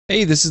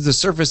Hey, this is the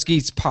Surface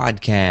Geeks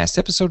podcast,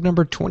 episode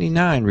number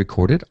 29,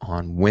 recorded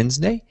on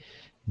Wednesday,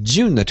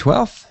 June the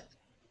 12th.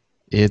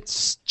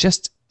 It's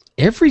just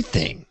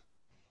everything.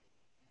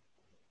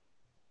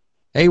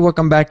 Hey,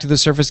 welcome back to the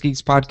Surface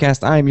Geeks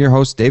podcast. I am your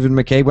host, David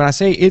McCabe. When I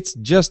say it's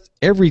just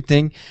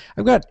everything,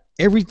 I've got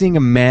everything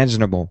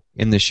imaginable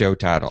in the show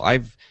title.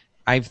 I've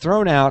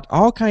thrown out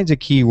all kinds of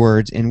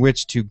keywords in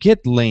which to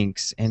get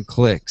links and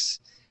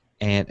clicks.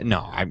 And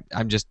no,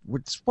 I'm just,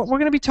 it's what we're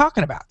going to be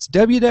talking about. It's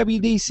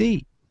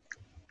WWDC.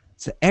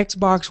 It's the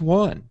Xbox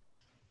One.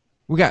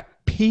 We got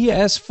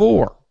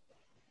PS4.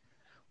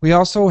 We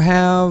also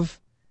have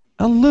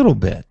a little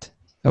bit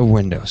of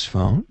Windows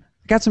Phone.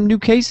 Got some new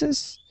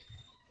cases.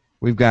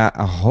 We've got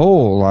a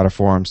whole lot of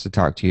forums to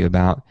talk to you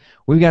about.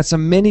 We've got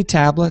some mini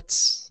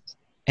tablets,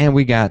 and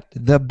we got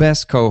the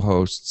best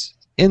co-hosts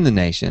in the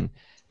nation,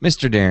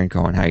 Mr. Darren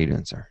Cohen. How you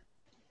doing, sir?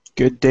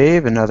 Good,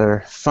 Dave.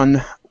 Another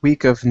fun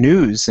week of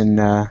news, and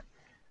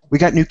we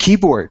got new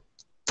keyboard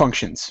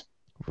functions.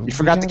 You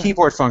forgot the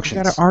keyboard functions.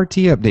 We got an RT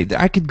update.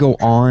 I could go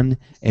on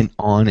and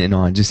on and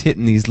on, just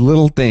hitting these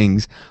little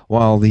things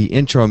while the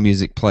intro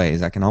music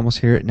plays. I can almost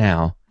hear it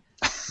now.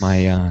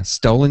 My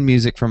stolen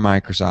music from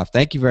Microsoft.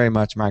 Thank you very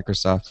much,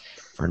 Microsoft,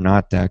 for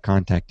not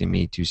contacting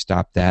me to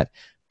stop that.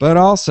 But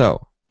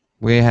also,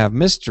 we have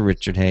Mr.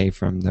 Richard Hay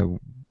from the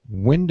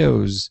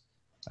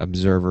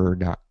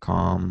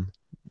WindowsObserver.com.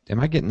 Am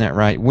I getting that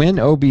right?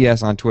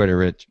 WinOBS on Twitter,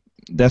 Rich.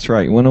 That's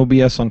right.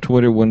 WinOBS on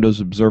Twitter,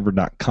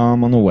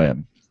 WindowsObserver.com on the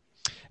web.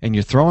 And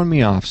you're throwing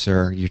me off,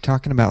 sir. You're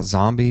talking about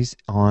zombies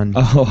on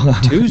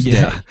Tuesday.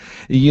 Yeah.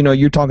 You know,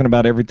 you're talking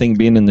about everything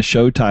being in the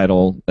show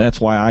title. That's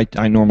why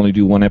I normally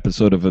do one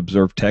episode of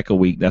Observe Tech a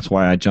week. That's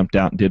why I jumped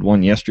out and did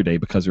one yesterday,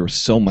 because there was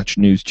so much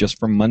news just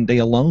from Monday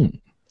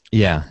alone.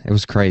 Yeah, it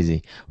was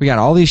crazy. We got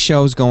all these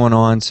shows going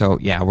on, so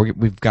yeah,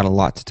 we've got a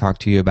lot to talk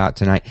to you about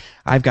tonight.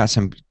 I've got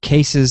some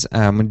cases.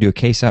 I'm going to do a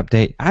case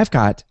update. I've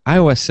got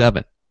iOS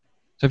 7.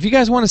 So if you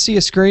guys want to see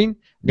a screen,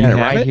 I got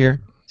it right here.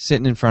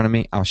 Sitting in front of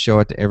me. I'll show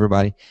it to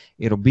everybody.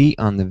 It'll be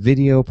on the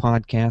video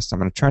podcast. I'm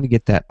going to try to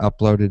get that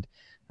uploaded.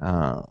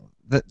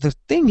 The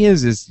thing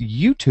is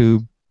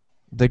YouTube,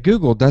 the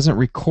Google doesn't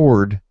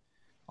record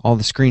all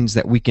the screens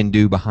that we can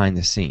do behind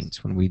the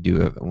scenes when we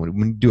do a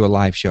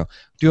live show.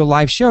 Do a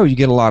live show, you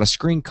get a lot of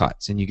screen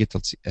cuts, and you get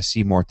to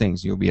see more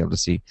things. You'll be able to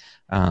see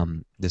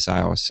this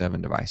iOS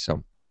 7 device.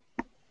 So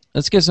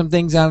let's get some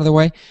things out of the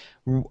way.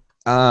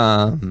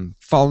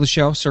 Follow the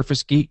show,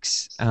 Surface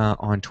Geeks,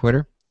 on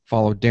Twitter.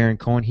 Follow Darren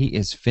Cohen. He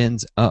is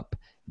Fins Up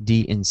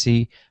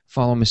DNC.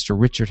 Follow Mr.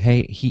 Richard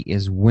Hay. He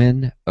is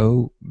WinOBS.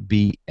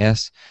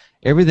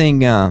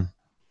 Everything. I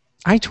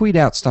tweet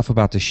out stuff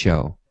about the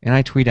show, and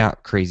I tweet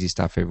out crazy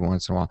stuff every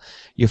once in a while.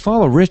 You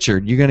follow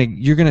Richard,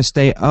 you're gonna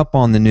stay up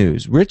on the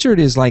news. Richard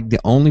is like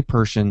the only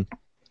person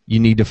you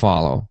need to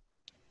follow,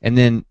 and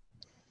then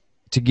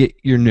to get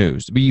your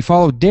news. But you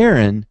follow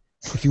Darren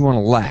if you want to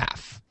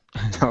laugh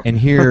and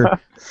hear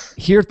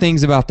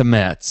things about the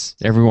Mets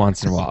every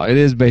once in a while. It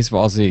is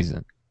baseball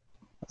season.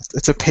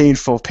 It's a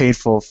painful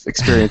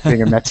experience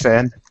being a Mets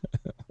fan.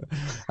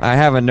 I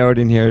have a note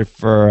in here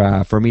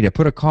for me to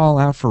put a call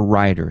out for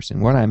writers,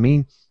 and what I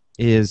mean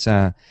is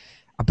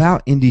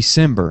about in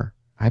December,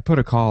 I put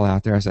a call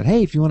out there. I said,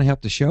 hey, if you want to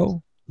help the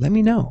show, let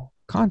me know.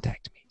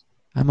 Contact me.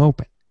 I'm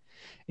open.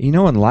 You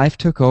know, and life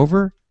took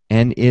over,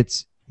 and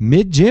it's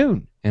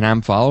mid-June, and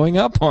I'm following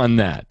up on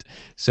that.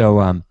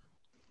 So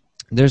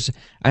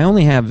I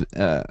only have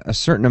a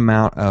certain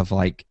amount of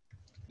like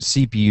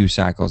CPU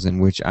cycles in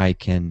which I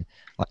can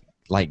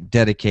like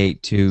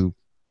dedicate to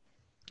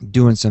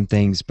doing some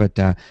things, but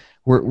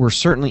we're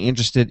certainly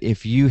interested.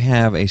 If you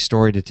have a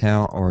story to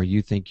tell, or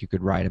you think you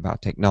could write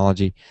about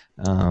technology,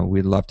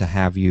 we'd love to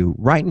have you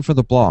writing for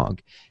the blog.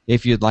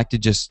 If you'd like to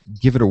just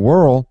give it a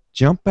whirl,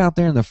 jump out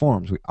there in the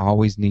forums. We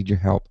always need your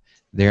help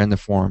there in the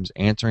forums,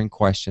 answering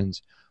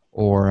questions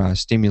or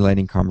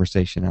stimulating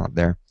conversation out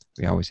there.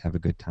 We always have a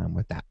good time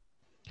with that.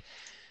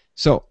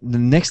 So the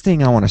next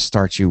thing I want to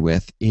start you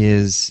with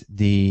is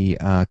the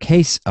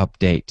case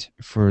update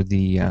for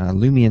the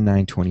Lumia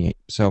 928.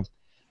 So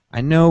I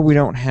know we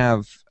don't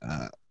have,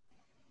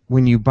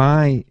 when you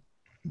buy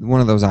one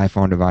of those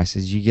iPhone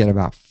devices, you get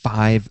about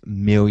 5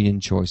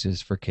 million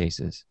choices for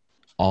cases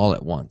all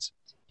at once.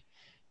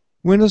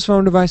 Windows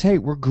Phone device, hey,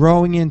 we're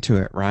growing into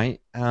it,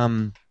 right?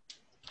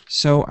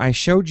 So I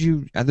showed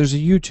you, there's a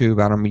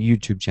YouTube out on my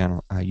YouTube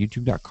channel,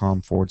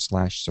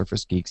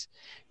 youtube.com/Surface Geeks.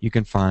 You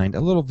can find a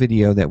little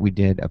video that we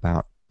did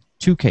about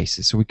 2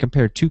 cases. So we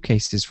compared 2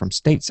 cases from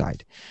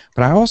stateside.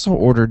 But I also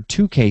ordered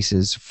 2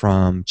 cases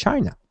from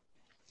China.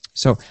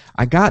 So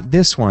I got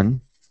this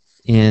one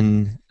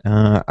in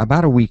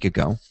about a week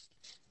ago.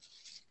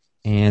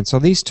 And so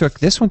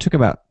this one took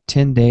about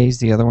 10 days.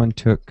 The other one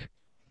took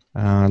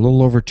a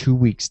little over 2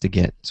 weeks to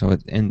get. So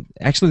and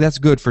actually that's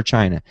good for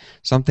China.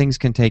 Some things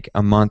can take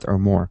a month or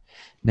more.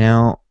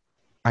 Now,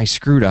 I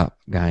screwed up,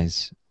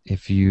 guys.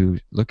 If you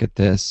look at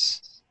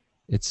this,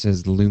 it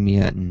says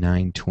Lumia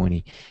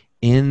 920.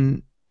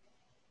 In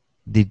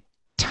the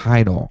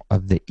title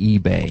of the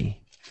eBay,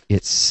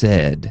 it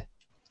said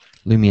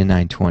Lumia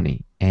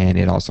 920, and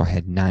it also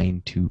had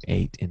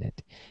 928 in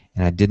it.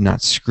 And I did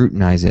not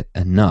scrutinize it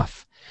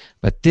enough.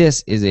 But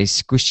this is a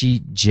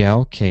squishy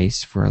gel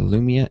case for a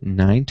Lumia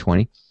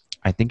 920.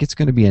 I think it's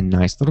going to be a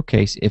nice little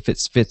case if it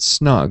fits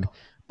snug,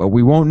 but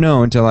we won't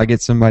know until I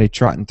get somebody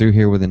trotting through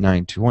here with a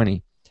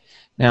 920.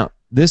 Now,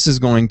 this is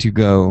going to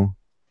go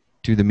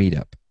to the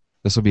meetup.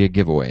 This will be a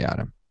giveaway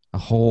item. A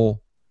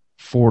whole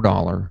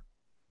 $4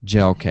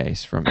 gel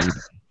case from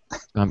eBay.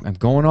 I'm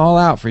going all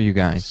out for you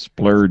guys.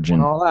 Splurging.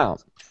 Going all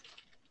out.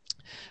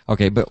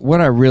 Okay, but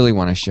what I really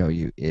want to show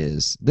you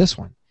is this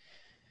one.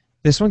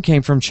 This one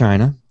came from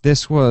China.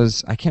 This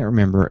was, I can't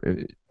remember,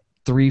 $3,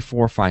 $4,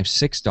 $5,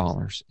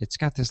 $6. It's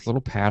got this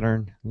little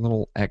pattern,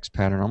 little X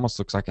pattern, almost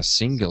looks like a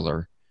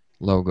singular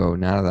logo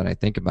now that I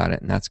think about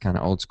it, and that's kind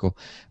of old school.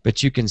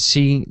 But you can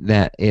see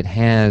that it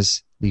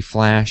has the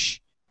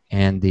flash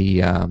and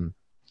the,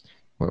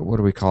 what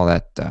do we call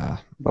that? The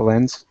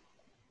lens?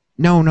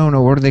 No.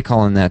 What are they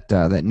calling that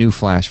that new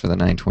flash for the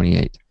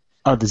 928?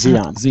 Oh, the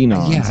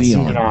Xenon. Yeah,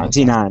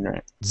 Xenon,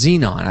 right.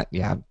 Xenon,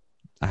 yeah.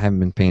 I haven't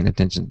been paying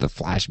attention to the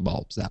flash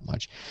bulbs that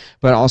much.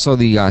 But also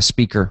the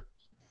speaker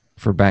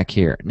for back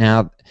here.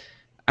 Now,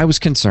 I was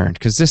concerned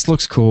because this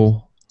looks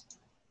cool.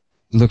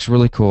 It looks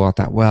really cool. I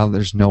thought, well,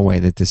 there's no way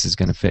that this is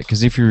going to fit.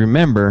 Because if you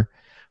remember,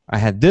 I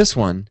had this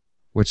one,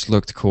 which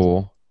looked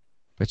cool,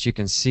 but you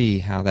can see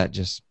how that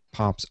just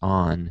pops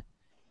on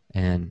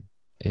and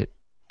it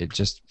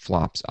just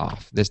flops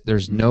off.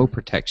 There's no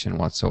protection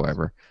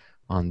whatsoever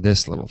on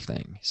this little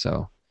thing.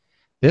 So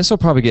this will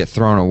probably get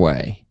thrown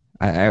away.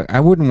 I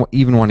wouldn't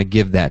even want to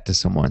give that to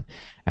someone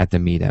at the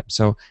meetup.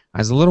 So I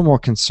was a little more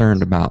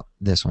concerned about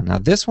this one. Now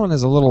this one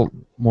is a little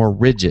more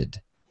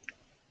rigid.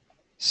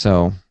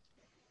 So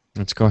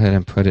let's go ahead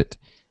and put it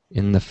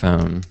in the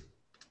phone.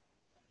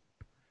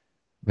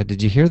 But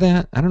did you hear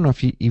that? I don't know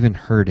if you even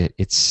heard it.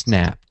 It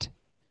snapped.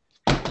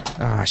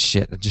 Ah,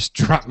 shit. I just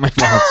dropped my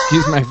phone.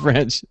 Excuse my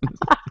French.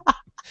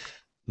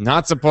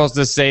 Not supposed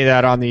to say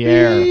that on the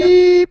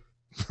air.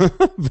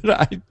 But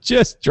I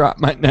just dropped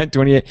my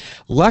 928.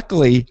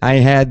 Luckily, I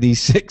had the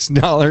 $6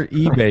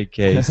 eBay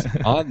case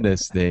on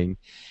this thing.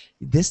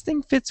 This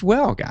thing fits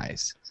well,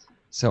 guys.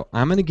 So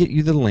I'm going to get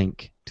you the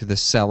link to the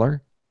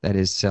seller that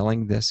is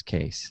selling this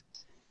case.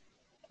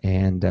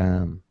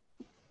 And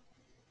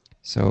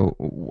so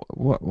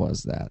what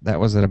was that? That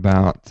was at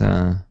about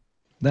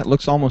that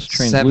looks almost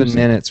translucent. 7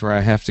 minutes where I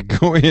have to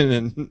go in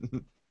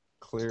and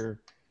clear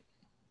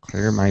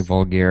my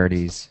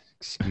vulgarities.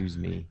 Excuse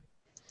me.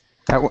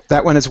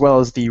 That one as well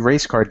as the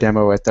race car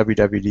demo at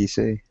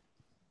WWDC.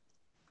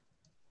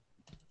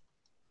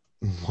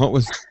 What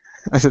was?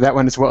 I said that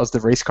one as well as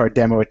the race car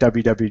demo at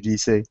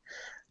WWDC. I don't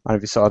know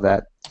if you saw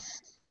that.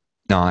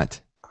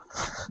 Not.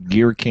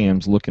 Gear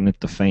cam's looking at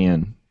the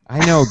fan.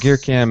 I know Gear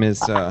Cam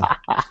is.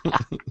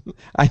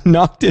 I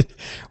knocked it.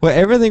 Well,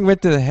 everything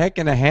went to the heck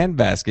in a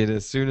handbasket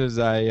as soon as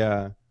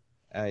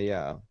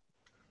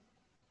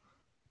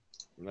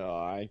no,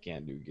 I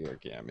can't do Gear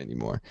Cam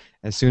anymore.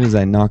 As soon as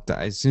I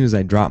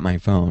dropped my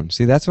phone.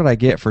 See, that's what I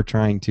get for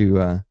trying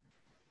to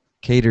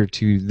cater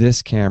to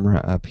this camera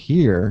up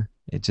here.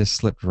 It just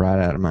slipped right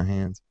out of my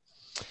hands.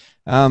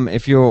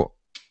 If you'll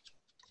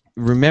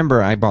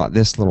remember, I bought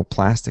this little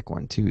plastic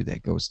one too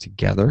that goes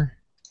together,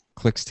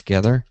 clicks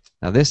together.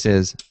 Now this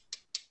is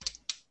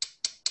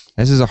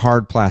a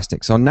hard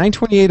plastic. So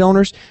 928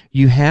 owners,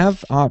 you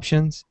have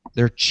options.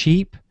 They're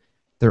cheap.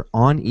 They're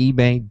on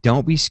eBay.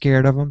 Don't be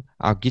scared of them.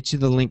 I'll get you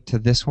the link to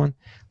this one.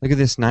 Look at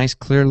this nice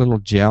clear little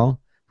gel.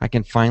 I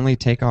can finally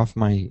take off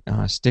my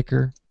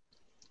sticker,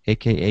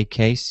 aka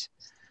case,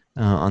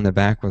 on the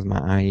back with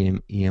my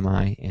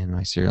EMI and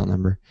my serial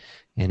number,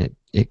 and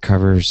it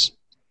covers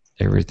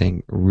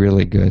everything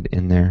really good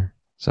in there.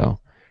 So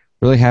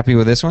really happy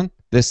with this one.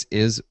 This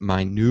is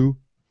my new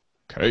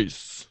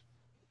case.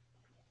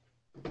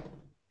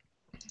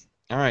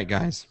 All right,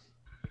 guys.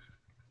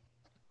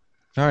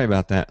 Sorry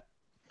about that.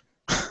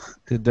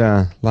 Did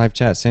live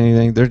chat say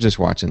anything? They're just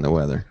watching the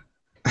weather.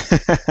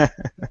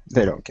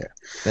 They don't care.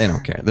 They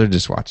don't care. They're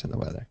just watching the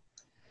weather.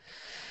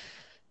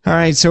 All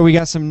right, so we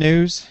got some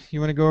news.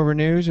 You want to go over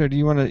news, or do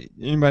you want to?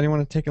 Anybody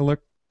want to take a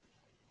look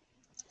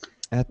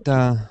at?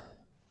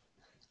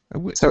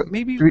 So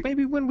maybe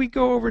when we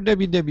go over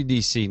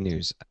WWDC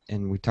news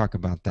and we talk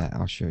about that,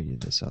 I'll show you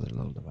this other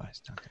little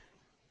device.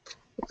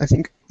 I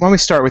think why don't we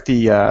start with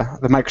the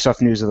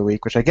Microsoft news of the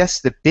week, which I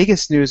guess the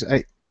biggest news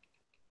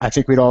I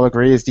think we'd all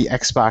agree is the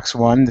Xbox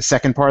One, the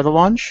second part of the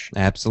launch.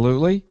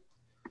 Absolutely.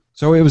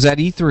 So it was at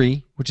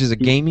E3, which is a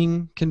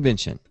gaming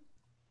convention.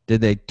 Did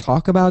they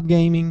talk about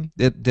gaming?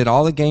 Did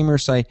all the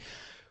gamers say,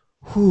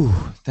 whew,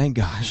 thank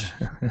gosh?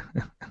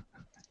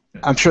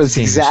 I'm sure that's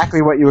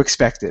exactly what you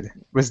expected,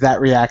 was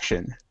that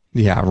reaction.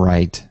 Yeah,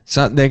 right.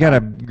 So they got a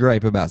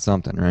gripe about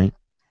something, right?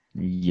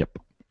 Yep.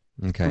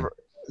 Okay.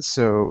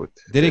 So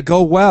did it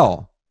go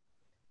well?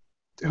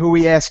 Who are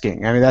we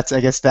asking? I mean, I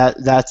guess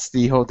that's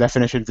the whole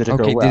definition. Did it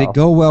go well? Okay, did it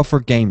go well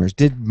for gamers?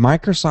 Did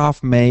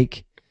Microsoft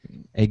make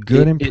a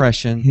good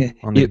impression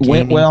on the gaming public? It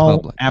went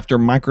well after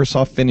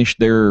Microsoft finished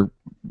their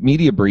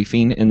media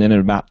briefing, and then at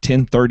about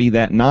 10:30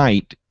 that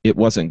night, it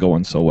wasn't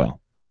going so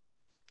well.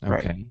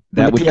 Right. Okay.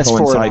 That the would PS4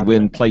 coincide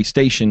when announcement.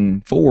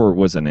 PlayStation 4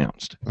 was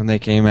announced. When they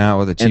came out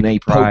with a cheap And they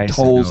price. poked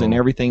holes and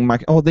everything.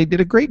 They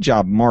did a great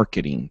job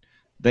marketing.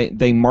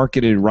 They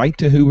marketed right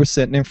to who was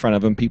sitting in front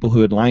of them, people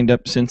who had lined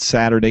up since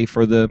Saturday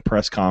for the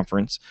press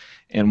conference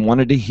and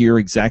wanted to hear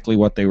exactly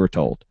what they were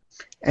told.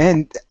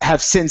 And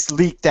have since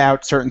leaked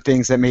out certain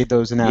things that made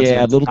those announcements.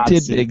 Yeah, little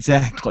tidbits.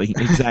 obsolete.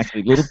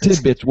 Exactly. Little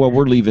tidbits. Well,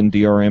 we're leaving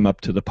DRM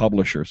up to the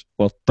publishers.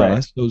 Well,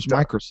 Right. so's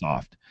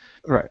Microsoft.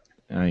 Right.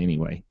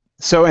 Anyway.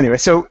 So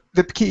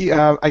the key,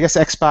 I guess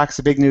Xbox,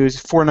 the big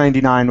news,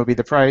 $499 will be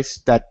the price.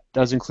 That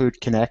does include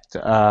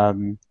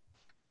Kinect.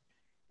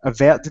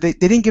 They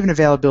didn't give an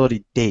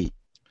availability date.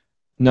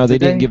 No, they Did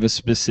didn't they? give a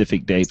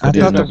specific date. I But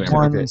thought in the November.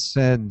 one Okay.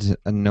 said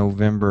a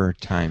November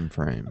time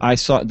frame. They Right.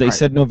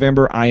 said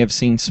November. I have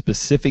seen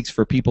specifics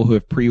for people who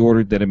have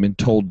pre-ordered that have been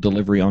told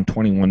delivery on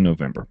 21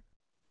 November,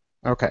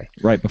 Okay.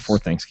 right before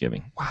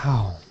Thanksgiving.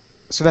 Wow.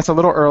 So that's a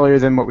little earlier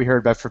than what we heard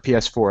about for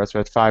PS4. That's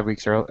about 5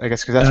 weeks early, I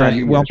guess, because that's around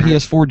New Well, Year's, right?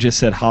 PS4 just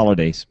said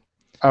holidays.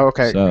 Oh,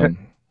 okay. So,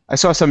 I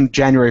saw some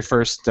January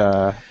 1st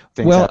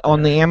things. well, out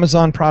on there. the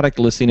Amazon product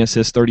listing, it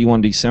says 31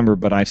 December,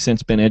 but I've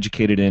since been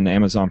educated in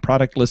Amazon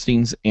product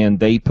listings, and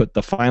they put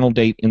the final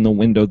date in the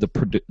window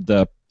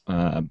the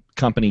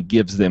company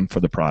gives them for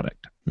the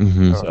product.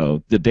 Mm-hmm.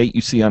 So the date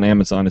you see on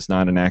Amazon is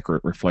not an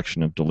accurate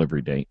reflection of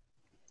delivery date.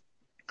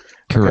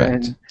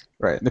 Correct. And,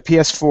 right. The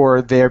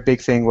PS4, their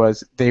big thing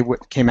was they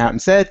came out and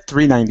said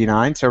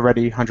 $399, so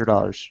already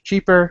 $100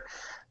 cheaper.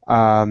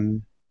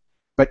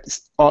 But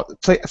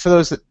for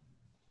those that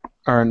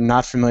are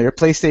not familiar,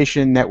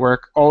 PlayStation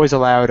Network always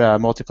allowed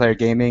multiplayer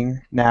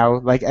gaming. Now,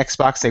 like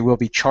Xbox, they will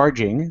be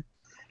charging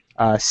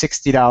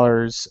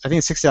 $60. I think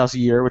it's $60 a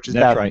year, which is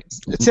That's about right.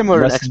 it's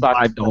similar Less to than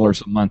Xbox.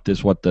 $5 a month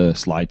is what the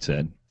slide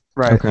said.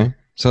 Right. Okay.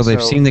 So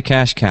they've So- seen the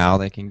cash cow.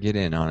 They can get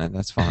in on it.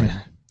 That's fine.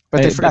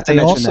 But they forgot to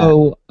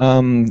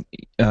mention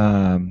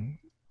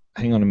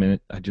hang on a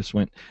minute. I just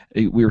went.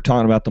 We were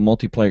talking about the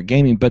multiplayer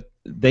gaming, but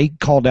they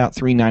called out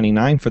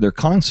 $399 for their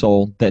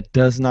console that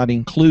does not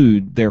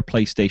include their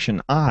PlayStation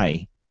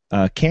Eye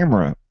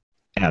camera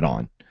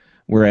add-on,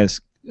 whereas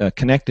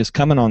Kinect is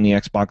coming on the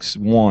Xbox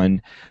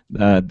One.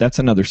 That's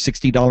another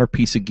 $60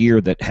 piece of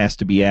gear that has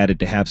to be added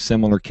to have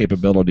similar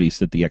capabilities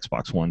that the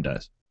Xbox One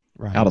does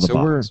Right. out of the so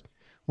box.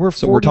 We're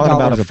So we're talking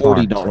about a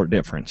 $40 $40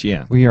 difference.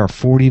 Yeah. We are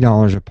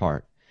 $40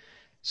 apart.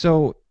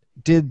 So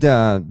did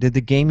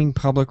the gaming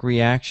public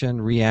react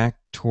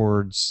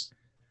towards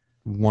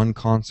one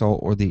console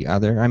or the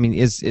other? I mean,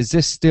 is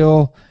this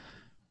still,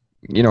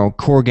 a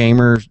core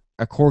gamer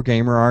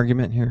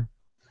argument here?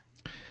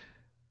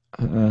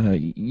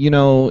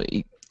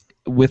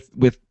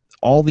 With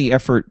all the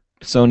effort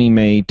Sony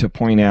made to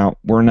point out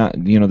we're not,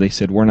 they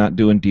said we're not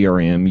doing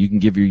DRM. You can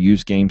give your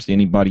used games to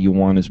anybody you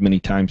want as many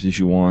times as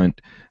you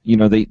want.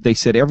 They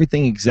said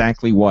everything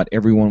exactly what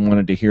everyone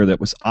wanted to hear that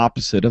was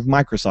opposite of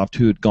Microsoft,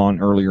 who had gone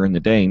earlier in the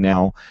day.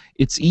 Now,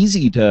 it's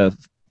easy to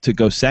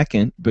go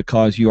second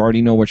because you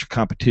already know what your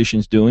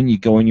competition's doing. You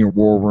go in your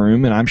war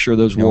room, and I'm sure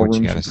those You know war what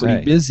you rooms gotta were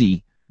pretty say.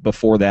 busy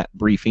before that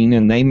briefing,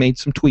 and they made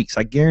some tweaks.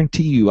 I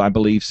guarantee you, I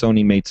believe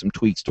Sony made some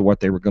tweaks to what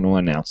they were going to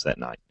announce that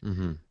night.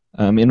 Mm-hmm.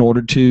 In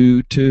order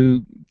to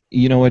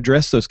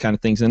address those kind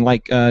of things. And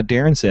like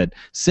Darren said,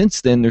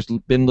 since then there's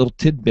been little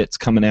tidbits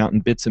coming out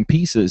in bits and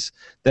pieces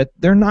that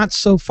they're not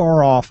so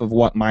far off of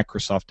what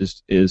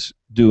Microsoft is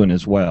doing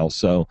as well.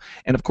 So,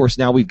 and of course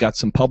now we've got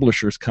some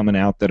publishers coming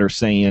out that are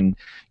saying,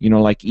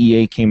 like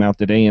EA came out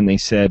today and they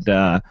said,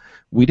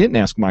 we didn't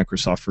ask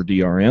Microsoft for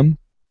DRM.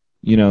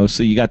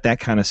 So you got that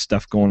kind of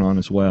stuff going on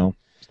as well.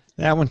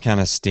 That one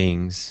kind of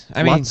stings.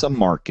 I Lots of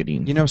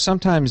marketing.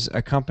 Sometimes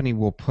a company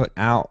will put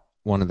out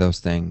one of those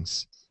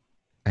things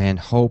and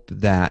hope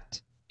that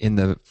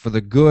for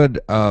the good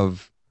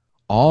of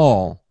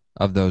all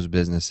of those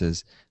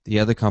businesses, the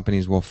other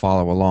companies will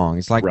follow along.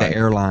 It's like Right. the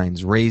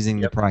airlines raising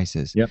the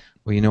prices. Yep.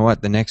 Well, you know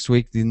what? The next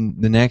week, the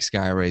next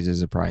guy raises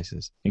the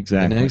prices.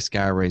 Exactly. The next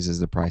guy raises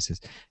the prices.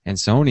 And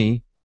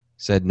Sony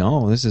said,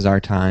 no, this is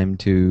our time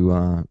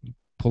to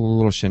pull a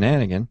little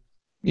shenanigan.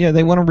 Yeah,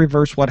 they want to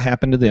reverse what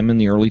happened to them in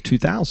the early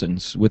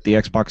 2000s with the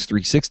Xbox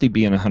 360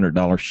 being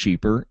 $100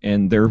 cheaper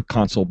and their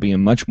console being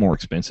much more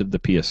expensive, the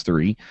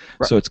PS3.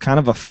 Right. So it's kind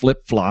of a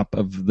flip-flop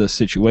of the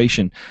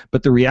situation.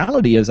 But the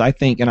reality is, I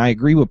think, and I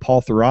agree with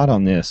Paul Thurrott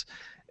on this,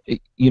 the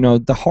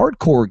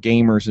hardcore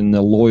gamers and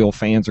the loyal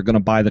fans are going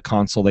to buy the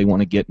console they want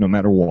to get no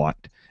matter what.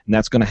 And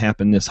that's going to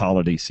happen this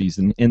holiday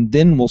season. And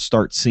then we'll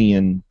start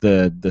seeing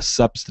the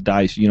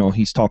subsidized,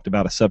 he's talked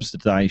about a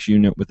subsidized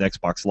unit with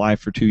Xbox Live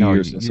for 2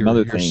 years and some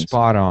other you're things.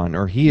 spot on,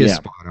 or he is Yeah.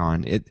 spot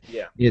on.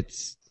 Yeah.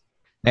 It's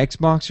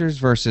Xboxers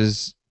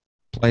versus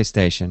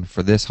PlayStation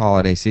for this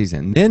holiday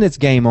season. Then it's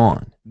game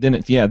on.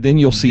 Then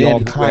you'll see Then all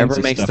kinds whoever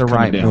of makes stuff the coming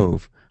right down.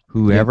 move,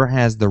 whoever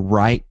has the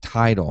right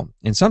title,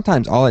 and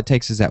sometimes all it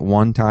takes is that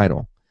one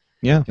title.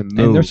 Yeah, to and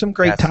move. there's some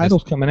great That's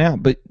titles coming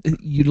out, but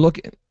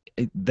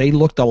they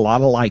looked a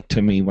lot alike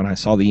to me when I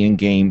saw the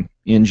in-game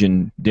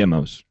engine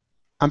demos.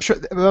 I'm sure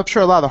a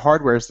lot of the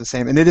hardware is the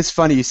same. And it is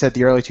funny you said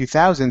the early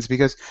 2000s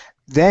because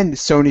then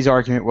Sony's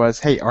argument was,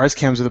 hey, ours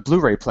comes with a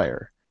Blu-ray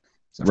player.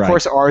 So of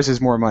course, ours is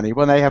more money.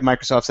 Well, they have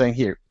Microsoft saying,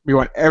 here, we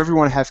want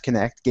everyone to have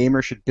Kinect.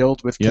 Gamers should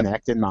build with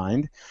Kinect in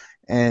mind.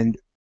 And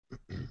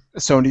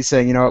Sony's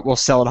saying, you know what, we'll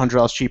sell it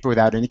 $100 cheaper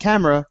without any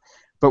camera.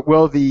 But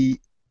will the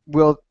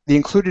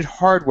included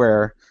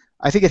hardware,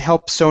 I think it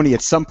helped Sony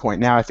at some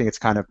point. Now I think it's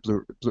kind of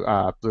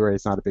Blu-ray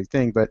is not a big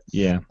thing. But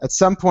at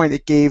some point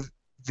it gave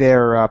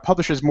their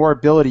publishers more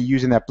ability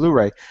using that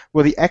Blu-ray.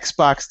 Will the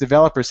Xbox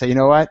developers say, you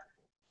know what,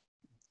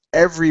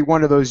 every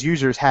one of those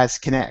users has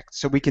Kinect,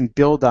 so we can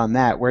build on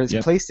that. Whereas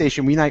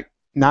PlayStation, we might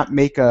not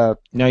make a...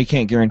 No, you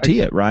can't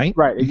guarantee it, right?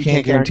 Right. You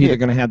can't guarantee they're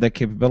going to have that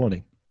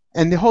capability.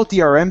 And the whole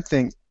DRM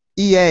thing,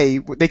 EA,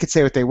 they could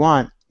say what they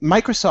want.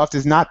 Microsoft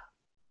is not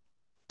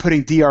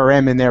putting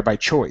DRM in there by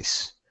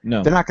choice.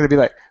 No. They're not going to be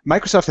like...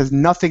 Microsoft has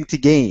nothing to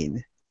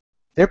gain.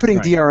 They're putting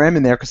DRM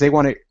in there because they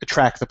want to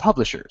attract the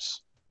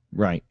publishers.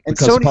 Right. And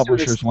because Sony's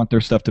publishers want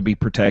their stuff to be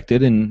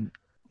protected and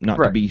not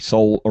to be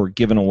sold or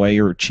given away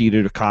or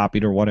cheated or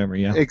copied or whatever,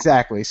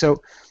 Exactly. So,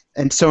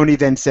 and Sony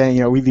then saying,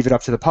 you know, we leave it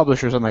up to the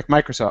publishers, unlike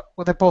Microsoft.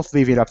 Well, they both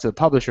leave it up to the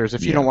publishers.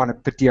 If you don't want to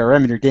put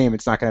DRM in your game,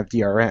 it's not going to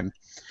have DRM.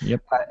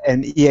 Yep.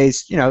 And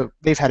EA's, you know,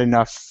 they've had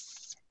enough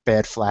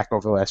bad flack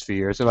over the last few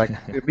years. They're like,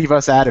 leave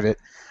us out of it.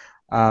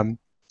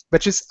 But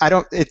just,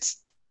 it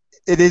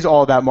is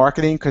all about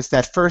marketing, because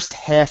that first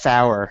half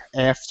hour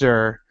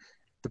after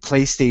the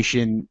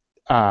PlayStation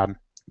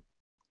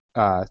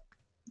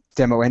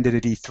demo ended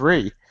at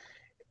E3,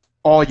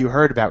 all you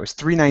heard about was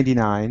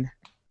 $399,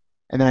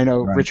 and then I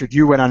know Richard,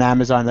 you went on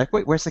Amazon like,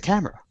 wait, where's the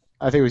camera?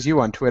 I think it was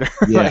you on Twitter.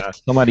 Yeah,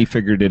 somebody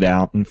figured it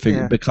out and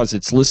figured because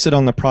it's listed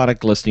on the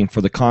product listing for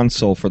the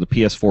console for the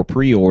PS4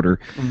 pre-order,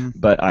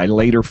 but I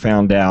later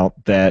found out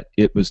that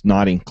it was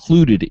not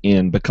included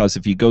in, because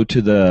if you go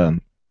to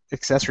the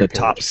accessory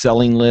top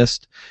selling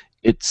list,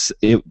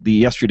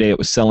 yesterday it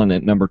was selling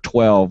at number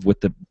 12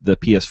 with the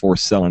PS4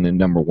 selling at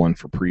number 1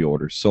 for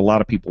pre-orders. So a lot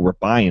of people were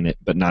buying it,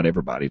 but not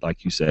everybody,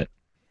 like you said.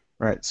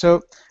 Right.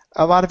 So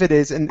a lot of it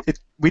is, and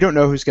we don't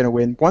know who's going to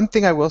win. One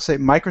thing I will say,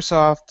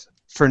 Microsoft,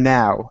 for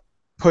now,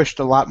 pushed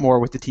a lot more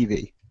with the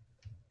TV.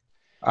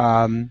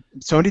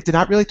 Sony did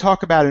not really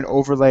talk about an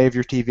overlay of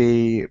your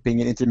TV being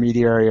an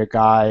intermediary, a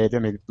guide. I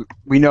mean,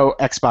 we know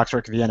Xbox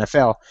worked with the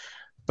NFL,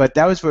 but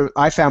that was what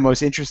I found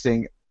most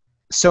interesting.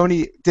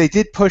 Sony, they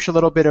did push a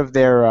little bit of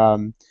their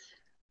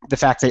the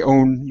fact they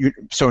own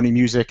Sony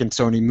Music and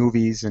Sony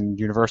Movies and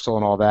Universal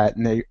and all that,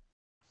 and they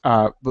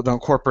will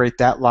incorporate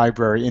that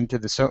library into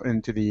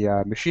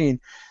the machine.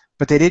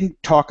 But they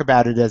didn't talk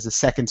about it as a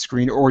second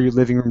screen or your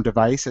living room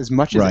device as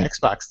much as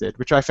Xbox did,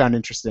 which I found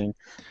interesting.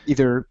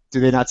 Either do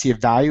they not see a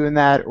value in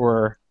that,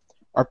 or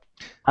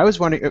I was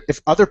wondering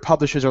if other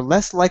publishers are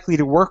less likely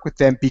to work with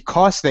them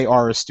because they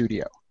are a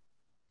studio.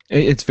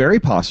 It's very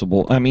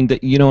possible. I mean,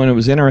 and it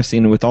was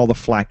interesting with all the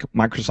flack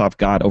Microsoft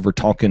got over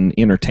talking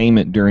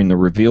entertainment during the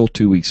reveal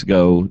 2 weeks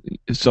ago.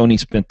 Sony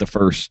spent the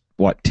first,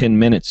 10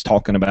 minutes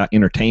talking about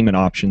entertainment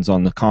options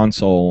on the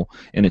console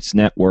and its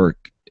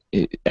network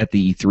at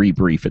the E3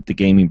 brief, at the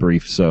gaming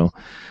brief. So,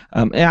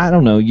 I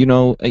don't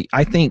know.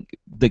 I think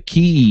the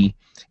key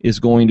is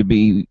going to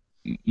be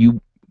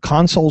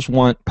consoles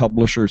want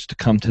publishers to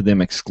come to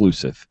them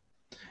exclusive.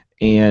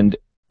 And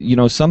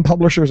some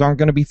publishers aren't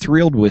going to be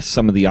thrilled with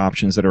some of the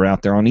options that are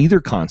out there on either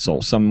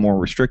console. Some more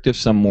restrictive,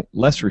 some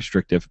less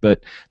restrictive.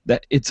 But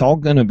that it's all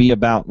going to be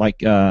about, like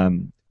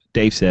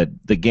Dave said,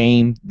 the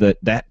game,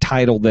 that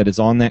title that is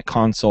on that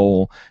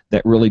console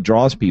that really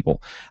draws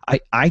people.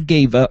 I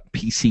gave up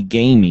PC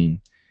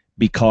gaming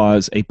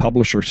because a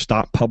publisher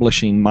stopped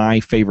publishing my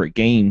favorite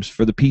games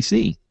for the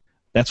PC.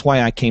 That's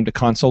why I came to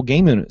console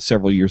gaming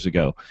several years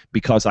ago,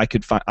 because I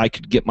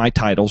could get my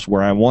titles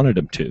where I wanted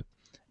them to.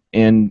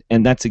 And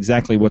that's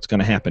exactly what's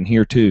going to happen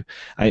here too.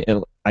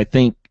 I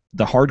think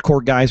the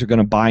hardcore guys are going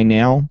to buy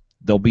now.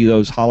 There'll be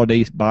those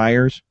holiday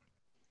buyers,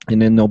 and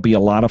then there'll be a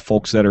lot of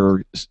folks that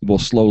will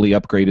slowly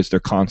upgrade as their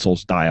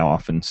consoles die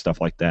off and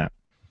stuff like that.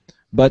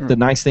 But the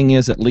nice thing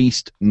is, at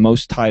least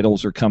most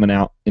titles are coming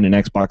out in an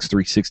Xbox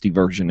 360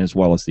 version as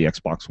well as the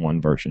Xbox One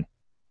version.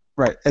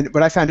 Right. And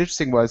what I found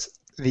interesting was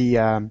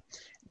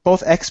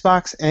both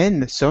Xbox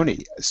and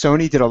Sony.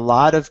 Sony did a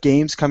lot of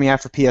games coming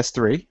out for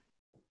PS3.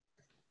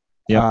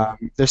 Yeah,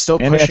 they're still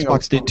and pushing.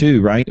 Xbox did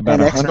too, right? About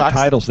 100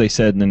 titles they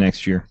said in the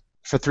next year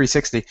for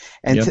 360,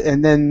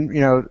 and then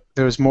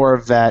there was more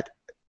of that.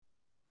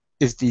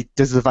 Does the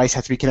device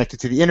have to be connected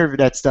to the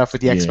internet stuff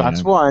with the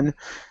Xbox One,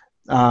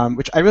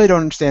 which I really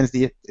don't understand.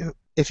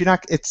 If you're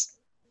not,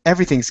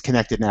 everything's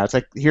connected now. It's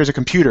like, here's a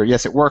computer.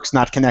 Yes, it works,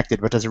 not connected,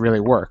 but does it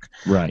really work?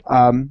 Right.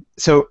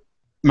 So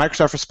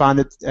Microsoft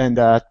responded,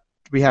 and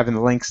we have in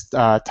the links.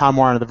 Tom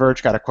Warren of The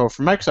Verge got a quote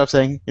from Microsoft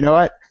saying, "You know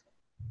what?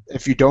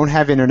 If you don't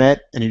have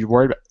internet and you're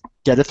worried about,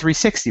 get a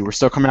 360. We're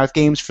still coming out with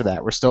games for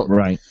that. We're still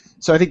right."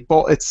 So I think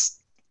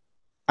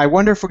I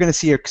wonder if we're going to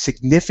see a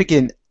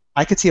significant.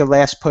 I could see a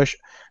last push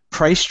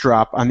price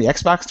drop on the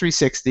Xbox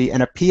 360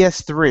 and a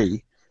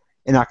PS3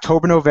 in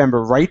October,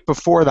 November, right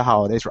before the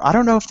holidays. I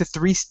don't know if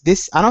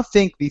I don't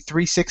think the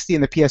 360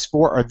 and the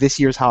PS4 are this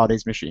year's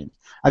holidays machine.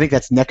 I think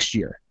that's next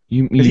year.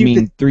 You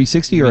mean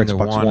 360 or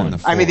Xbox One?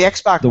 I mean the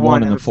Xbox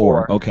One and the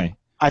 4. Okay.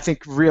 I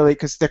think really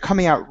because they're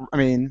coming out. I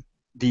mean,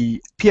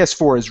 the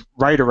PS4 is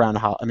right around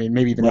the I mean,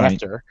 maybe even Right.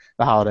 after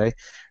the holiday.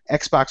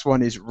 Xbox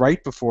One is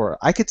right before.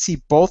 I could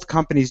see both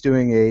companies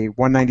doing a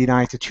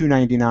 $199 to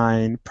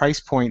 $299 price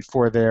point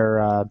for their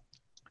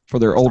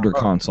older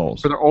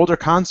consoles.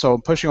 console,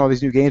 pushing all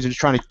these new games and just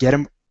trying to get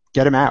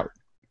them out.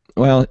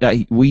 Well,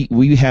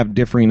 we have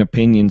differing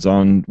opinions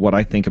on what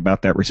I think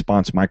about that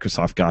response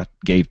Microsoft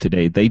gave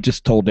today. They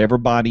just told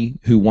everybody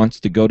who wants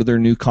to go to their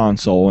new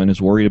console and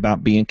is worried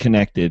about being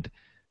connected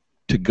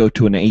to go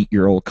to an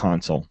 8-year-old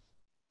console.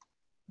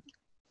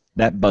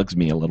 That bugs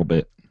me a little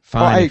bit.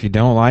 Fine, if you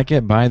don't like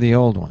it, buy the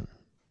old one.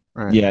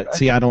 Right. Yeah,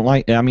 see, I don't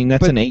like. I mean,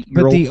 that's an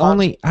 8-year-old.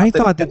 But I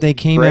thought that they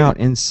came out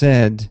and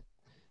said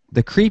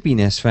the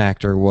creepiness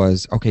factor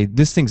was okay.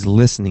 This thing's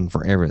listening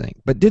for everything.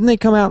 But didn't they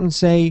come out and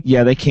say?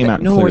 Yeah, they came out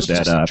and cleared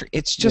that up.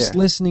 It's just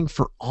listening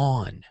for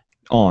on.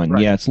 On,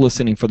 right. Yeah, it's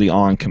listening for the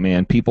on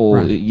command.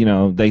 People,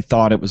 they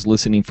thought it was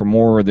listening for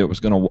more. Or that it was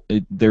going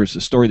to. There's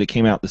a story that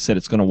came out that said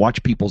it's going to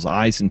watch people's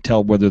eyes and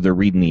tell whether they're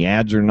reading the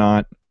ads or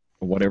not.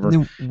 Whatever.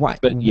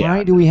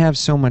 Why do we have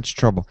so much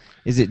trouble?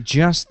 Is it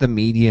just the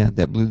media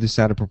that blew this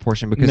out of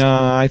proportion? Because no,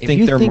 I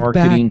think their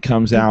marketing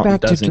comes out and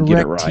doesn't get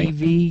it right.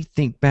 TV,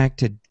 think back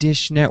to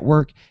Dish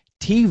Network,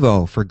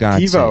 TiVo for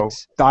God's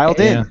sakes.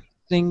 Dialed in.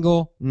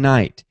 Single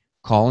night,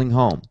 calling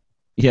home.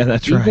 Yeah,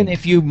 that's right. Even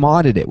if you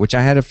modded it, which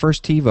I had a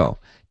first TiVo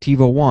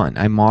 1,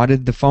 I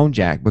modded the phone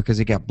jack because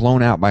it got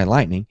blown out by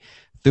lightning.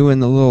 Threw in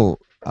the little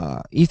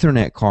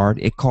Ethernet card,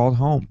 it called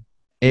home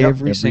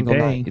every single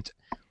night. It's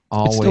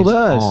always it still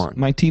does. on.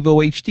 My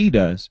TiVo HD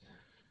does.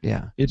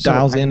 Yeah. It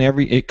dials in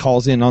it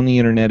calls in on the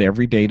internet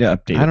every day to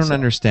update. I don't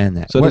understand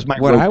that. So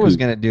what I was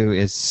going to do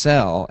is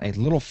sell a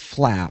little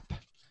flap,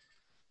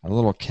 a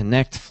little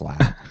Connect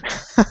flap,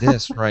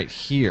 this right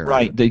here.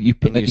 Right, that you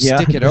put, and you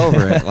stick it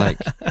over it like,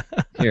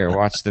 here,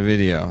 watch the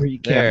video.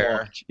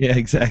 There. Yeah,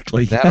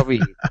 exactly. That'll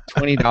be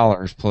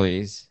 $20,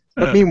 please.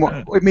 But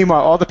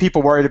meanwhile, all the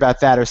people worried about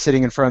that are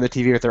sitting in front of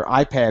the TV with their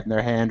iPad in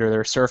their hand or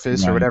their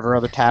Surface or whatever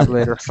other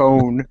tablet or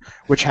phone,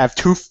 which have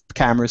two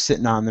cameras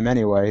sitting on them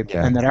anyway,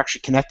 and they're actually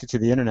connected to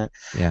the internet.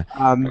 Yeah.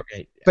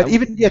 Okay. But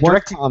even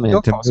direct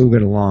comment to move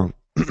it along.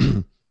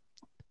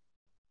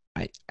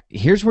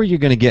 Here's where you're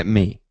going to get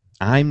me.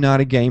 I'm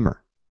not a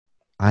gamer.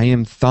 I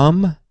am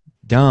thumb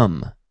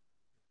dumb.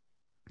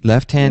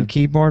 Left-hand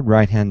keyboard,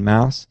 right-hand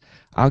mouse.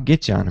 I'll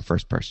get you on a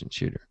first-person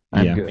shooter.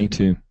 I'm good. Me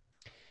too.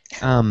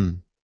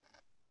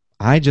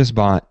 I just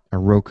bought a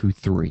Roku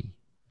 3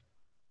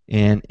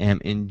 and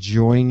am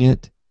enjoying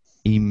it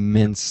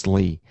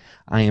immensely.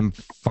 I am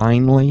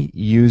finally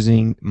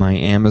using my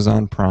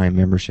Amazon Prime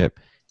membership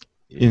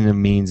in a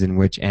means in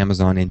which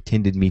Amazon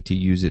intended me to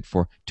use it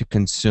to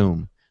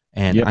consume.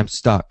 And I'm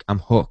stuck. I'm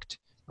hooked.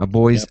 My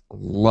boys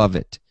love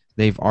it.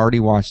 They've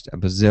already watched a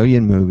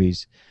bazillion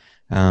movies.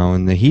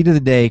 When the heat of the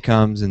day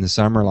comes in the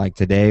summer, like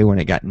today when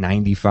it got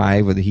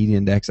 95 with the heat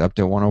index up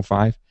to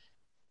 105,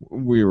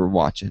 we were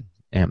watching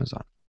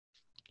Amazon.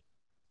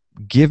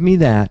 Give me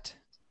that.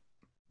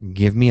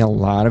 Give me a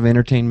lot of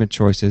entertainment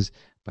choices,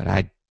 but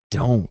I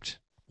don't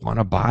want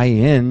to buy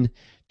in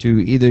to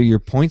either your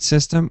point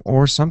system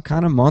or some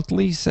kind of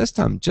monthly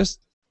system.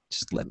 Just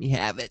let me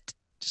have it.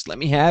 Just let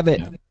me have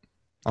it.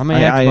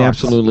 I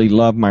absolutely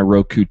love my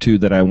Roku 2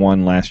 that I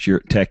won last year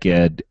at Tech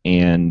Ed,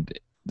 and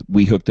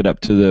we hooked it up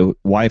to the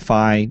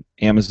Wi-Fi,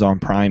 Amazon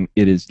Prime.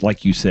 It is,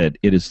 like you said,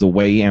 it is the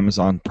way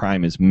Amazon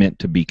Prime is meant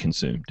to be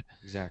consumed.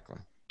 Exactly.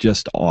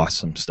 Just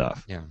awesome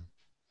stuff. Yeah.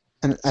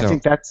 And I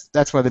think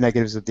that's one of the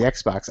negatives of the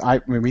Xbox.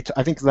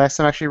 I think last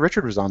time actually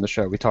Richard was on the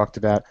show, we talked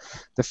about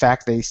the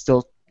fact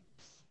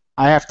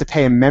I have to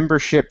pay a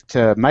membership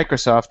to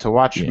Microsoft to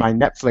watch my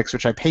Netflix,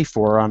 which I pay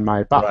for on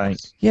my box.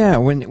 Right. Yeah,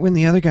 when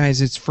the other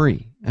guys, it's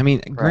free. I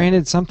mean,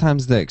 granted,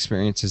 sometimes the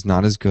experience is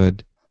not as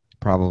good,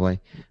 probably.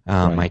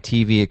 My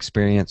TV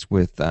experience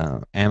with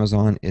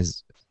Amazon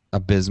is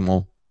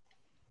abysmal,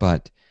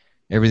 but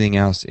everything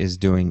else is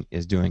doing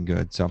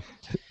good. So,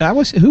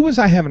 who was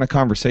I having a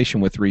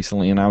conversation with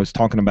recently, and I was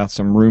talking about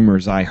some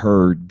rumors I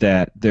heard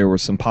that there were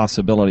some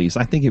possibilities.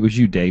 I think it was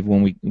you, Dave,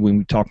 when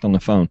we talked on the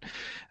phone.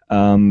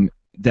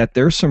 That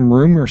there's some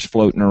rumors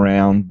floating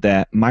around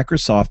that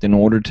Microsoft, in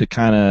order to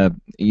kind of,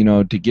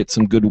 to get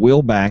some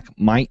goodwill back,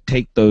 might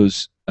take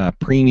those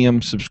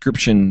premium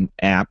subscription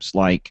apps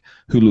like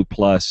Hulu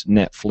Plus,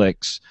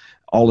 Netflix,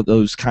 all of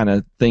those kind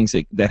of things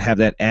that have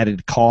that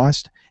added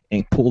cost,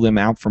 and pull them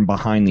out from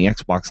behind the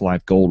Xbox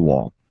Live Gold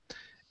wall,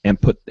 and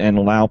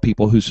allow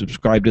people who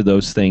subscribe to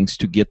those things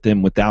to get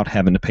them without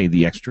having to pay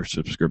the extra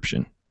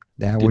subscription.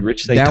 That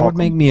would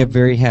make me a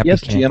very happy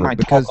camper. Jim, I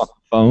talk on the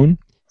phone.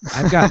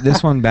 I've got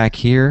this one back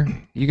here.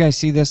 You guys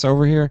see this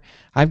over here?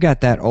 I've got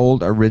that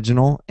old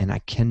original, and I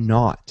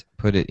cannot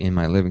put it in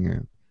my living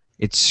room.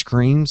 It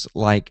screams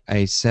like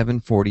a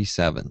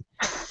 747,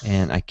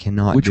 and I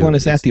cannot. Which one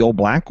is that? The old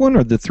black one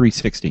or the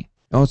 360?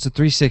 Oh, it's a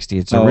 360.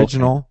 It's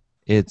original. Okay.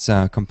 It's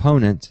a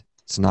component.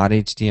 It's not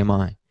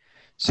HDMI.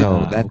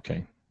 So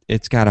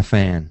it's got a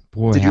fan.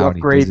 Boy, did you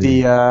upgrade do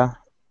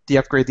you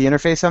upgrade the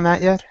interface on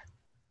that yet?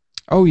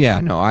 Oh yeah,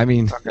 no. I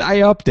mean, I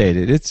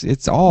updated.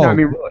 It's all. No, I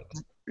mean,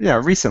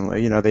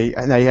 recently, now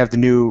you have the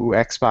new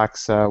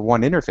Xbox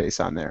One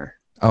interface on there.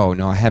 Oh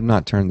no, I have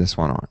not turned this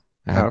one on.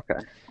 Okay.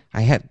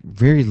 I had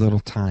very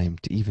little time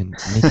to even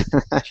make it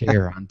to the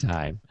chair on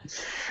time.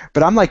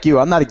 But I'm like you.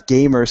 I'm not a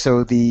gamer,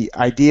 so the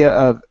idea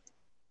of,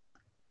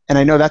 and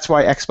I know that's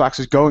why Xbox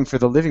was going for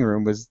the living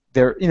room, was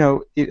there,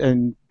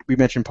 and we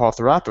mentioned Paul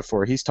Thurrott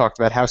before. He's talked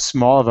about how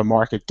small of a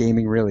market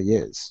gaming really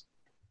is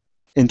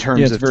in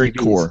terms it's of very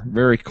TVs.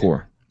 very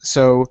core.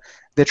 So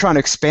they're trying to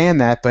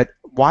expand that, but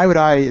why would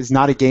I, as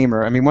not a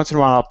gamer, I mean, once in a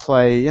while I'll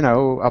play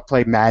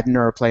Madden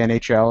or play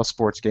NHL, a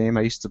sports game.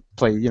 I used to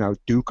play,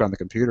 Duke on the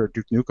computer,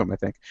 Duke Nukem, I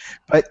think.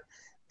 But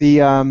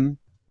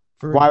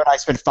why would I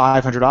spend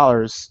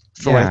 $500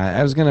 for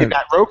I was gonna.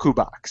 that Roku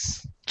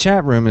box?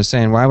 Chat room is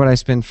saying, why would I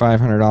spend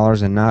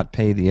 $500 and not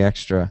pay the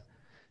extra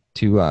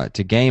to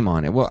game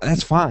on it? Well,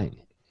 that's fine.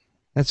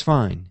 That's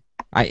fine.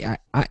 I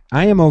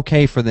am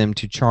okay for them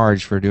to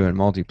charge for doing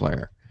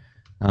multiplayer.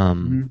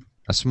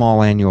 A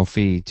small annual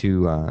fee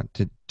to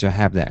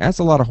have that. That's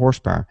a lot of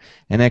horsepower,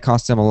 and that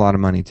costs them a lot of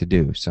money to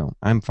do. So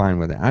I'm fine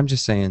with it. I'm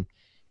just saying,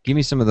 give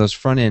me some of those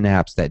front end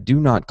apps that do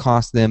not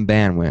cost them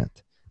bandwidth,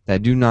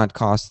 that do not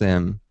cost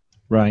them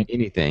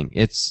anything.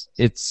 It's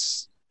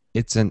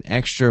an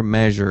extra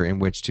measure in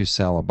which to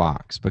sell a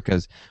box,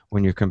 because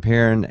when you're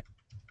comparing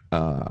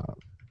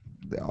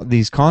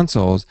these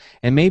consoles,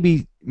 and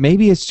maybe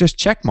it's just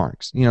check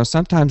marks.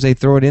 Sometimes they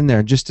throw it in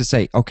there just to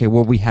say, okay,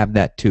 well, we have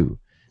that too.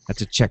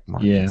 That's a check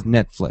mark. Yeah. It's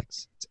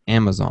Netflix. It's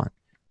Amazon.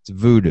 It's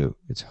Vudu.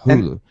 It's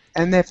Hulu.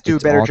 And they have to do a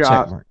better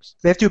job.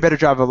 They have to do a better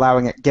job of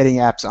getting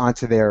apps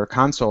onto their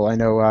console. I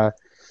know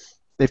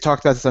they've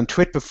talked about this on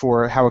Twit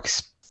before. How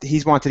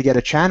he's wanted to get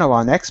a channel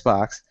on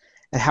Xbox,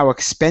 and how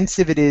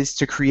expensive it is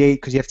to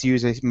create, because you have to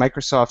use a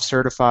Microsoft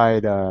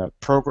certified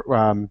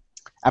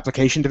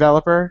application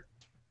developer,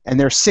 and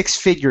they're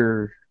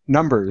six-figure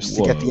numbers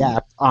to get the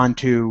app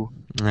onto.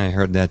 I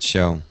heard that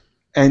show.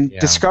 And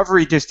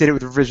Discovery just did it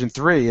with revision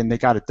 3, and they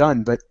got it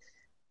done. But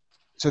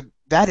so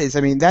that is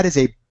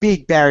a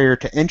big barrier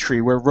to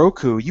entry. Where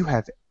Roku, you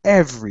have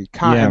every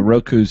kind. Yeah,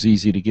 Roku's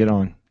easy to get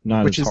on.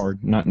 Not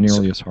hard. Not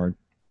nearly as hard.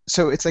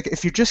 So it's like,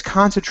 if you're just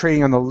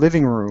concentrating on the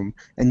living room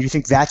and you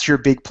think that's your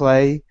big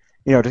play,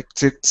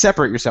 to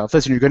separate yourself.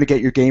 Listen, you're going to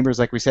get your gamers,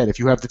 like we said. If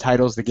you have the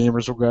titles, the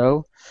gamers will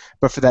go.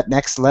 But for that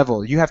next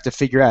level, you have to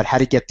figure out how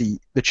to get the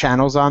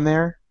channels on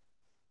there.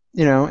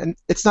 And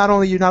it's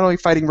you're not only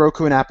fighting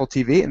Roku and Apple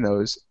TV in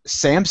those.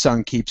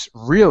 Samsung keeps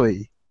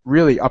really,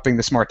 really upping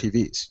the smart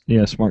TVs.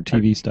 Yeah, smart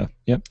TV stuff.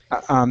 Yep.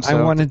 I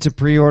wanted to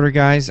pre-order,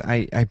 guys.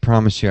 I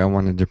promise you, I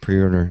wanted to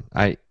pre-order.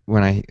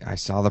 When I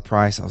saw the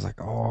price, I was like,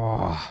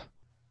 oh,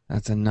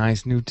 that's a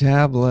nice new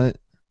tablet.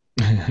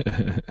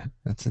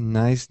 That's a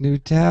nice new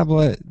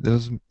tablet.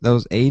 Those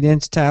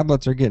 8-inch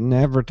tablets are getting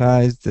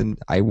advertised, and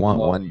I want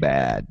one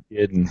bad.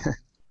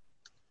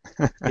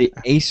 The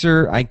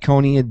Acer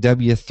Iconia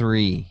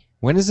W3.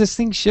 When is this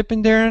thing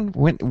shipping, Darren?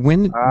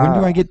 When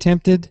do I get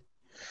tempted?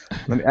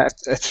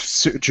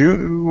 It's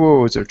June.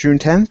 What was it? June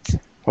 10th?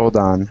 Hold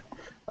on.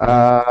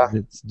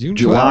 It's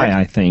July,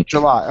 I think.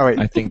 July. Oh wait.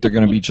 I think they're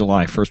going to be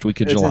July, first week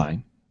of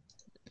July.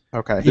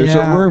 Okay. There's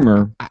a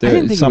rumor.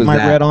 Something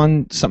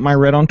I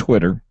read on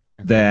Twitter,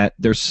 that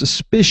there's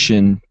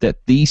suspicion that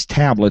these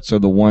tablets are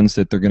the ones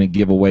that they're going to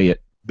give away at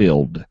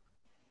Build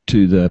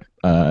to the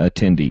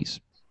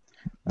attendees.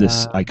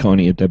 This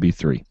Iconia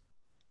W3.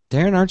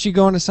 Darren, aren't you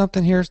going to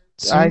something here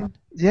soon?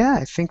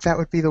 I think that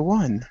would be the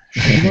one.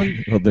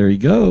 Well, there you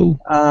go.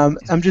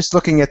 I'm just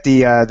looking at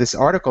the this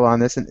article on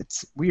this, and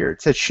it's weird.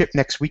 It says ship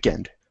next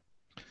weekend.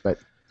 But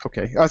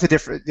okay, it's a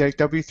different.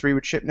 W3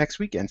 would ship next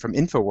weekend from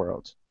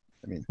InfoWorld.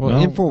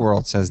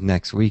 InfoWorld says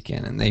next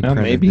weekend, and they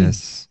printed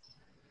this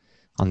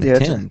on the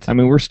 10th. I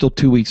mean, we're still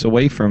 2 weeks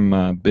away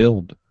from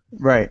Build.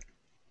 Right.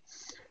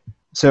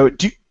 So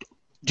do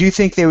you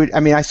think they would? I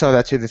mean, I saw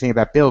that too, the thing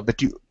about Build,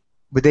 but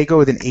would they go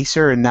with an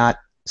Acer and not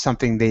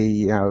something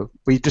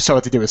we just saw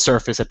what they did with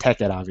Surface at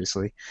TechEd,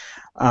 obviously.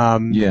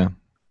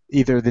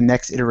 Either the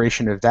next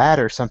iteration of that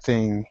or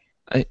something.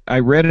 I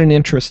read an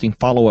interesting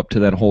follow-up to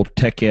that whole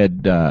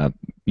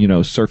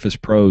TechEd, Surface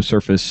Pro,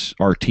 Surface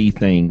RT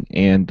thing,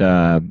 and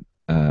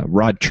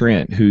Rod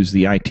Trent, who's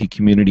the IT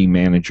community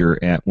manager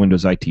at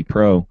Windows IT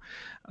Pro,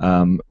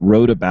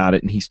 wrote about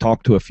it, and he's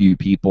talked to a few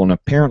people, and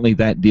apparently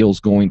that deal's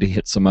going to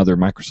hit some other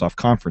Microsoft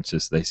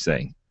conferences, they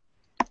say.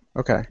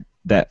 Okay.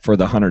 That for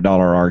the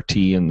 $100 RT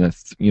and the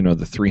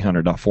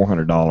 $300,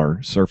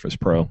 $400 Surface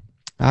Pro.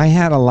 I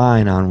had a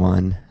line on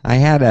one. I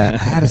had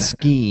a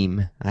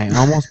scheme. I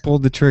almost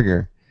pulled the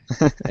trigger.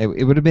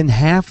 It would have been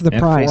half the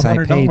price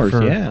I paid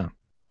for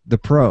the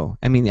Pro.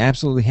 I mean,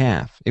 absolutely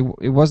half. It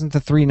wasn't the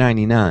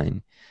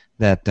 $399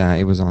 that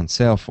it was on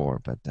sale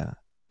for, but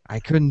I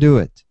couldn't do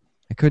it.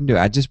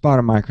 I just bought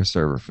a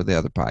microserver for the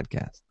other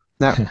podcast.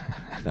 No.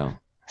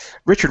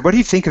 Richard, what do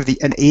you think of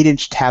an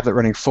 8-inch tablet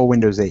running full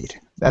Windows 8?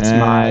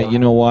 You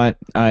know what?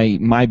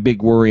 My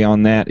big worry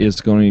on that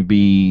is going to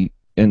be,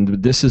 and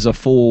this is a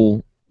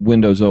full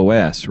Windows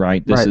OS,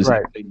 right? This is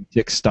a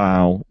big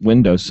style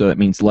Windows, so that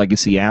means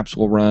legacy apps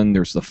will run.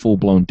 There's the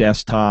full-blown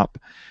desktop.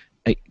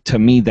 to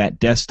me, that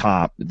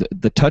desktop,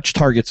 the touch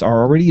targets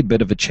are already a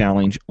bit of a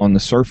challenge on the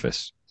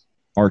Surface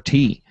RT.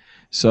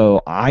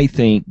 So I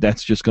think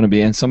that's just going to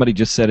be, and somebody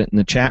just said it in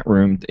the chat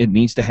room, it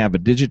needs to have a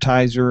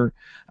digitizer.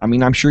 I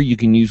mean, I'm sure you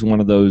can use one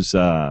of those,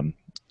 those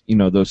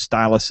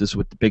styluses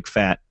with the big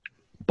fat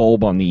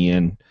bulb on the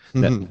end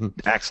that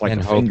acts like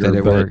and a hope finger. that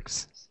it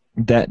works.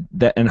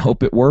 And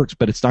hope it works,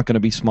 but it's not going to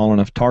be small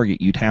enough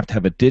target. You'd have to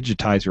have a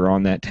digitizer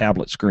on that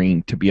tablet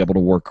screen to be able to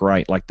work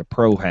right, like the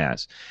Pro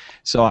has.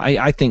 So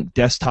I think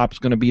desktop's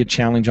going to be a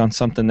challenge on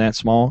something that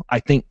small. I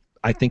think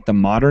the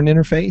modern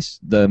interface,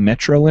 the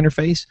Metro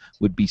interface,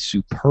 would be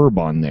superb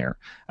on there.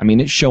 I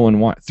mean, it's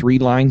showing 3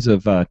 lines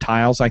of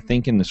tiles, I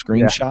think, in the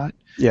screenshot.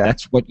 Yeah.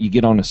 That's what you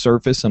get on a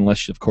Surface,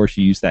 unless, of course,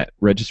 you use that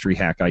registry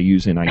hack I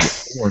use in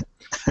iOS 4.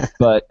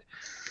 But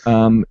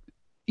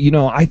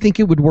I think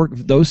it would work.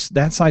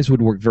 That size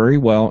would work very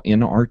well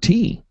in RT,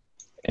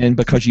 and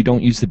because you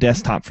don't use the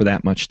desktop for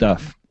that much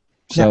stuff.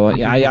 So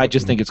I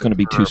just think it's going to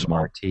be too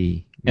small. RT.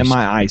 And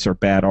my eyes are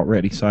bad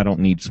already, so I don't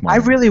need small. I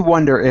really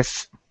wonder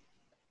if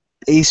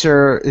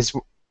Acer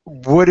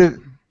would have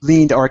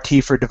leaned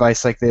RT for a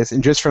device like this,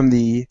 and just from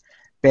the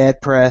bad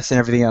press and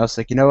everything else,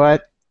 like, you know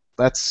what?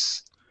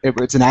 It's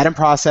an Atom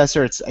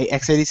processor. It's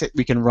x86.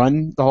 We can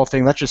run the whole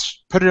thing. Let's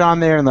just put it on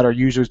there and let our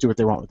users do what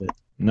they want with it.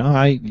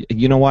 No,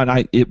 you know what?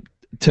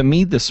 To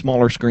me, the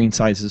smaller screen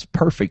size is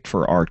perfect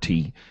for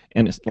RT,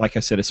 and it's, like I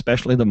said,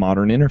 especially the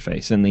modern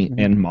interface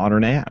and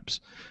modern apps.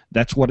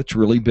 That's what it's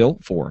really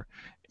built for.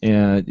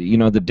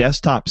 The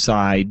desktop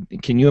side.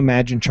 Can you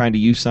imagine trying to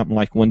use something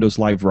like Windows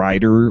Live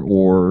Writer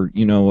or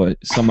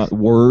some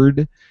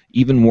Word,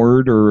 even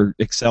Word or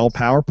Excel,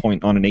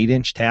 PowerPoint on an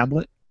 8-inch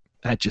tablet?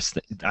 That just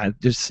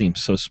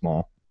seems so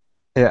small.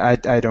 Yeah,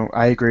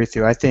 I agree with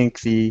you. I think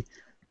the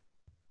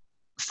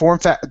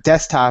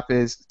desktop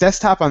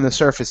on the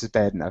Surface is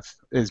bad enough.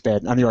 Is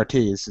bad on the RT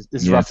is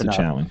rough enough. It's a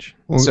challenge.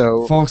 Well,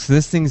 so, folks,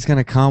 this thing's going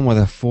to come with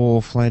a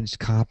full-fledged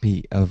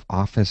copy of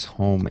Office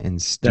Home and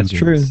Students. That's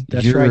true.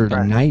 That's Your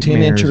right.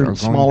 nightmares 10-inch or are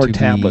smaller going to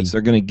tablets. They're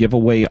going to give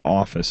away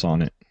Office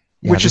on it.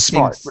 Yeah, which is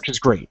smart, which is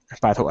great,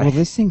 by the way. Well,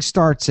 this thing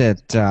starts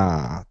at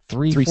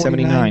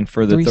 $379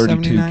 for the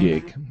 32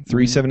 gig,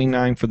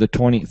 $379 for the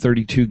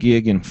 32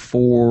 gig, and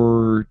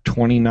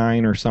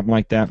 $429 or something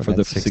like that for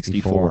the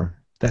 64.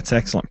 That's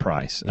excellent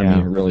price. Yeah. I mean,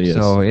 it really is.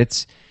 So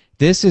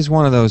this is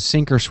one of those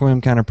sink or swim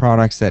kind of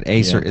products that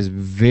Acer is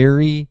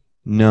very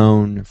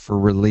known for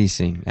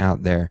releasing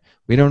out there.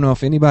 We don't know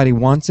if anybody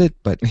wants it,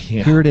 but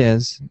here it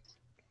is.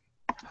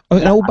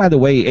 Oh, by the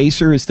way,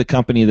 Acer is the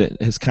company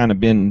that has kind of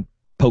been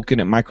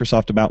poking at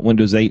Microsoft about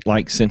Windows 8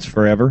 since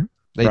forever.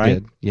 They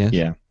did, yes.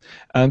 Yeah.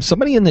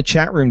 Somebody in the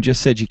chat room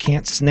just said you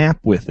can't snap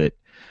with it,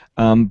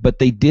 but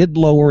they did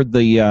lower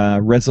the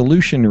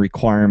resolution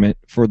requirement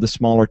for the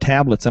smaller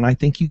tablets, and I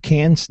think you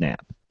can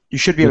snap. You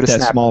should be able to snap.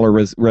 That smaller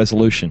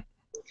resolution.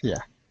 Yeah.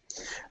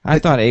 I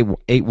thought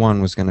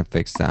 8.1 was going to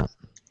fix that.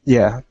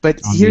 Yeah,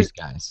 but here's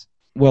guys.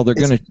 Well, they're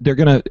gonna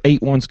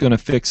 8.1's gonna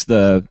fix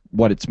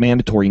it's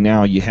mandatory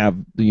now. You have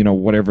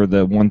whatever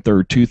the 1/3,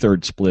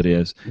 2/3 split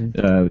is.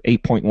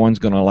 8.1's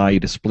gonna allow you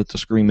to split the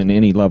screen in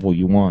any level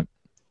you want.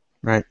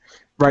 Right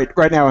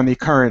now on the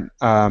current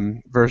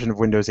version of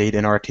Windows 8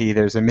 and RT,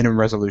 there's a minimum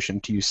resolution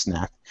to use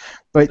Snap.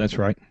 But that's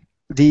right.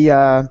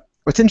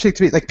 What's interesting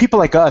to me, like people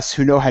like us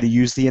who know how to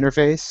use the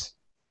interface,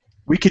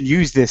 we could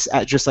use this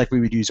just like we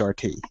would use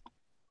RT.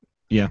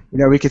 Yeah.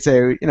 We could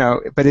say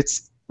but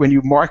it's. When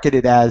you market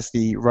it as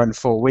the run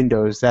full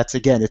Windows, that's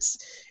again, it's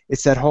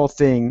that whole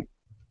thing.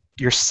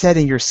 You're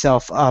setting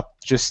yourself up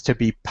just to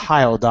be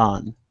piled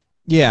on.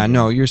 Yeah,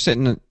 no, you're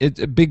setting it's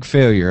a big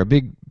failure, a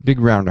big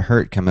round of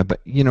hurt coming.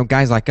 But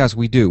guys like us,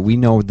 we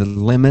know the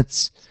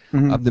limits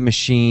of the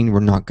machine.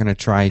 We're not going to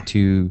try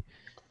to,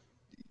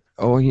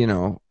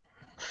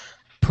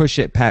 push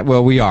it.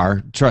 Well, we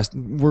are. Trust,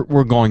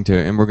 we're going to,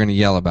 and we're going to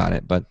yell about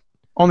it, but.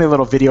 Only a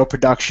little video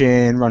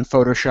production, run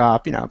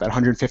Photoshop, about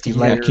 150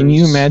 layers. Can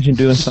you imagine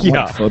doing something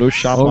like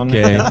Photoshop on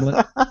the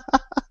tablet?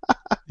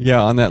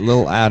 Yeah, on that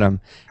little Atom.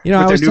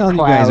 I was telling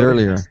you guys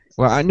earlier.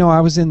 Well, I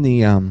was in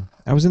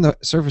the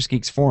Surface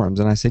Geeks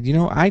forums, and I said,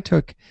 I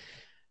took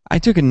a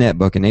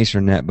netbook, an Acer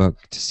netbook,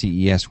 to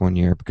CES one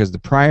year because the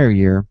prior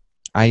year,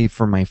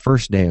 for my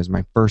first day, it was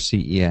my first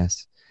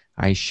CES,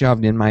 I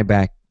shoved in my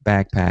backpack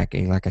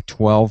a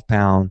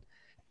 12-pound,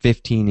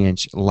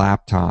 15-inch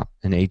laptop,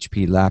 an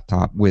HP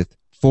laptop with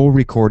full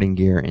recording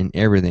gear and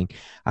everything.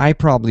 I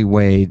probably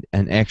weighed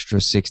an extra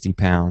 60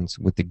 pounds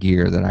with the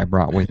gear that I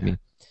brought with me.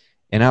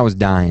 And I was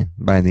dying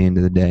by the end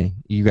of the day.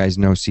 You guys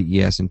know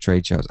CES and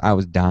trade shows. I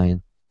was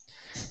dying.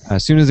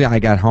 As soon as I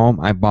got home,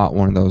 I bought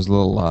one of those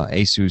little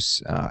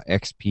Asus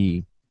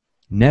XP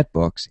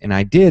netbooks, and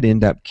I did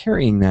end up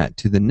carrying that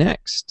to the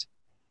next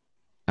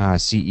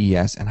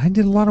CES, and I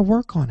did a lot of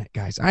work on it,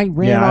 guys. I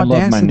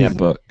love my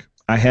netbook.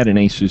 I had an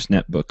Asus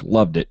netbook.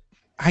 Loved it.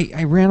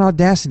 I ran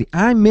Audacity.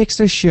 I mixed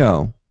a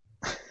show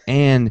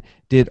and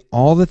did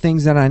all the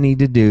things that I need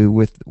to do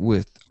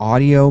with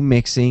audio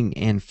mixing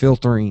and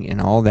filtering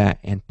and all that,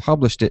 and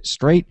published it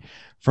straight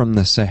from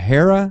the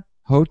Sahara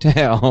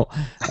Hotel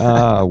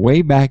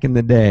way back in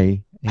the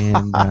day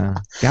and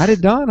got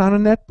it done on a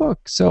netbook.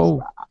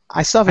 So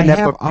I still have a I have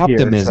netbook here,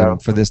 optimism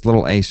so for this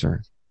little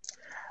Acer.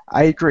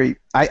 I agree.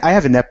 I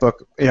have a netbook.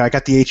 I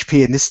got the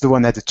HP, and this is the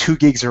one that had the 2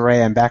 gigs of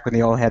RAM back when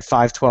they all had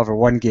 512 or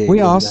 1 gig. We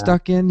all and,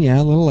 stuck in,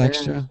 a little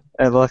extra.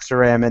 a little extra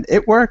RAM, and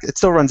it worked. It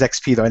still runs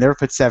XP though. I never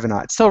put 7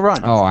 on. It still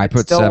runs. Oh, I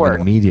put still 7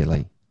 works.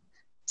 immediately.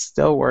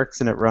 Still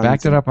works, and it runs.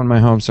 Backed it up on my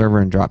home server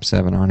and dropped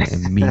 7 on it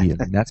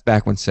immediately. That's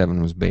back when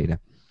 7 was beta.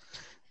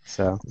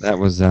 So that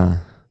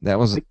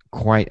was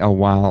quite a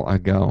while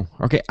ago.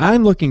 Okay,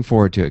 I'm looking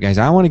forward to it, guys.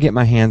 I want to get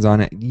my hands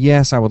on it.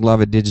 Yes, I would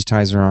love a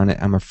digitizer on it.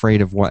 I'm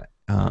afraid of what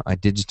a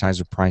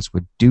digitizer price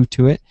would do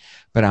to it,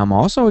 but I'm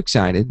also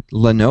excited.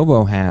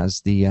 Lenovo has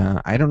the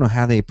I don't know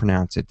how they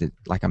pronounce it,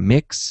 like a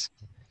Mix.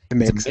 the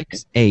It's a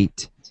Mix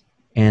 8,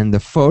 and the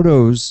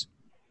photos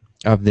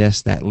of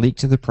this that leaked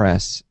to the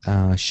press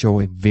show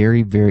a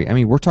very, very, I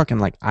mean, we're talking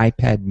like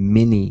iPad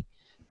mini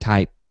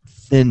type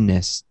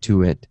thinness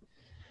to it.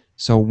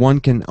 So one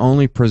can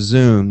only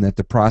presume that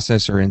the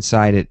processor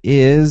inside it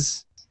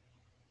is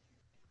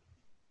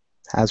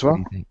Haswell.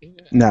 What do you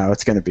think? No,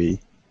 it's going to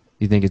be.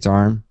 You think it's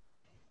ARM?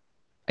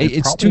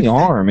 It's probably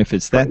ARM if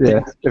it's that Yeah,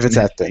 thing. if it's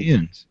that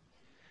thing.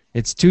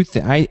 It's too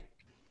thin.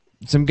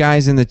 Some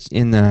guys in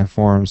the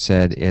forum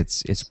said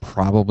it's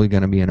probably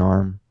going to be an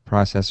ARM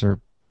processor,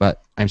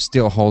 but I'm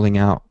still holding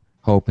out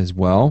hope as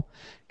well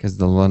because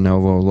the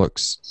Lenovo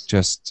looks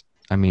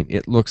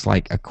it looks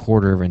like a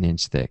quarter of an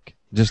inch thick,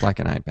 just like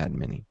an iPad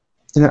mini.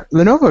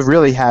 Lenovo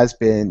really has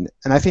been,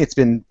 and I think it's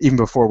been even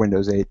before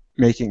Windows 8,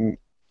 making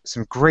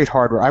some great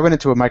hardware. I went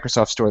into a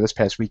Microsoft store this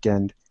past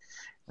weekend,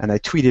 and I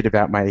tweeted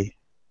about my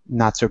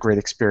not so great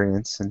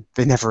experience, and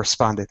they never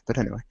responded. But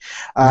anyway,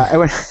 I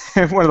went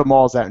one of the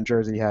malls out in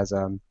Jersey has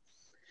a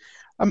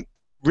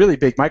really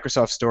big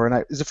Microsoft store, and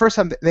it was the first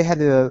time they had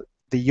the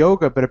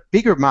Yoga, but a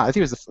bigger model. I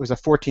think it was a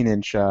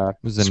 14-inch.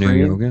 Was the screen.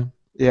 new Yoga?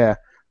 Yeah,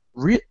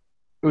 it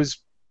was.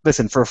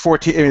 Listen, for a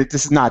 14,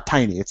 this is not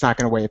tiny. It's not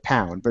going to weigh a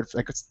pound, but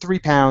it's 3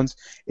 pounds.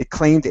 It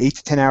claimed 8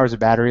 to 10 hours of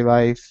battery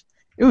life.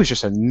 It was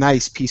just a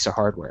nice piece of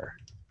hardware,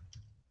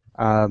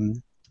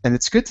 and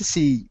it's good to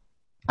see.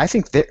 I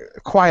think that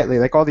quietly,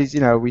 like all these,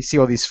 we see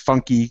all these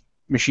funky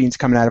machines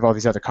coming out of all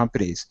these other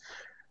companies.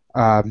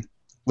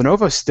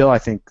 Lenovo still, I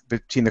think,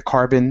 between the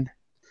Carbon,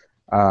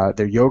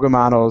 their Yoga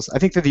models, I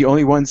think they're the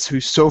only ones who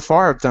so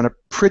far have done a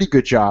pretty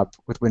good job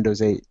with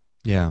Windows 8.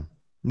 Yeah.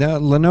 Now,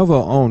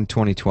 Lenovo owned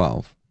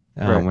 2012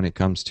 Right. when it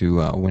comes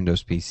to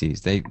Windows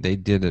PCs. They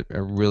did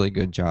a really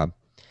good job.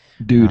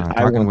 Dude,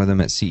 talking with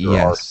them at CES.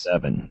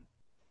 R7.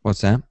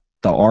 What's that?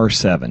 The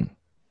R7.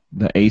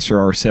 The Acer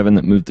R7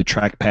 that moved the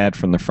trackpad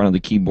from the front of the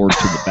keyboard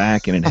to the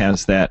back, and it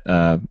has that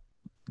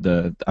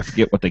I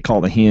forget what they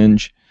call the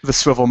hinge. The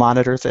swivel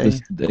monitor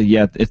thing.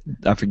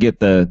 I forget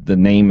the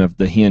name of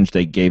the hinge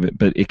they gave it,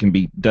 but it can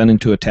be done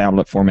into a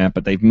tablet format.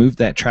 But they've moved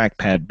that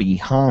trackpad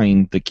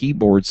behind the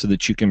keyboard so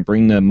that you can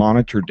bring the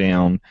monitor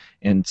down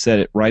and set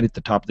it right at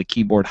the top of the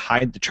keyboard,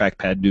 hide the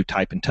trackpad, do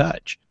type and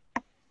touch.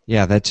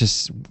 Yeah, that's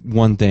just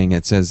one thing.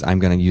 It says I'm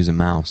going to use a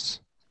mouse.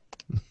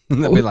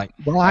 They'll be like,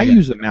 I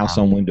use a mouse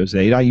on Windows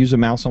 8. I use a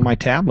mouse on my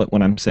tablet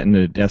when I'm sitting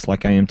at a desk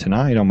like I am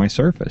tonight on my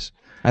Surface.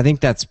 I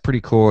think that's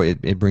pretty cool.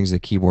 It brings the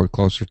keyboard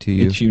closer to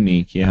you. It's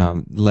unique, yeah.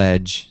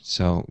 Ledge.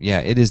 So, yeah,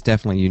 it is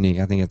definitely unique.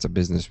 I think it's a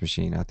business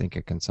machine. I think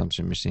a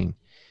consumption machine.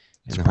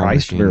 It's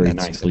priced very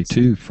nicely,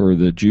 too, for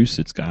the juice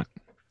it's got.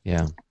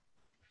 Yeah.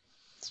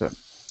 So,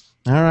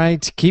 all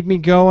right. Keep me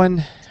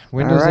going.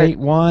 Windows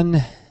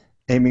 8.1.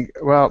 Amy,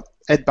 well,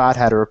 Ed Bott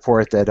had a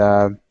report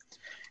that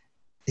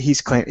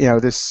he's claimed,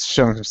 this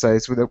showing some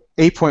sites with a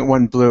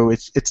 8.1 Blue.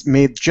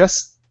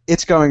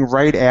 It's going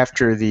right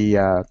after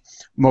the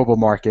mobile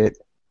market,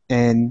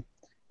 and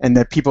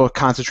that people are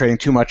concentrating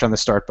too much on the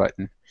start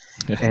button.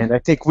 And I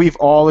think we've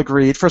all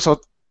agreed, first of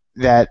all,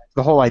 that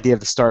the whole idea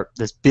of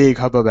this big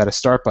hubbub about a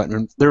start button,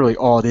 and literally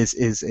all it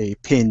is a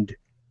pinned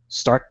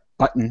start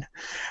button.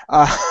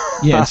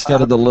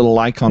 Instead of the little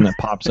icon that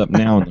pops up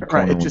now in the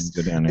corner right, when you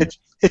go down there.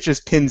 It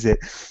just pins it.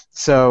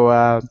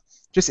 So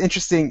just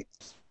interesting,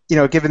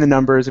 given the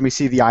numbers, and we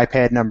see the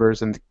iPad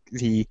numbers and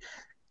the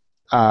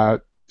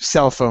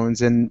cell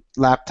phones and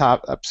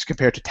laptops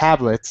compared to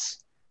tablets,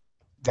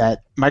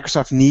 that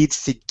Microsoft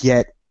needs to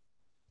get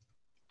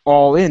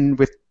all in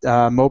with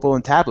mobile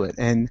and tablet.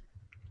 And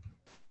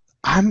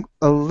I'm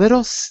a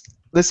little,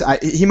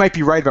 he might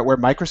be right about where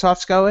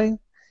Microsoft's going,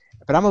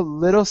 but I'm a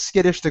little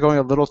skittish they're going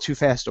a little too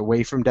fast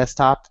away from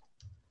desktop.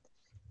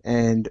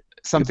 And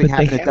something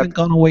happened. They haven't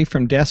gone away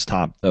from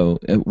desktop, though.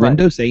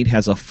 Windows 8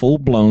 has a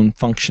full-blown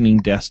functioning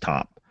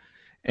desktop.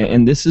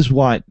 And this is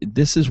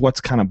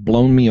what's kind of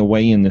blown me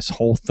away in this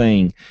whole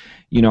thing.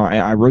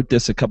 I wrote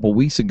this a couple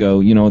weeks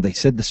ago. They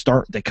said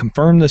they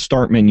confirmed the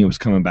start menu was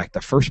coming back. The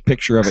first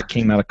picture of it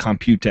came out of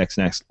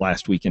Computex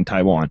last week in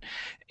Taiwan.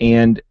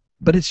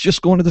 But it's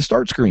just going to the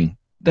start screen.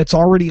 That's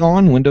already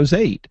on Windows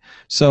 8.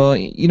 So,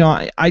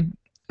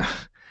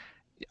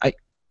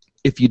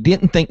 if you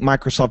didn't think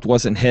Microsoft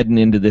wasn't heading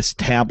into this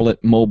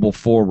tablet mobile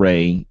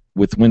foray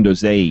with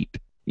Windows 8,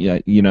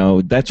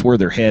 that's where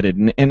they're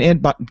headed. And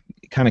Ed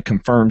kind of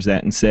confirms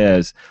that and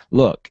says,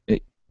 look,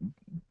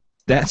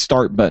 that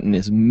start button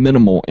is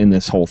minimal in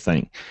this whole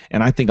thing,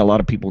 and I think a lot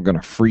of people are going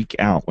to freak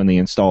out when they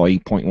install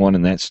 8.1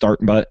 and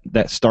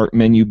that start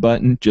menu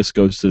button just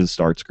goes to the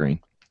start screen.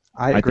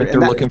 I I agree. think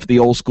they're looking for the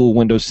old school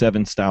Windows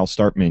 7 style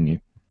start menu.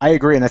 I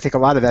agree, and I think a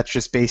lot of that's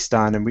just based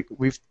on, and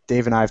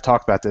Dave and I have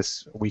talked about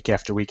this week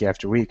after week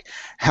after week,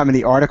 how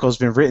many articles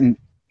have been written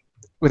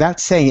without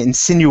saying it,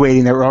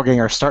 insinuating that we're all getting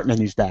our start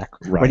menus back,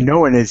 Right. when no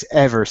one has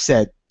ever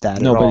said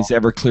that Nobody's at all.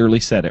 ever clearly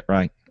said it,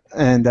 right?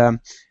 And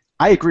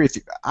I agree with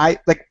you.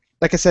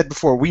 Like I said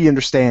before, we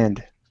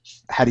understand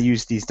how to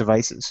use these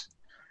devices,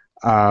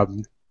 but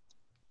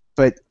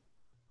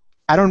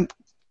I don't.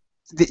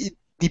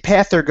 The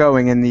path they're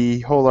going and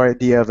the whole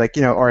idea of, like,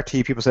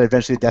 RT, people say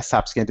eventually the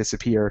desktop's going to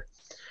disappear.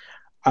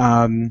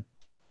 And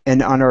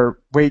on our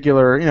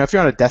regular, if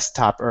you're on a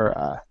desktop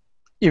or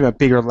even a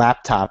bigger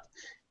laptop,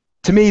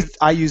 to me,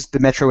 I use the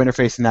Metro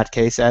interface in that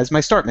case as my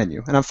start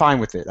menu, and I'm fine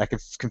with it. I can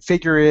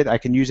configure it. I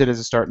can use it as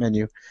a start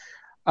menu.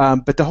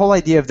 But the whole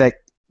idea of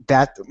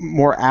that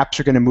more apps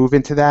are going to move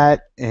into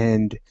that,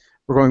 and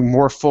we're going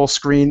more full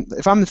screen.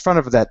 If I'm in front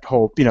of that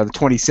whole, the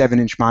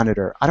 27-inch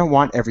monitor, I don't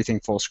want everything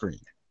full screen.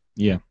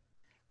 Yeah.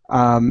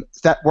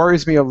 That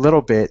worries me a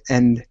little bit,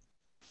 and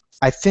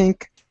I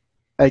think,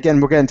 again,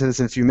 we'll get into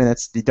this in a few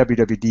minutes, the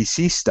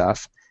WWDC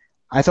stuff.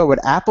 I thought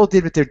what Apple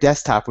did with their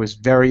desktop was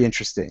very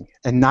interesting,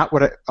 and not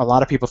what a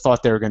lot of people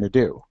thought they were going to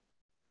do.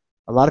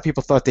 A lot of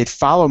people thought they'd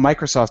follow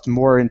Microsoft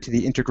more into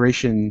the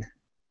integration.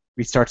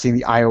 We start seeing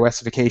the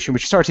iOSification,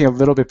 which started seeing a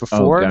little bit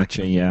before. Oh,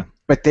 gotcha, yeah.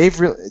 But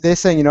they're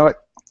saying, you know what,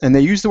 and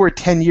they use the word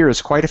 10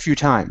 years quite a few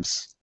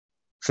times.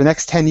 For the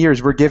next 10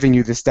 years, we're giving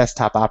you this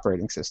desktop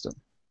operating system.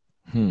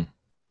 And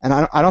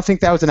I don't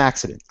think that was an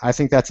accident. I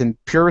think that's in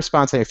pure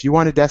response. If you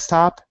want a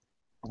desktop,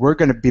 we're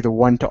going to be the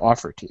one to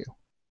offer it to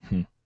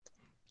you.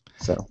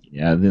 So.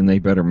 Yeah, then they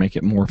better make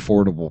it more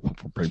affordable.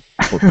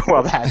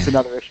 Well, that's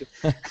another issue.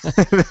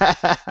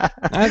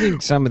 I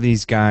think some of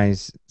these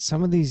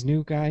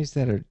new guys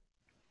that are,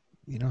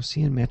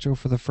 seeing Metro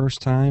for the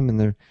first time, and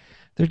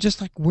they're just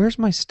like, "Where's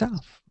my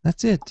stuff?"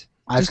 That's it.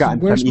 I've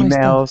gotten some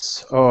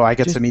emails. Oh, I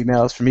get some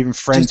emails from even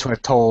friends who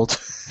I've told.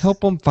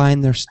 Help them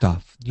find their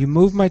stuff. You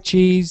move my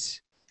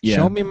cheese. Yeah.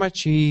 Show me my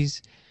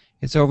cheese.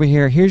 It's over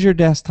here. Here's your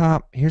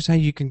desktop. Here's how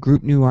you can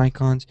group new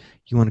icons.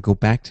 You want to go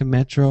back to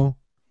Metro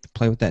to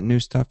play with that new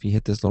stuff? You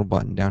hit this little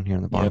button down here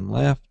on the bottom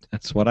left.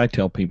 That's what I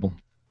tell people.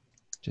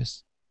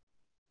 Just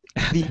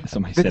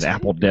somebody said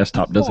Apple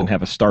desktop doesn't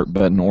have a start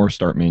button or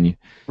start menu.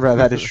 Right,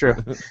 that is true.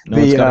 No,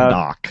 it's got a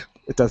dock.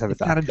 It does have a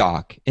dock. It's got a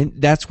dock, and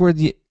that's where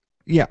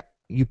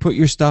you put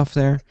your stuff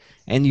there,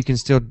 and you can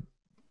still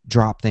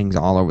drop things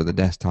all over the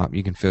desktop.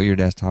 You can fill your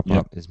desktop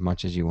up as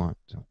much as you want.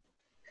 So.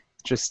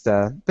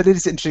 But it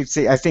is interesting to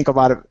see. I think a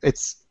lot of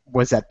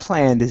was that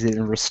planned? Is it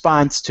in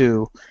response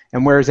to?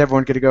 And where is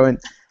everyone going to go? And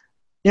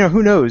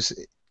who knows?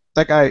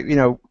 Like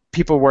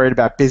people worried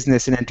about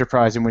business and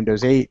enterprise in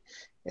Windows 8,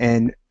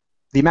 and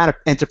the amount of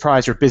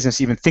enterprise or business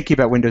even thinking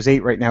about Windows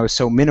 8 right now is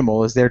so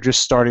minimal, as they're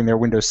just starting their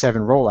Windows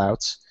 7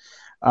 rollouts.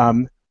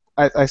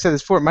 I said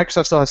this before.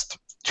 Microsoft still has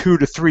 2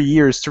 to 3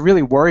 years to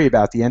really worry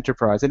about the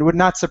enterprise, and it would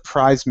not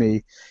surprise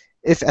me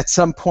if at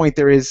some point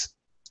there is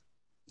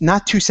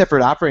not 2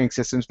 separate operating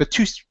systems, but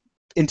 2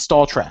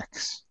 install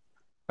tracks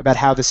about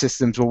how the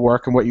systems will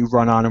work and what you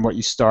run on and what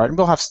you start. And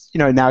we'll have,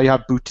 now you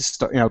have boot to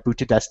start, boot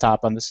to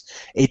desktop on this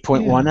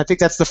 8.1. Yeah. I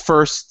think that's the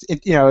first,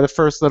 the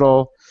first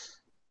little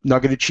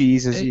nugget of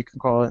cheese, as you can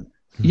call it.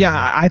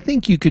 Yeah, I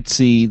think you could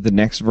see the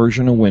next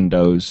version of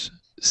Windows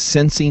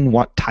sensing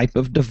what type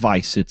of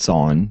device it's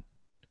on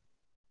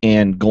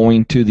and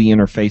going to the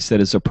interface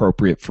that is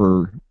appropriate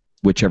for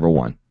whichever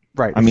one.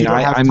 Right. I mean,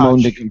 I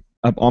moaned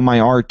on my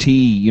RT,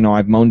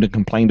 I've moaned and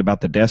complained about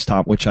the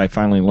desktop, which I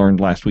finally learned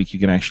last week you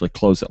can actually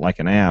close it like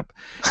an app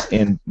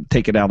and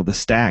take it out of the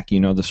stack,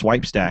 the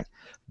swipe stack.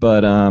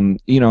 But,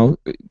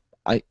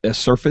 a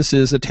Surface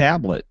is a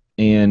tablet,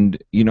 and,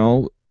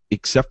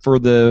 except for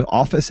the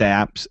Office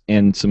apps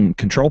and some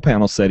control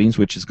panel settings,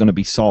 which is going to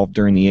be solved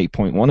during the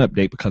 8.1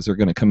 update because they're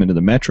going to come into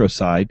the Metro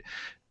side,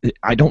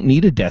 I don't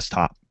need a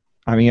desktop.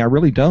 I mean, I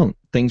really don't.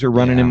 Things are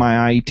running in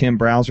my IE10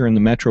 browser and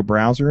the Metro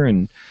browser,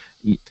 and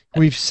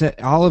we've said,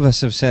 all of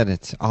us have said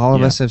it. All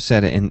of us have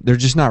said it, and they're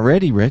just not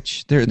ready,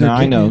 Rich. They're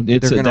I know. They're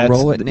going to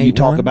roll it in 8.1. You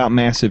talk about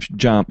massive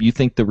jump. You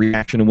think the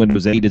reaction to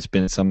Windows 8 has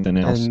been something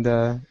else.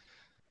 And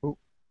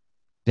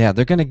yeah,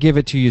 they're going to give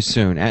it to you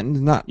soon,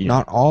 and not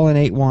all in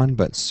 8.1,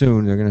 but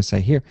soon they're going to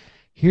say,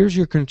 here's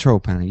your control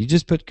panel. You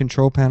just put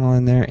control panel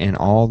in there and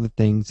all the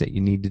things that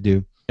you need to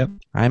do. Yep.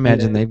 I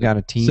imagine they've got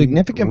a team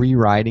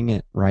rewriting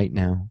it right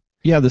now.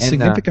 Yeah, the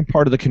significant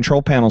part of the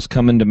control panels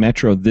come into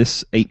Metro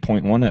this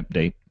 8.1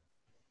 update.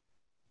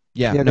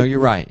 Yeah, no, you're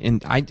right,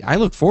 and I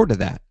look forward to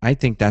that. I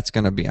think that's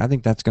going to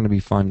be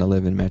fun to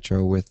live in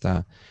Metro with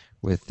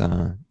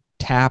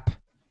tap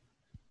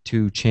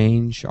to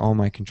change all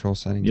my control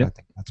settings. Yep. I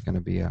think that's going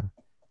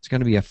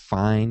to be a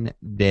fine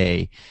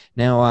day.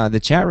 Now the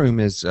chat room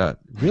is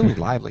really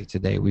lively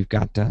today. We've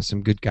got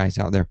some good guys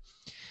out there.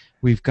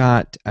 We've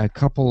got a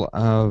couple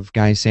of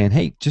guys saying,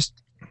 "Hey,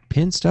 just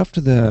pin stuff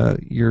to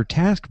your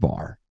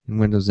taskbar. in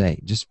Windows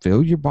 8. Just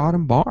fill your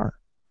bottom bar.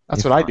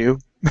 That's what I do.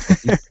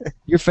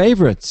 Your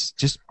favorites.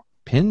 Just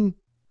pin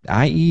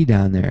IE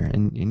down there,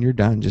 and you're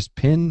done. Just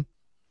pin.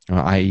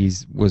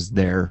 IE's was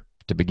there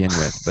to begin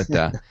with,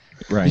 but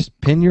right. Just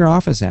pin your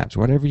Office apps,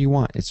 whatever you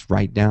want. It's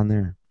right down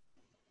there.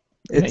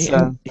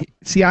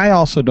 See, I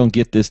also don't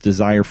get this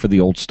desire for the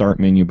old start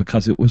menu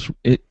because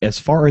as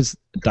far as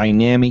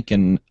dynamic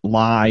and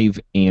live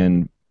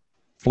and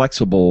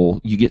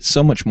flexible, you get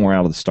so much more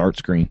out of the start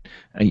screen,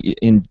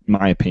 in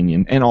my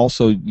opinion. And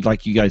also,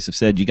 like you guys have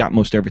said, you got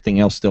most everything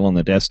else still on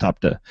the desktop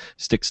to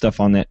stick stuff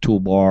on that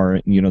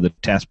toolbar, the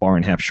taskbar,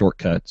 and have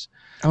shortcuts.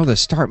 Oh, the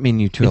start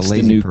menu to a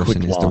lazy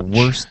person is the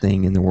worst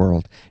thing in the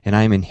world. And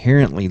I'm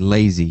inherently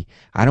lazy.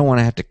 I don't want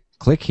to have to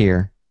click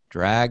here,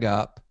 drag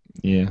up,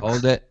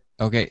 hold it.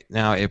 Okay,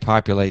 now it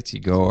populates. You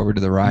go over to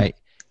the right,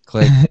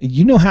 click.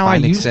 You know how I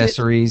use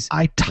accessories.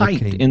 I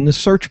typed in the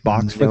search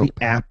box for the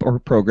app or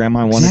program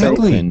I want to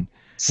open.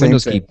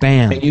 Windows key,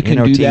 bam. And you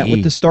can do that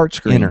with the start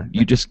screen. Enter.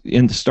 You just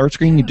in the start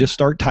screen, you just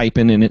start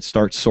typing and it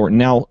starts sorting.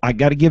 Now I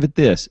got to give it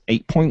this.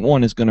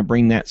 8.1 is going to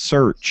bring that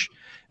search,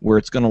 where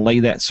it's going to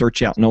lay that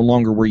search out, no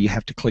longer where you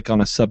have to click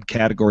on a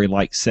subcategory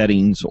like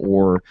settings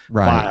or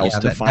files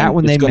to find. That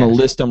one it's going to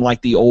list them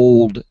like the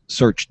old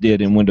search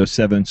did in Windows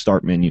 7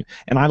 start menu.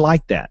 And I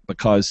like that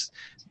because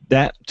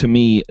that, to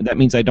me, that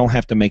means I don't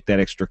have to make that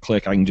extra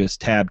click. I can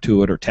just tab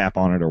to it or tap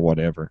on it or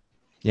whatever.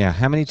 Yeah,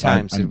 how many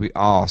times did we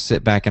all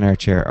sit back in our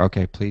chair?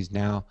 Okay, please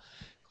now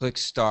click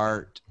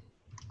Start,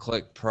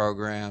 click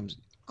Programs,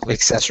 click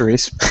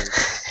Accessories,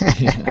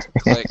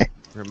 click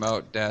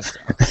Remote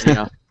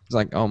Desktop. It's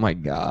like, oh my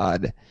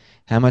God,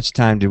 how much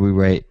time did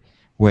we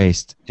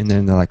waste? And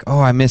then they're like, oh,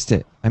 I missed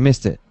it.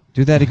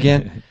 Do that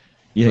again.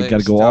 You got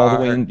to go all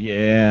the way in.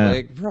 Yeah.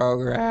 Click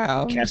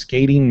Program.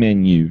 Cascading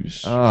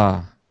menus.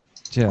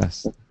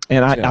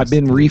 And I've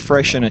been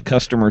refreshing a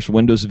customer's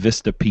Windows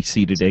Vista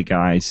PC today,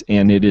 guys,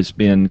 and it has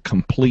been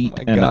complete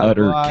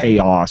utter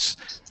chaos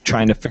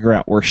trying to figure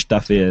out where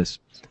stuff is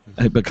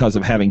because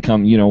of having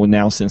come,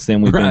 now since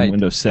then we've been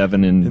Windows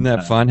 7. And isn't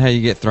that fun how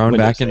you get thrown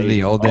Windows back into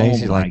the old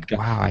days? You're like, God.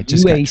 wow, I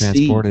just got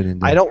transported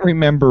into I don't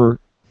remember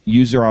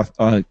user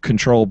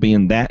control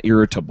being that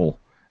irritable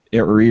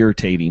or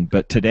irritating,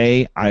 but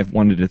today I've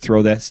wanted to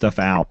throw that stuff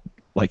out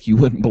like you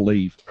wouldn't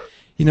believe.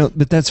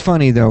 But that's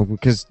funny, though,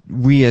 because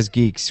we as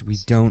geeks, we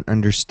don't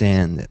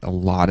understand that a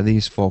lot of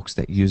these folks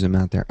that use them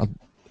out there,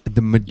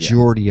 the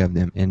majority of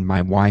them, and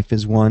my wife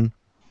is one,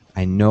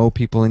 I know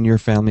people in your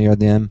family are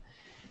them,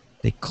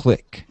 they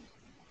click.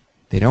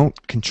 They don't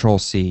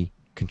Control-C,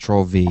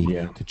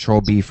 Control-V,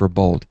 Control-B for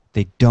bold.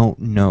 They don't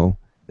know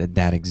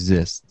that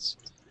exists.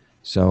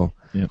 So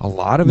a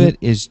lot of it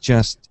is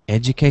just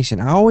education.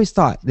 I always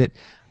thought that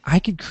I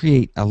could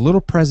create a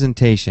little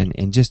presentation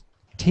and just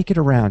take it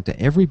around to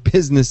every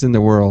business in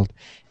the world,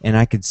 and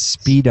I could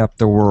speed up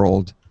the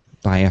world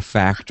by a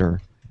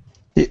factor.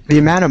 The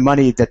amount of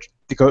money that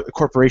the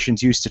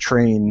corporations use to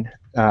train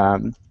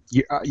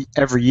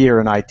every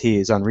year in IT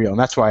is unreal, and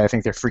that's why I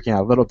think they're freaking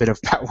out a little bit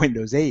about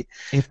Windows 8.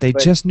 If they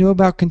just knew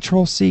about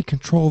Control-C,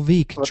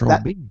 Control-V,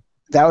 Control-B.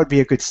 That would be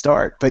a good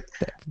start. But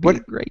what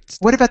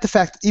about the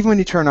fact even when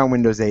you turn on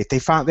Windows 8,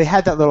 they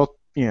had that little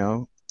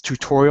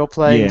tutorial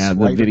play. Yeah,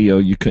 the video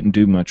you couldn't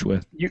do much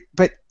with.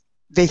 But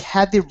they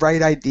had the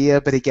right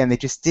idea, but again, they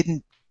just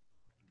didn't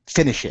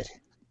finish it.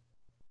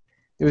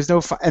 There was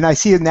no fun. And I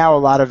see now a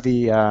lot of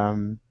the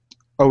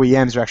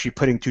OEMs are actually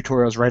putting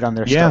tutorials right on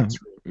their start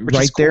screen.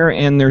 Right there,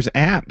 and there's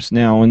apps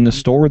now in the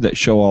store that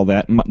show all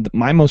that.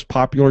 My most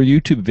popular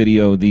YouTube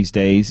video these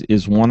days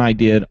is one I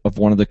did of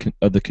one of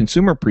the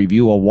consumer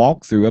preview, a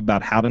walkthrough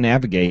about how to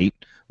navigate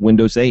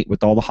Windows 8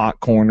 with all the hot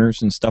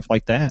corners and stuff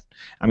like that.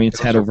 I mean, it's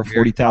had over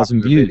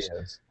 40,000 views.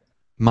 Videos.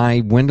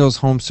 My Windows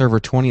Home Server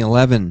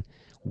 2011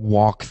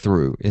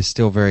 walkthrough is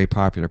still very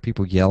popular.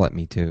 People yell at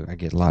me too. I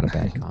get a lot of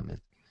bad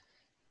comments.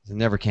 I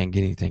never can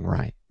get anything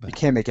right. But you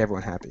can't make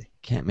everyone happy.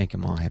 Can't make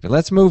them all happy.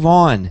 Let's move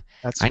on.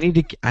 I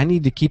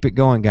need to keep it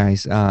going,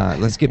 guys.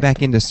 Let's get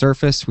back into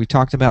Surface. We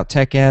talked about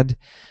Tech Ed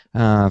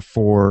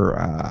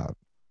for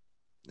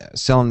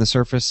selling the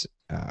Surface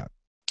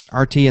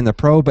RT and the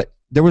Pro, but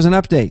there was an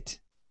update.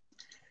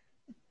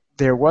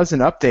 There was an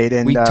update,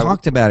 and we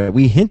talked about it.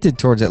 We hinted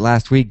towards it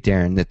last week,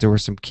 Darren, that there were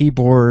some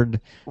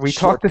keyboard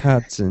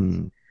shortcuts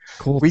and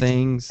cool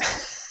things.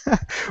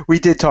 We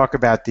did talk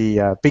about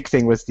the big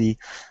thing was the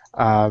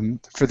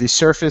for the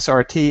Surface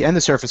RT and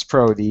the Surface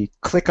Pro, the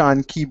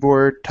click-on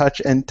keyboard, touch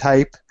and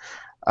type.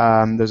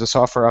 There's a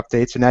software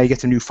update, so now you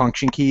get some new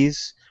function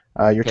keys.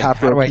 Your top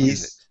row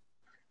keys.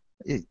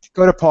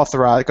 Go to Paul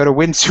Thurrott. Go to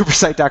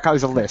winsupersite.com.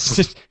 There's a list.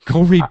 Just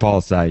go read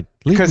Paul's site.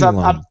 Because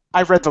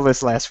I read the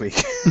list last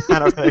week.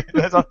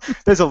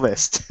 There's a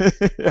list.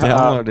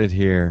 Download it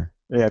here.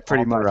 Yeah,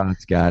 pretty much.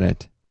 Thurrott's got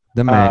it.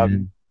 The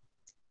man.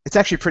 It's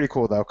actually pretty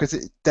cool though,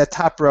 because that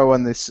top row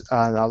on this,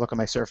 I'll look at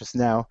my Surface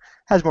now,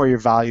 has more of your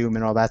volume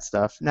and all that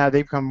stuff. Now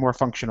they become more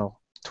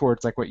functional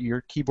towards like what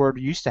your keyboard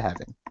used to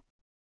having.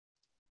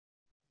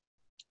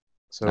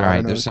 So all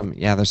right, there's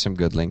some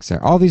good links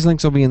there. All these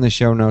links will be in the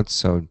show notes,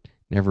 so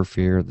Never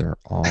fear, they're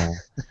all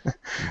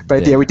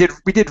But dead. yeah, we did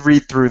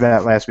read through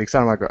that last week, so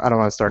I don't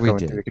want to start We going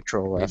did. through the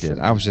control We F. did.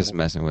 I was just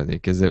messing with it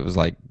because it was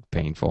like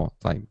painful.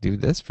 Like, do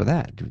this for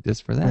that, do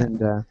this for that.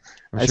 And I'm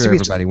I see sure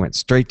everybody went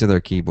straight to their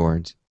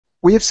keyboards.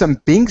 we have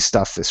some Bing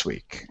stuff this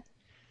week.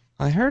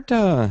 I heard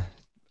There's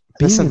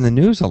Bing some- in the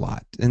news a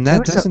lot, and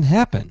that doesn't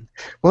happen.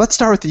 Well, let's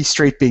start with the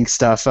straight Bing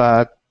stuff.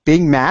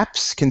 Bing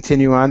Maps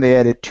continue on. They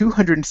added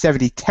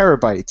 270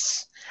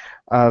 terabytes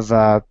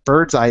of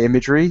bird's eye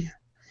imagery,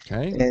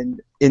 Okay.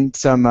 and in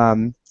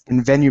some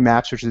in venue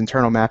maps, which is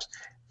internal maps.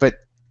 But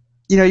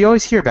you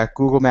always hear about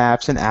Google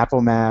Maps and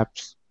Apple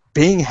Maps.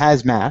 Bing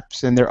has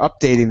maps, and they're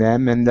updating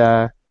them, and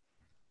they're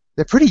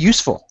pretty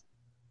useful.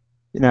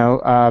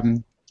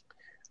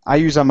 I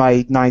use on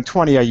my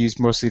 920. I use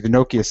mostly the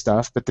Nokia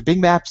stuff, but the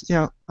Bing Maps.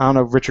 I don't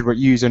know, Richard, what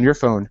you use on your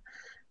phone,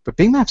 but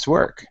Bing Maps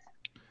work.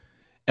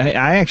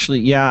 I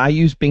actually, I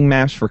use Bing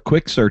Maps for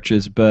quick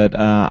searches, but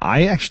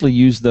I actually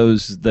use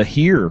the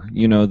Here,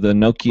 the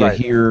Nokia Right.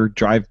 Here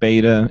Drive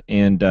Beta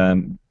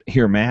and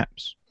Here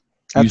Maps.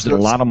 Used it a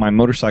lot on my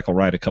motorcycle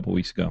ride a couple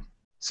weeks ago.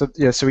 So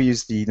we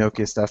use the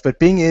Nokia stuff, but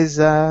Bing is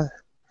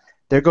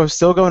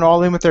still going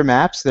all in with their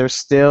maps. They're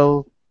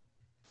still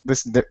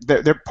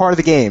they're part of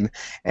the game,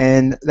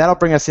 and that'll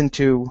bring us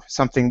into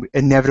something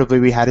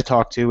inevitably we had to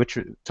talk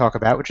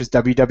about, which is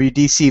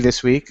WWDC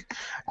this week,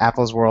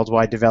 Apple's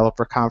Worldwide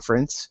Developer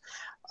Conference.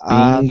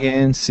 Bing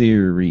and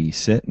Siri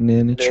sitting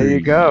in a tree. There you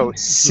go,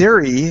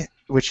 Siri,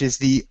 which is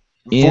the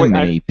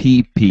Mapping.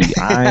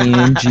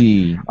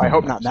 I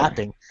hope not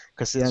mapping,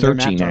 because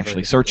searching.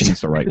 Actually, searching is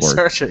the right word.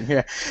 Searching,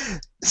 yeah.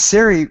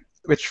 Siri,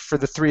 which for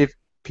the three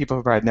people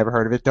who probably never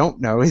heard of it don't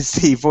know, is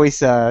the voice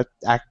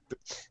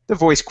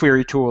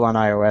query tool on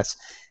iOS.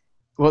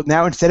 Well,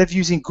 now instead of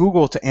using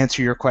Google to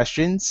answer your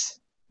questions,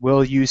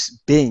 we'll use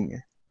Bing.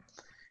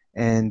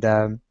 And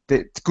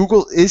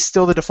Google is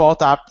still the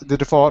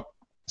default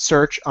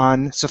search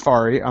on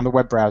Safari on the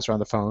web browser on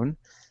the phone,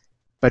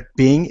 but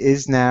Bing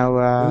is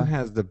now. Who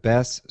has the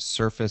best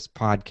Surface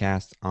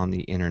podcast on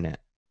the internet?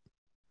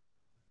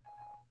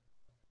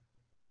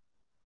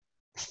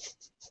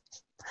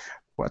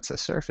 What's a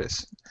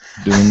Surface?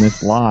 Doing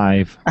this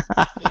live.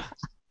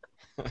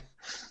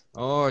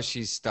 Oh,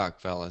 she's stuck,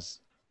 fellas.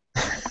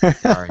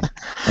 Sorry.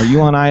 Are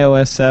you on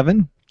iOS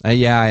 7?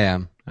 Yeah, I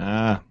am.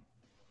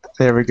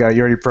 There we go.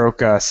 You already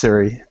broke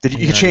Siri. You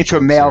can change to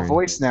a male Siri.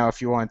 voice now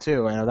if you want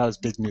to. I know that was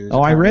big news.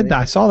 Oh, I read apparently. that.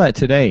 I saw that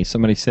today.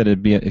 Somebody said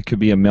it could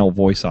be a male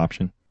voice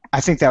option.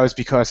 I think that was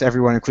because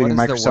everyone, including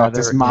What is the Microsoft,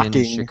 is weather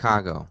mocking. in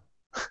Chicago?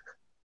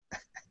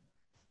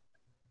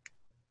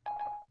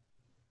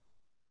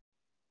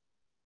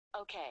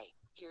 Okay,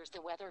 here's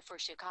the weather for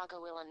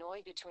Chicago,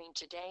 Illinois between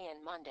today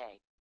and Monday.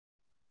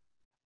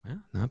 Well,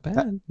 not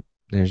bad.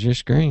 There's your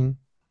screen.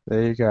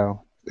 There you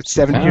go. It's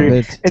Found 72.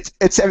 it.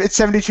 It's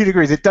 72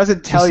 degrees. It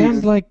doesn't tell you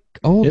Sounds like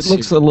old. It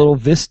looks a little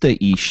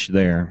Vista-ish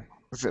there.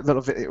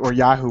 or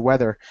Yahoo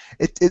weather.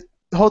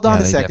 Hold on Yeah,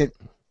 a they second.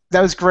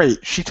 That was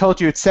great. She told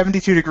you it's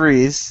 72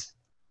 degrees.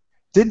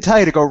 Didn't tell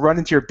you to go run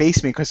into your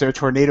basement because there are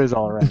tornadoes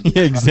all around.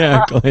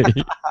 Exactly.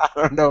 I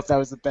don't know if that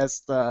was the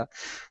best Should I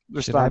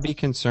response. be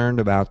concerned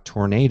about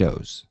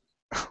tornadoes?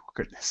 Oh,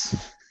 goodness.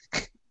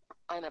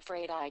 I'm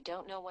afraid I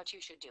don't know what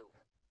you should do.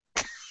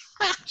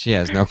 She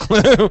has no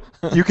clue.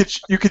 You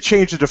could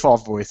change the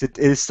default voice. It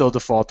is still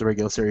default, the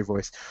regular Siri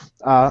voice.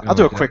 I'll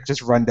do a okay. quick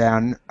just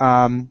rundown.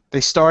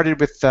 They started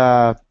with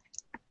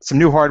some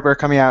new hardware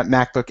coming out.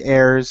 MacBook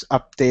Airs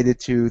updated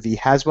to the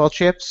Haswell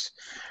chips,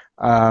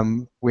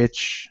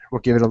 which will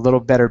give it a little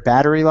better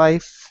battery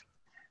life.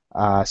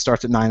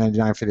 Starts at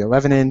 $999 for the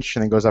 11-inch,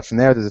 and then goes up from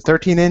there. There's a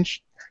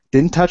 13-inch.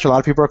 Didn't touch. A lot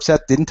of people are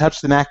upset. Didn't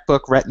touch the MacBook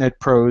Retina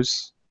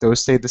Pros.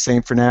 Those stayed the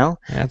same for now.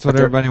 That's what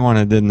everybody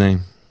wanted, didn't they?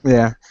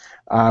 Yeah,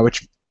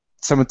 which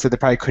someone said they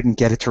probably couldn't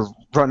get it to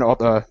run all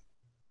the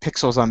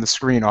pixels on the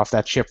screen off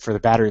that chip for the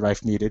battery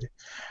life needed.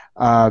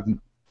 The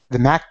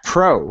Mac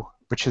Pro,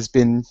 which has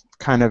been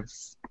kind of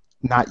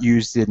not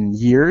used in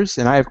years,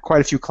 and I have quite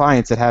a few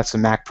clients that have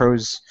some Mac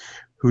Pros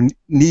who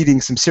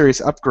needing some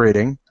serious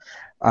upgrading,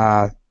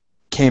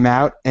 came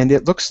out, and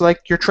it looks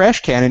like your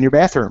trash can in your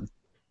bathroom.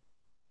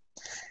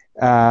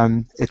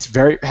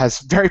 Has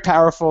very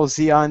powerful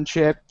Xeon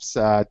chips,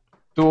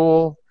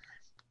 dual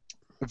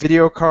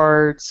video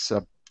cards,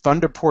 a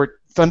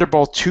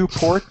Thunderbolt 2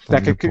 port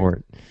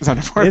Thunderport.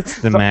 Thunderbolt.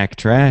 It's the Mac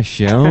Trash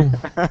Show.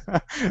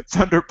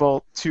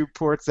 Thunderbolt 2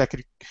 ports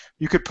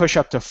you could push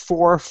up to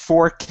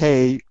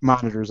 4K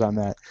monitors on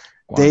that.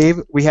 Wow. Dave,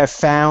 we have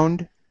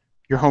found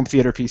your home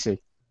theater PC.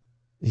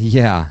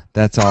 Yeah,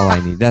 that's all I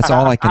need. That's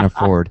all I can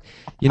afford.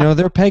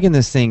 They're pegging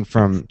this thing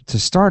to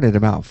start at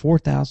about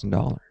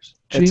 $4,000.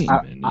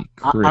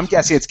 I'm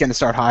guessing it's going to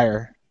start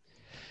higher.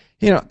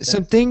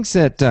 Some things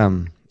that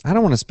I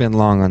don't want to spend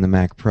long on the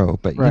Mac Pro,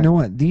 but Right. you know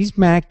what? These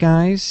Mac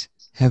guys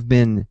have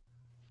been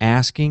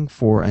asking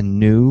for a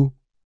new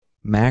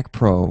Mac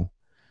Pro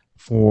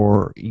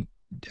for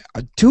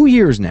 2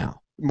 years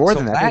now. More So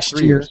than that. last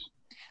 3 year- years.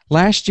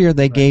 Last year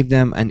they gave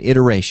them an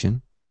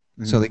iteration,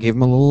 so they gave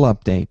them a little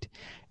update,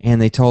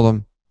 and they told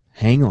them,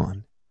 hang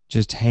on,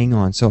 just hang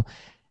on. So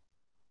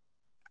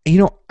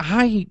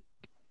I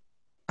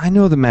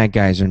know the Mac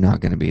guys are not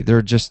going to be.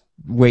 They're just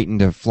waiting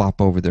to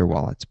flop over their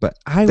wallets. But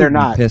I They're would be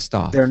not. pissed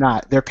off. They're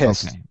not. They're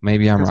pissed. Okay,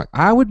 maybe I'm wrong.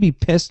 I would be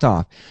pissed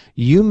off.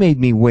 You made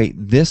me wait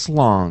this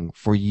long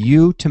for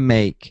you to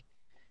make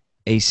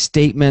a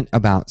statement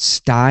about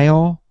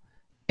style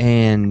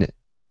and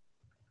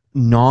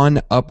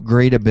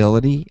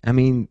non-upgradability. I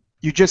mean,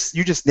 You just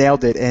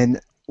nailed it. And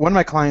one of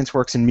my clients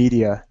works in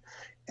media,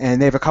 and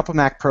they have a couple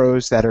Mac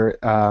Pros that are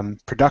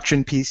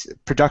production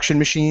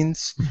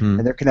machines, mhm.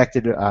 and they're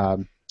connected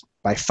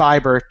by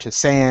fiber to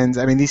SANs.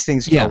 I mean, these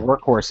things are Yeah.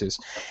 workhorses.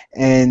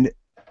 And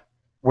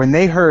when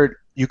they heard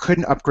you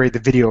couldn't upgrade the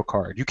video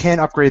card, you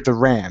can't upgrade the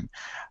RAM,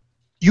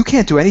 you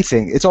can't do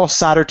anything. It's all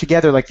soldered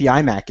together like the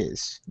iMac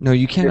is. No,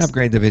 you can't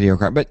upgrade the video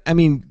card. But I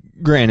mean,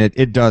 granted,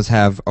 it does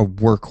have a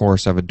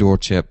workhorse of a dual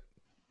chip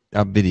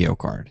video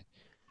card.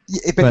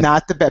 Yeah, but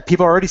not the best.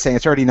 People are already saying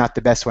it's already not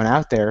the best one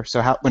out there.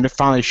 So when it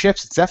finally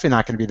ships, it's definitely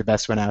not going to be the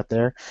best one out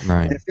there.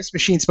 Right. And if this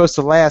machine's supposed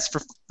to last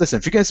listen,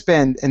 if you're going to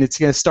spend, and it's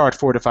going to start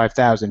 $4,000 to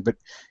 $5,000, but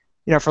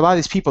for a lot of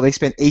these people, they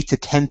spend $8,000 to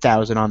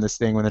 $10,000 on this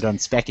thing when they're done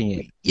speccing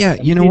it. Yeah,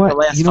 And you know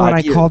what? You know what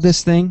I call years.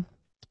 this thing?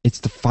 It's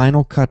the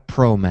Final Cut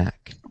Pro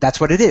Mac. That's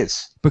what it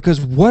is.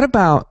 Because what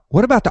about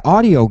the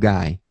audio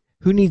guy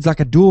who needs like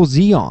a dual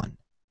Xeon?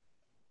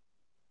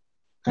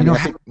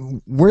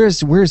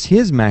 Where's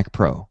his Mac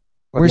Pro?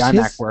 Well, Where's the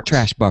his iMac works.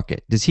 trash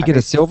bucket? Does he get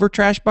a silver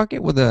trash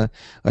bucket with a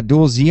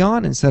dual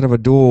Xeon instead of a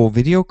dual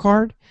video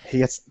card? He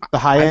gets the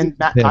high-end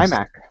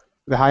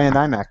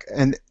iMac,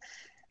 and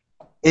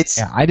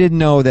it's I didn't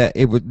know that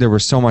there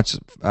was so much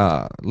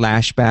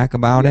lashback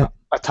about it.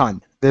 a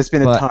ton. There's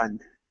been a ton.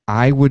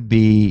 I would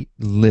be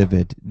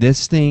livid.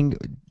 This thing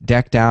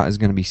decked out is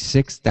going to be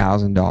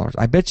 $6,000.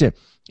 I bet you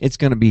it's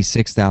going to be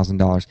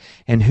 $6,000.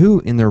 And who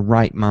in their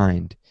right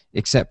mind,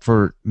 except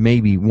for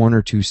maybe one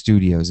or two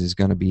studios, is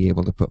going to be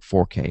able to put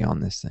 4K on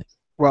this thing?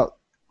 Well,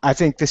 I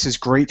think this is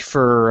great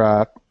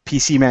for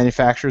PC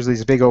manufacturers.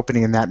 There's a big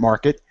opening in that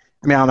market.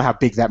 I mean, I don't know how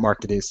big that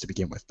market is to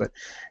begin with, but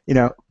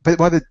but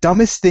one of the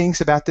dumbest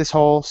things about this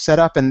whole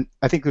setup, and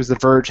I think it was The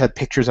Verge had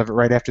pictures of it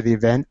right after the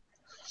event.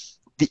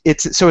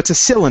 It's a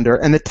cylinder,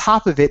 and the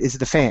top of it is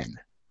the fan,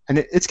 and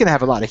it's going to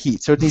have a lot of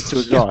heat, so it needs to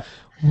exhaust.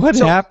 What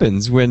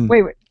happens when?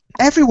 Wait.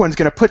 Everyone's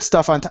going to put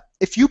stuff on top.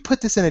 If you put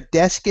this in a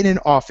desk in an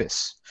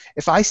office,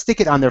 if I stick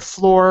it on their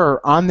floor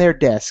or on their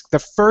desk, the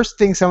first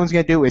thing someone's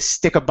going to do is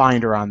stick a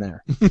binder on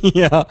there.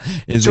 Yeah.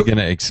 Is it going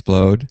to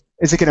explode?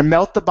 Is it going to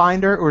melt the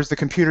binder, or is the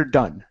computer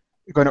done?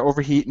 You're going to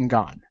overheat and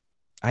gone.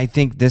 I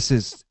think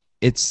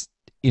it's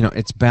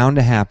bound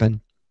to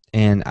happen,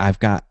 and I've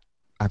got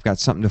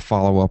something to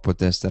follow up with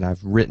this that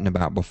I've written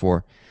about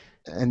before.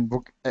 And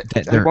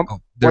They're one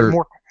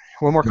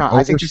more comment.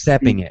 I think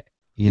overstepping it.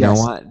 You know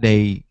what?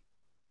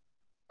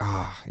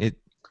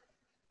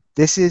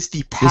 This is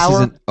the power.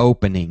 This is an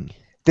opening.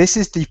 This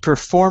is the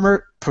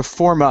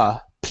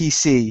Performa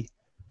PC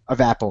of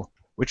Apple,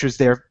 which was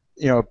their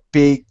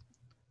big.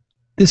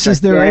 This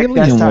is their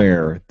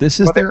Alienware.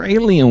 This is their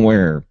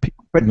Alienware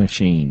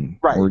machine,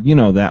 right? Or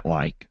that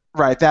like.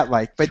 Right, that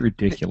like. But it's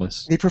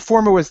ridiculous. The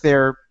Performa was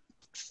their.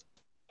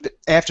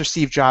 After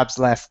Steve Jobs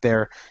left,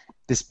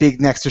 this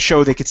big next to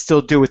show they could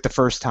still do it the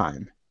first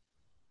time.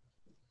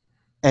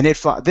 And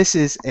this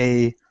is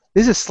a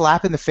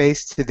slap in the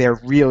face to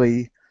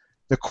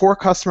the core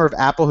customer of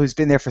Apple who's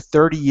been there for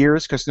 30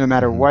 years, because no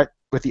matter what,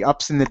 with the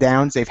ups and the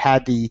downs, they've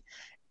had the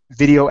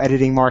video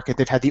editing market,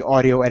 they've had the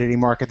audio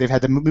editing market, they've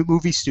had the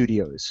movie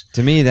studios.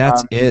 To me,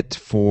 that's it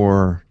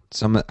for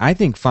some. I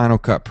think Final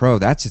Cut Pro,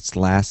 that's its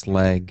last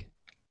leg.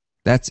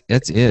 That's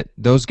it.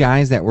 Those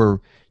guys that were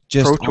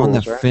just on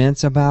the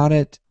fence about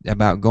it,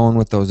 about going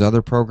with those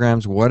other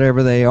programs,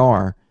 whatever they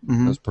are,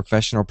 those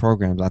professional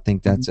programs, I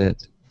think that's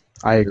it.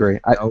 I agree.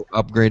 No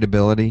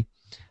upgradability.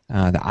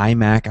 The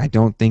iMac, I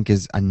don't think,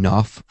 is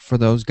enough for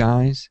those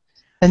guys.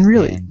 And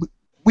really,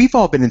 we've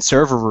all been in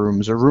server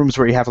rooms or rooms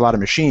where you have a lot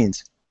of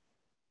machines.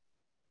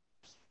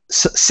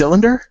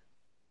 Cylinder?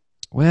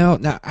 Well,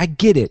 now I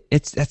get it.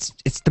 It's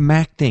the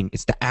Mac thing.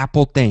 It's the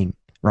Apple thing,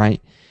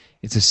 right?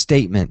 It's a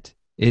statement.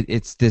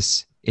 It's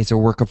a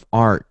work of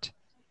art.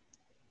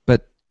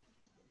 But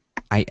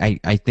I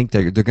think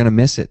they're going to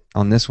miss it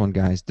on this one,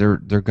 guys. They're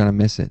going to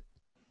miss it.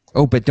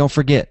 Oh, but don't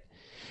forget,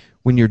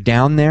 when you're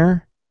down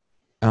there,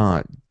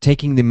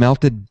 taking the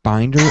melted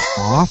binder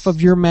off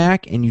of your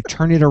Mac and you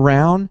turn it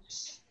around,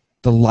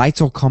 the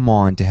lights will come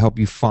on to help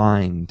you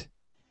find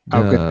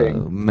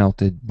the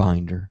melted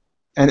binder.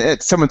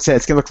 And someone said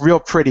it's going to look real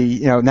pretty.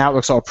 Now it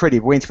looks all pretty.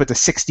 Wait to put the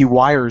 60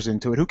 wires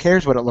into it. Who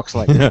cares what it looks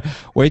like?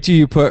 Wait till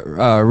you put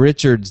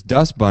Richard's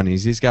dust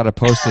bunnies. He's got a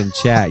post in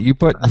chat. You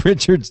put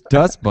Richard's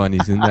dust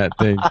bunnies in that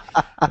thing,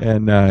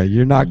 and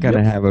you're not going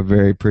to have a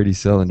very pretty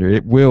cylinder.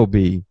 It will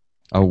be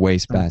a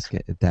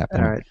wastebasket at that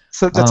point. All right.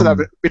 So that's enough.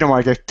 We don't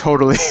want to get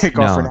totally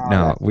go for now.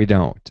 No, we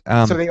don't.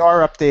 So they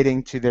are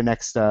updating to their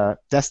next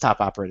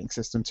desktop operating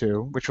system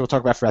too, which we'll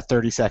talk about for about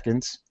 30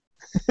 seconds.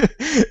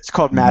 It's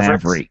called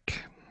Maverick.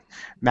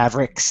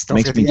 Mavericks. Don't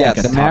Makes forget me the Yeah, think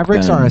X. of the Top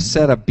Mavericks Gun. are a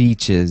set of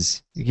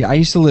beaches. Yeah, I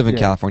used to live in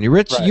Yeah, California.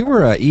 Rich, right. you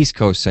were a East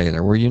Coast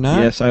sailor, were you not?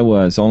 Yes, I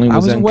was. Only I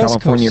was was a in West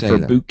Coast California for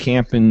sailor. boot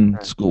camp and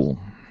Right. school.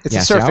 It's a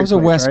Yeah, see, I surfing was a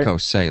place, West right?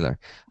 Coast sailor.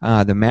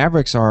 The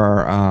Mavericks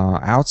are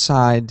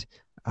outside,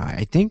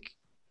 I think,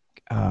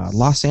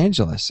 Los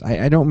Angeles.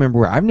 I don't remember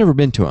where. I've never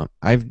been to them.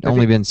 I've Have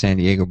only you? been San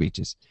Diego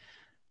beaches,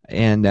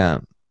 and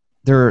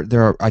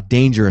they're a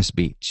dangerous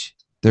beach.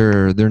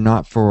 They're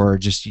not for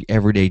just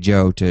everyday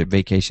Joe to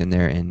vacation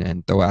there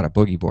and throw out a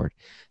boogie board.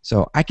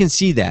 So I can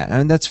see that,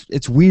 and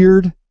it's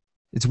weird.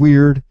 It's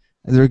weird.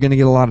 They're going to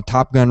get a lot of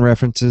Top Gun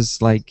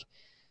references, like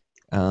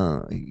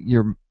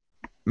your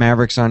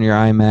Mavericks on your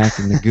iMac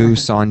and the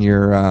Goose on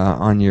your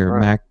Right.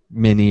 Mac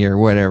Mini or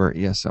whatever.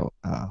 Yeah, so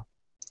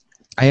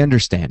I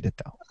understand it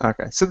though.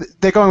 Okay, so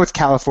they're going with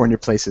California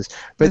places,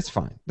 but That's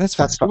fine. That's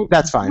fine. that's fine.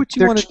 That's fine. What you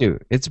They're want to do?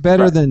 It's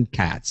better right. than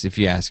cats, if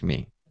you ask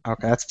me.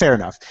 Okay, that's fair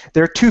enough.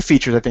 There are two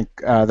features I think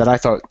that I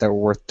thought that were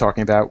worth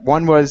talking about.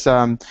 One was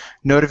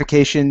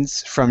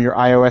notifications from your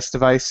iOS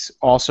device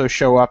also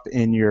show up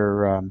in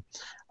your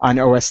on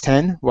OS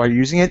 10 while you're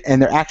using it,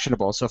 and they're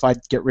actionable. So if I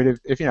get rid of,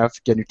 if I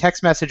get a new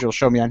text message, it'll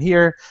show me on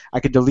here. I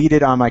could delete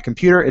it on my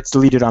computer. It's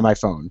deleted on my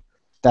phone.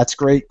 That's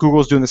great.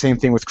 Google's doing the same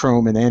thing with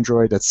Chrome and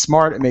Android. That's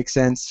smart. It makes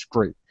sense.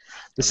 Great.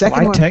 The second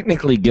I one,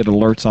 technically get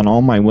alerts on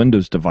all my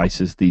Windows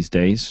devices these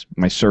days.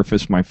 My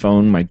Surface, my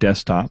phone, my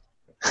desktop.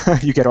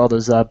 you get all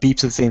those beeps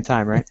at the same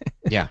time, right?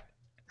 Yeah,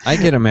 I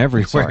get them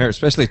everywhere, Sorry.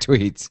 especially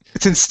tweets.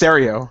 It's in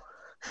stereo.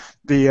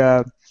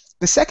 The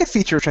second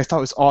feature, which I thought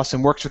was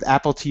awesome, works with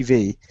Apple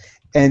TV,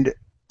 and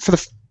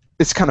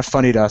it's kind of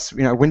funny to us.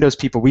 Windows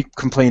people, we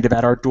complained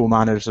about our dual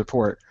monitor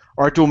support.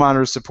 Our dual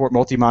monitor support,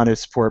 multi-monitor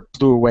support,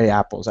 blew away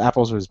Apple's.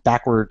 Apple's was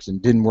backwards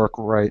and didn't work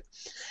right.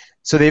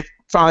 So they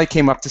finally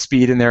came up to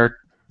speed in their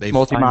They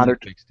multi-monitor.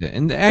 finally fixed it,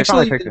 and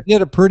actually fixed they it.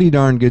 did a pretty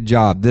darn good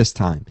job this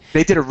time.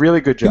 They did a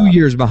really good job. 2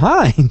 years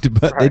behind,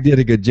 but they Right. did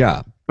a good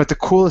job. But the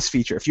coolest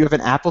feature, if you have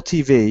an Apple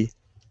TV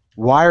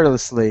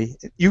wirelessly,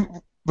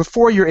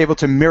 before you're able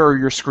to mirror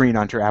your screen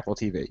onto your Apple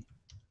TV.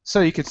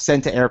 So you could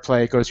send to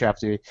AirPlay, it goes to your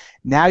Apple TV.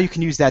 Now you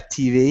can use that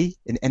TV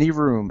in any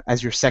room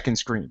as your second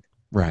screen,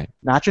 Right.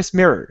 not just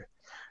mirrored.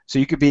 So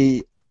you could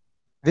be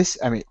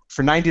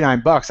for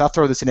 $99, I'll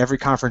throw this in every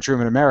conference room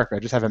in America.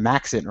 Just have a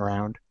Mac sitting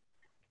around.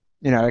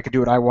 I could do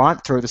what I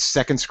want, throw the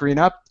second screen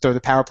up, throw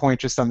the PowerPoint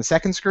just on the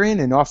second screen,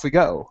 and off we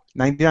go.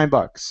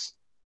 $99.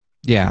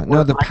 Yeah.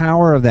 No, the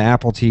power of the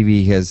Apple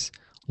TV has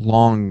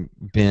long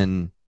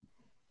been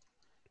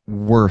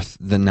worth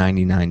the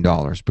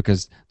 $99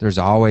 because there's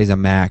always a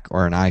Mac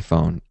or an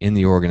iPhone in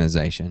the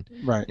organization,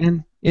 Right.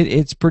 and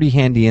it's pretty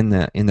handy in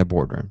the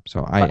boardroom.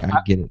 So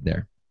I get it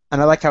there. And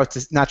I like how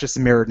it's not just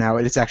a mirror now;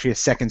 it's actually a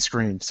second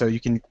screen. So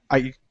you can,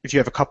 if you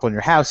have a couple in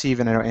your house,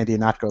 even I know Andy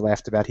Anatko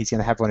laughed about he's going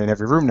to have one in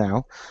every room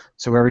now.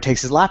 So wherever he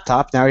takes his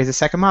laptop, now he has a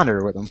second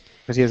monitor with him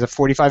because he has a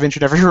 45-inch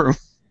in every room.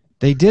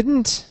 They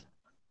didn't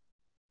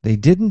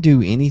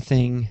do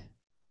anything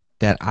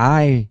that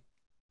I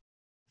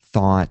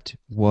thought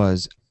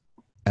was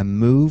a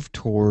move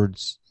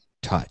towards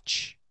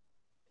touch.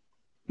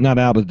 Not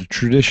out of the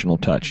traditional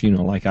touch,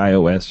 like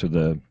iOS or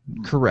that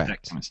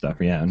Correct. kind of stuff.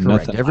 Yeah, Correct.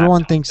 nothing. Everyone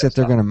laptop, thinks that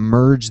they're desktop. going to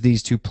merge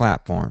these two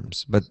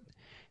platforms, but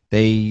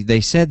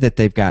they said that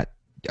they've got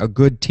a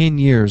good 10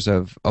 years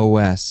of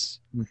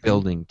OS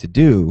building to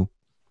do,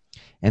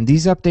 and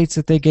these updates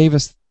that they gave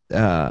us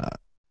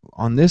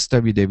on this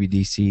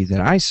WWDC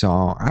that I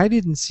saw, I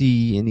didn't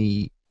see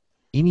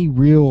any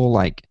real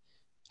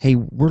hey,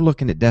 we're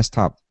looking at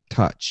desktop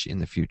touch in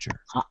the future.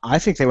 I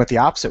think they went the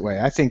opposite way.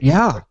 I think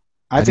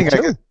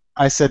too.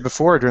 I said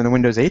before during the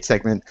Windows 8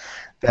 segment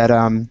that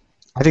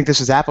I think this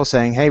was Apple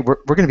saying, "Hey, we're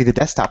going to be the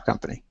desktop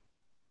company.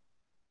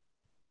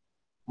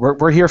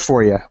 We're here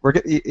for you.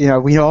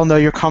 We all know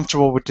you're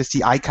comfortable with just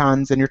the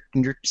icons in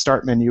your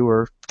start menu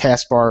or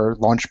taskbar or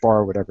launch bar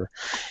or whatever.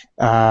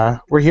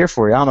 We're here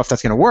for you." I don't know if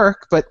that's going to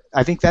work, but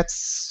I think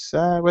that's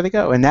where they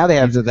go. And now they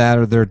have Either that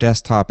or their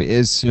desktop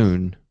is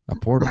soon a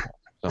portable.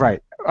 So,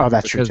 right. Oh,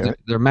 that's true because too.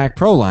 their Mac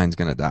Pro line's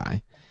going to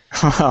die.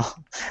 Well,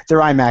 their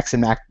iMacs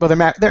and Mac, well,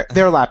 their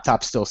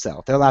laptops still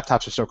sell. Their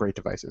laptops are still great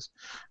devices.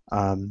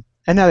 And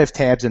now they have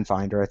tabs in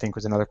Finder. I think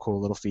was another cool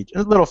little feature,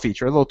 a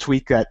little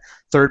tweak that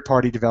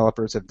third-party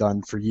developers have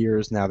done for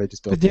years. Now they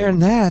just built. But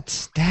Darren,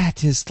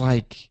 that is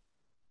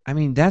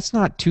that's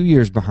not 2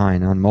 years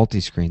behind on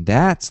multi-screen.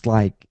 That's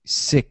like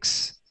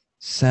 6,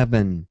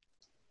 7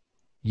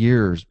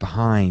 years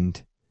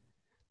behind.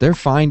 Their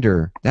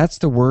Finder, that's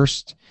the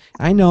worst.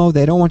 I know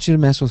they don't want you to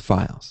mess with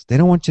files.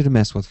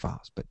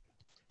 But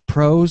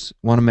pros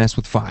want to mess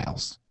with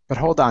files. But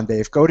hold on,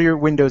 Dave. Go to your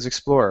Windows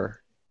Explorer.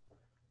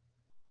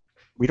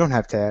 We don't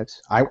have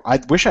tabs. I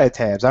wish I had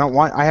tabs.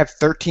 I have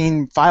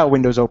 13 file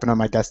windows open on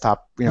my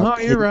desktop.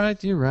 You're right.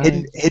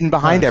 Hidden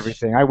behind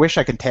everything. I wish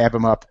I could tab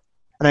them up.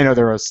 And I know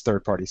there was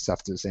third-party stuff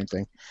to do the same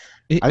thing.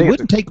 It I think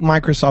wouldn't take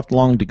Microsoft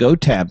long to go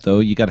tab, though.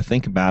 You got to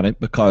think about it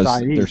because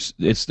IE.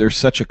 there's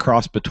such a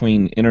cross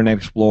between Internet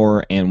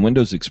Explorer and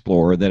Windows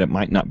Explorer that it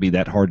might not be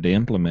that hard to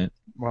implement.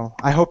 Well,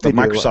 I hope they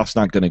But do. Microsoft's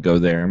not going to go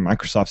there.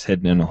 Microsoft's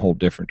heading in a whole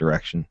different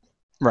direction.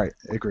 Right.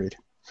 Agreed.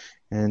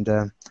 And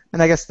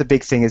I guess the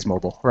big thing is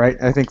mobile, right?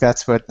 I think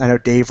that's what I know.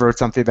 Dave wrote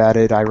something about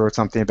it. I wrote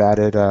something about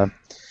it. I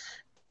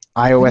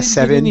iOS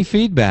didn't get any 7.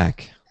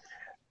 feedback.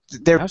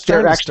 I was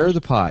trying to stir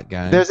the pot,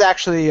 guys. There's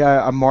actually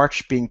a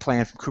march being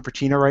planned from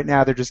Cupertino right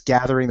now. They're just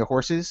gathering the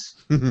horses,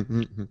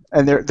 and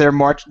they're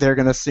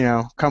going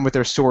to come with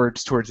their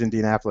swords towards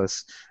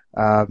Indianapolis.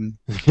 Come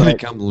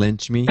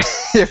lynch me.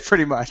 Yeah,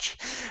 pretty much.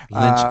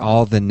 Lynch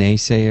all the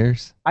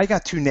naysayers. I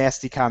got 2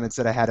 nasty comments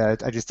that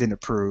I just didn't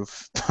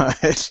approve.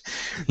 But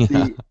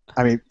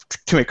I mean,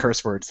 too many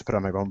curse words to put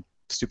on my own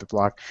stupid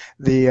blog.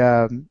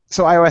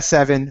 So iOS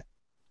 7.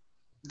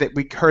 That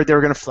we heard they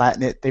were going to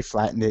flatten it. They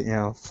flattened it,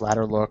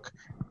 flatter look.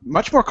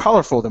 Much more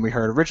colorful than we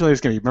heard. Originally it was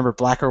going to be, remember,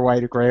 black or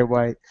white or gray or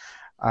white.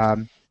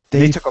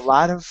 They took a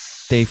lot of...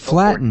 They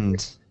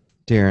flattened,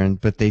 Darren,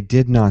 but they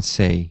did not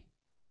say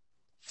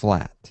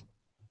flat.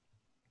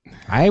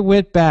 I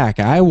went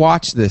back. I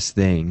watched this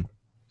thing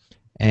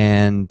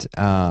and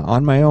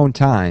on my own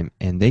time,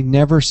 and they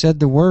never said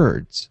the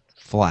words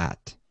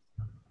flat.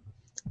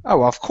 Oh,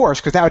 well, of course,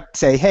 because that would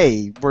say,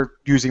 hey, we're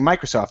using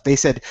Microsoft. They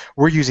said,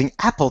 we're using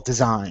Apple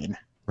design.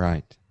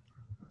 Right.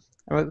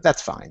 Well,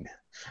 that's fine.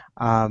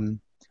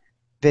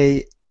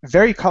 They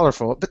very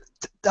colorful, but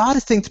the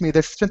oddest thing to me,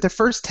 they spent the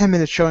first 10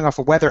 minutes showing off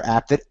a weather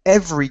app that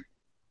every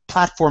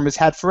platform has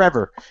had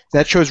forever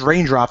that shows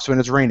raindrops when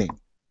it's raining.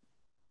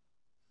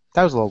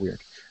 That was a little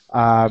weird.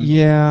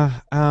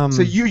 Yeah.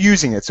 So you're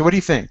using it. So what do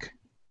you think?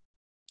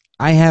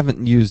 I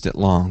haven't used it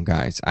long,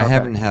 guys. I Okay.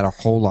 haven't had a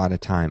whole lot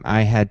of time.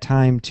 I had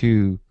time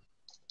to,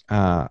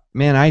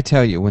 man, I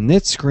tell you, when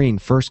this screen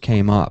first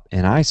came up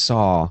and I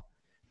saw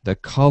the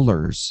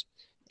colors,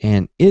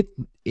 and it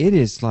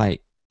is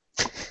like,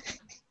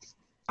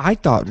 I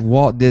thought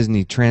Walt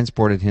Disney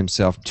transported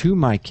himself to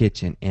my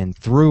kitchen and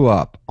threw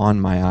up on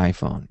my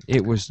iPhone.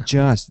 It was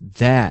just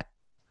that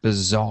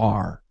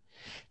bizarre.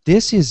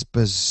 This is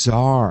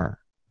bizarre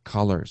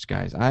colors,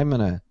 guys. I'm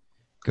going to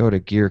go to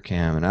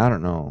GearCam, and I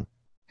don't know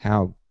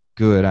how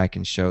good I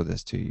can show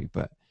this to you,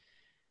 but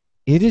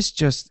it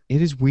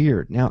is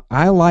weird. Now,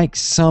 I like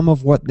some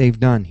of what they've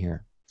done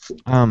here.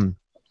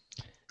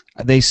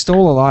 They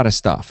stole a lot of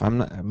stuff.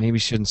 Maybe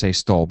shouldn't say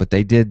stole, but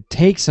they did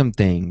take some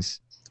things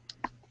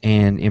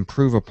and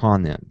improve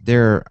upon them.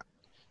 Their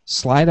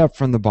slide up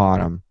from the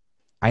bottom,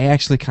 I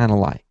actually kind of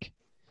like.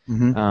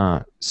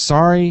 Mm-hmm.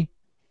 Sorry,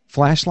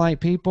 flashlight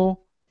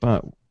people,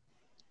 but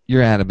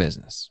you're out of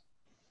business.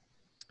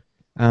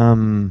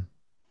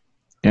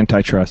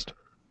 Antitrust.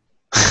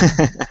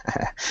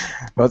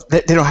 Well,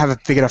 they don't have a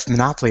big enough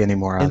monopoly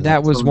anymore. And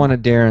that was one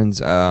of Darren's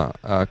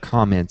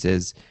comments,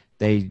 is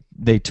they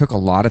took a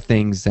lot of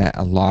things that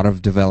a lot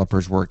of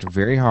developers worked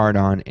very hard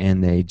on,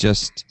 and they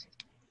just,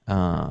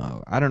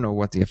 I don't know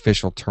what the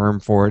official term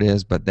for it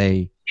is, but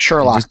they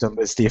Sherlocked them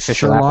is the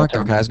official Sherlocked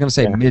term. them. I was going to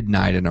say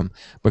midnighted them,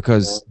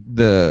 because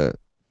the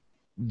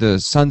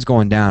sun's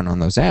going down on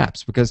those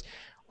apps, because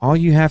all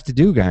you have to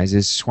do, guys,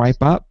 is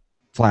swipe up,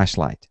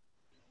 flashlight.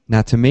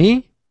 Now, to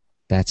me,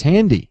 that's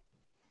handy.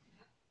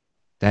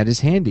 That is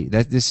handy.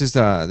 This is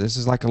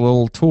like a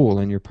little tool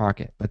in your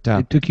pocket. But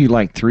it took you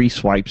like 3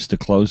 swipes to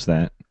close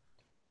that.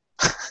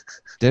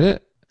 Did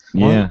it?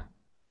 Yeah.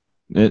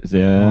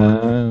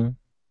 One,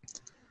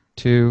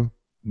 2.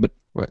 But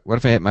what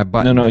if I hit my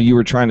button? No, you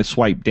were trying to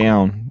swipe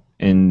down,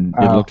 and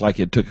it looked like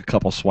it took a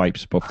couple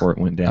swipes before it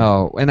went down.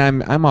 Oh, and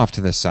I'm off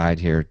to the side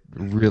here,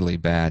 really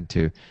bad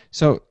too.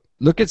 So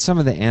look at some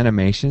of the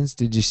animations.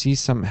 Did you see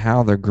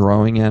how they're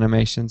growing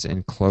animations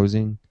and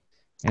closing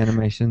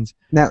animations?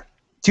 Now,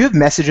 do you have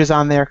messages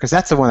on there? Because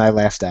that's the one I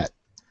laughed at.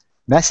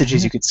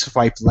 Messages, you could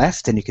swipe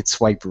left and you could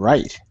swipe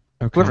right.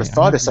 Okay, Whoever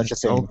thought of such a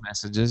thing? old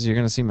messages. You're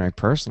going to see my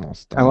personal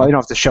stuff. Oh, well, you don't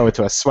have to show it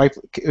to us. Swipe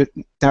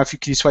now. Can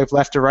you swipe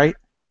left or right?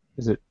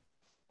 Is it?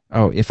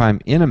 Oh, if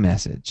I'm in a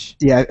message.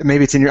 Yeah,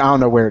 maybe it's in your. I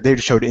don't know where they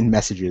just showed in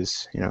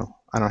messages.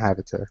 I don't have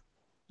it to.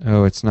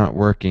 Oh, it's not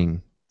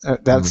working.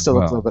 That still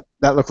looks a little bit.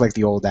 That looked like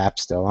the old app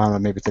still. I don't know.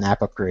 Maybe it's an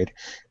app upgrade.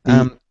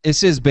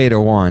 This is beta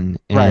 1,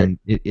 and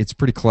Right. it's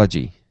pretty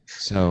kludgy.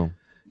 So.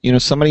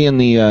 Somebody in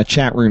the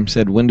chat room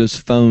said Windows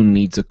Phone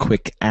needs a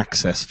quick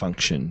access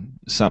function,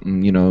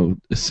 something,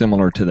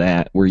 similar to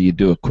that, where you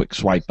do a quick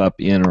swipe up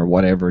in or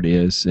whatever it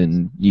is,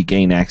 and you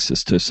gain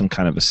access to some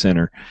kind of a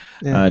center.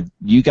 Yeah.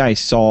 You guys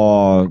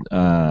saw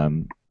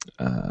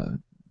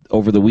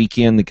over the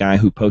weekend the guy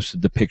who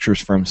posted the pictures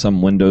from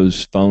some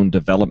Windows Phone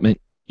development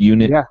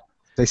unit? Yeah,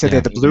 they said they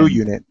had the blue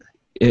unit.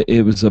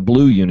 It was a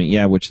blue unit,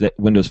 yeah, which that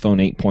Windows Phone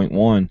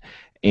 8.1.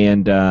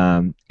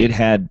 And it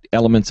had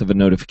elements of a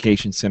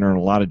notification center and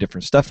a lot of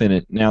different stuff in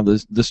it. Now,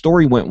 the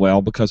story went well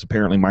because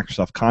apparently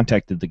Microsoft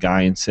contacted the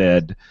guy and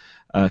said,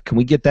 can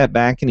we get that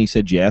back? And he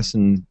said yes,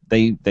 and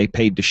they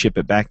paid to ship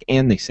it back,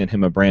 and they sent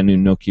him a brand new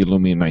Nokia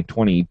Lumia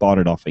 920. He bought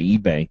it off of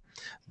eBay.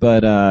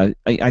 But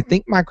I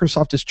think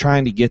Microsoft is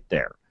trying to get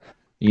there,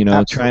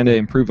 Absolutely. trying to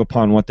improve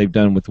upon what they've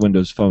done with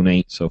Windows Phone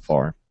 8 so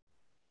far.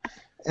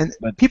 And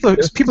But people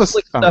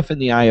slick stuff in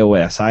the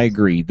iOS. I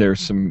agree. There's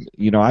some,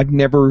 I've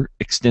never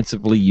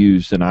extensively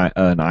used an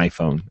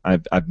iPhone.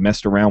 I've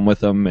messed around with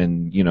them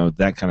and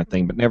that kind of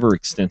thing, but never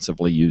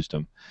extensively used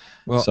them.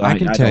 Well, So I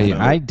can I tell don't you,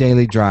 know. I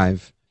daily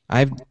drive.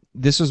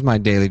 This was my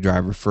daily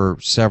driver for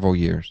several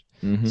years.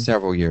 Mhm.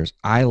 Several years.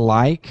 I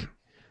like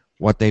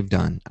what they've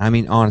done. I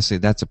mean, honestly,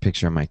 that's a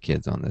picture of my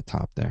kids on the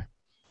top there.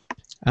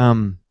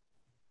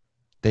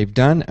 They've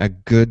done a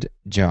good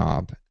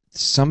job.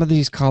 Some of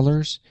these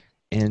colors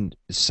and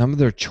some of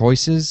their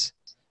choices,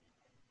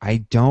 I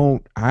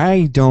don't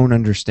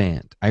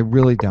understand. I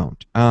really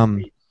don't.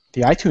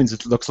 The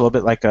iTunes looks a little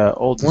bit like a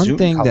old One Zoom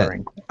thing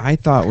coloring. that I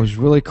thought was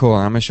really cool,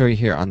 and I'm going to show you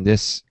here on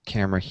this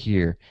camera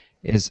here,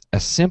 is a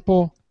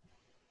simple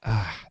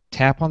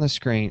tap on the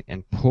screen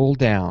and pull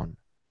down,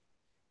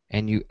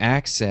 and you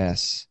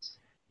access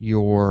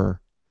your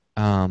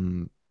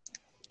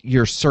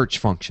search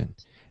function.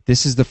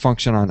 This is the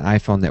function on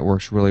iPhone that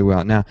works really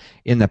well. Now,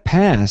 in the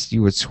past,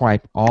 you would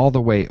swipe all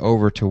the way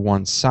over to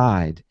one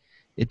side.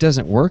 It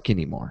doesn't work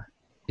anymore.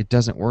 It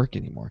doesn't work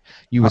anymore.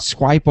 You would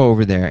swipe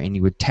over there, and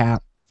you would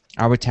tap.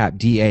 I would tap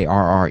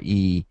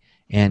DARRE,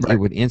 and it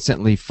would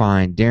instantly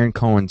find Darren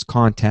Cohen's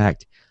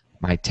contact,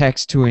 my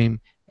text to him,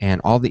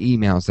 and all the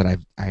emails that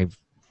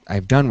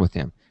I've done with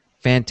him.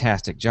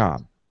 Fantastic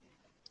job.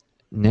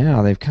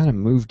 Now they've kind of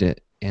moved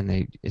it,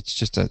 and it's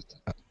just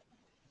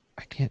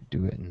I can't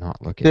do it and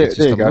not look at it. It's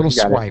just a little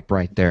swipe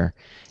right there,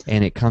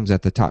 and it comes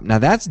at the top. Now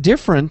that's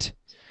different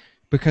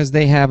because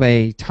they have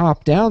a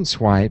top-down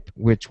swipe,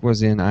 which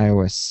was in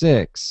iOS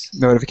 6.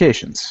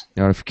 Notifications.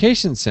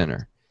 Notification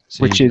Center.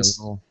 So Which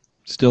is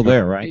Still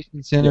there, right?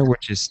 Notification Center,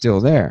 which is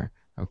still there.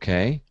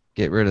 Okay,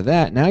 get rid of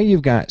that. Now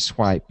you've got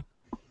swipe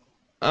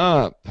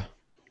up.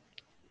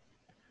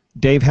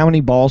 Dave, how many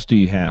balls do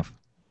you have?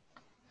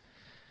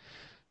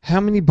 How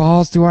many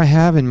balls do I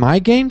have in my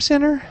game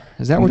center?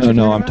 Is that what you're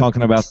No, talking I'm about?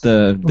 talking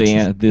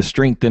about the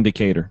strength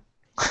indicator.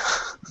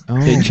 Oh,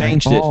 They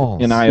changed it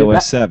balls. in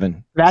iOS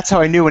 7. That's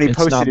how I knew when he It's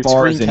posted not his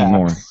bars screen cap.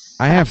 anymore.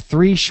 I have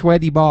 3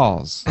 sweaty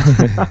balls.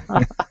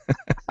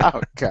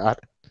 Oh God.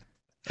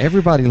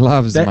 Everybody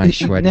loves my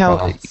sweaty now,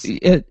 balls.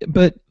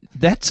 But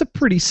that's a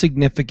pretty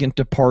significant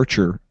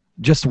departure.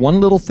 Just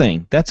one little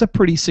thing. That's a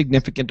pretty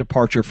significant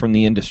departure from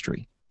the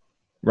industry,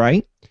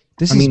 right?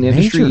 This I is mean, the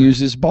industry major.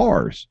 uses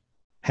bars,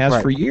 has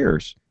Right. for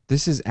years.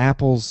 This is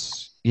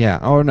Apple's. Yeah.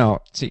 Oh no.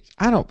 See,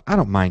 I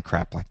don't mind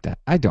crap like that.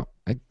 I don't.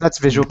 That's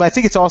visual, but I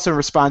think it's also in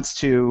response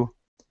to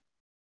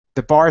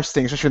the bars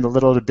thing, especially in the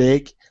little to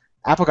big.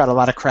 Apple got a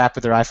lot of crap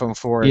with their iPhone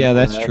 4. Yeah,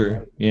 that's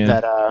true. Yeah.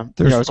 That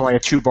it's only a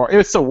 2-bar.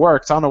 It still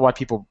works. I don't know why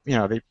people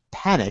they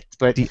panicked,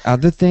 but The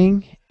other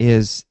thing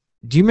is,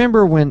 do you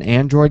remember when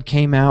Android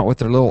came out with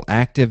their little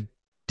active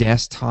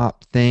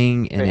desktop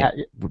thing and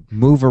it would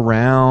move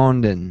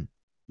around and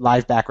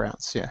live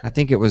backgrounds. Yeah. I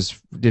think it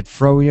was did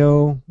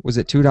Froyo, was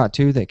it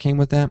 2.2 that came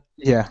with that?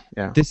 Yeah.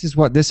 Yeah. This is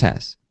what this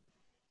has.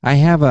 I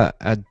have a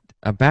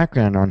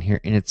background on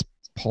here and it's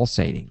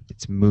pulsating.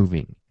 It's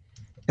moving.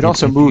 It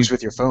also moves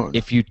with your phone.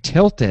 If you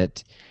tilt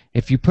it,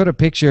 if you put a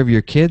picture of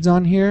your kids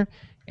on here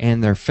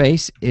and their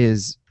face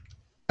is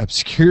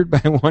obscured by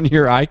one of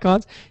your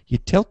icons, you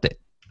tilt it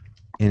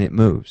and it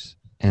moves.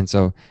 And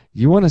so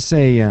you want to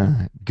say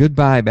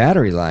goodbye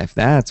battery life.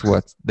 That's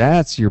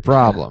your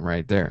problem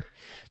right there.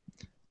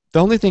 The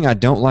only thing I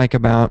don't like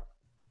about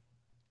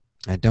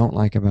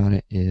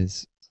it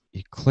is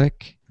you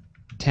click,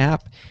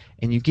 tap,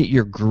 and you get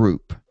your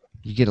group.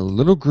 You get a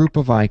little group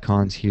of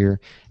icons here,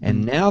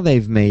 and now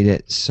they've made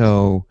it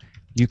so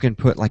you can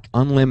put like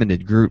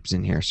unlimited groups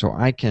in here. So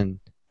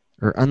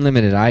or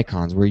unlimited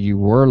icons where you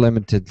were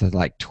limited to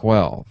like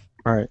 12.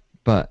 All right.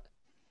 But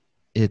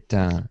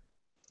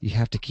you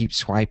have to keep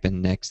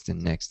swiping next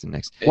and next and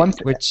next.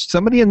 Which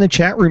somebody in the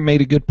chat room made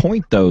a good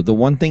point, though. The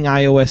one thing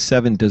iOS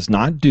 7 does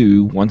not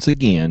do, once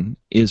again,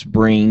 is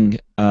bring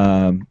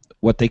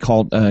what they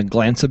call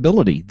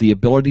glanceability, the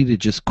ability to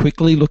just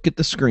quickly look at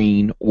the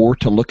screen or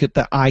to look at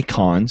the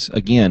icons,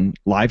 again,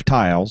 live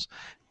tiles,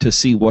 to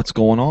see what's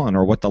going on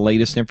or what the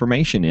latest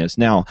information is.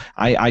 Now,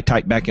 I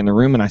typed back in the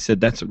room and I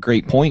said, that's a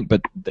great point,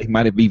 but they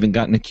might have even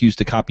gotten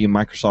accused of copying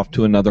Microsoft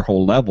to another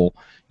whole level.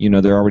 You know,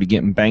 they're already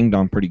getting banged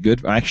on pretty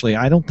good. Actually,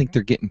 I don't think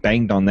they're getting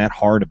banged on that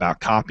hard about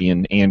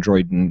copying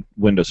Android and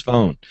Windows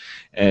Phone.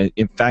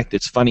 In fact,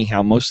 it's funny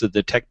how most of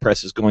the tech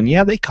press is going,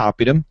 yeah, they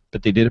copied them,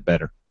 but they did it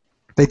better.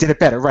 They did it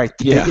better, right?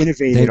 Yeah. They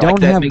innovated. They don't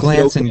that have makes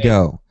glance it and okay.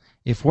 go.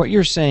 If what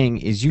you're saying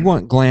is you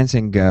want glance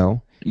and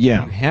go,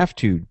 Yeah. you have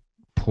to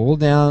pull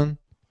down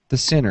the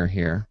center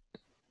here.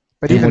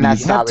 But And even what do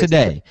that's you have not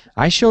today.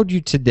 I showed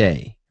you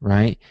today,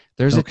 right?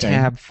 There's Okay. a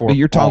tab for But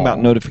you're talking about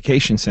all.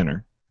 Notification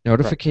Center.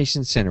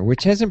 Notification Center,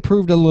 which has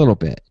improved a little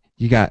bit.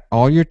 You got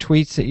all your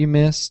tweets that you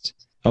missed.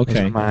 Those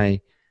Okay. are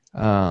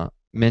my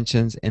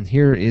mentions, and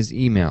here is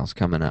emails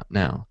coming up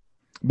now.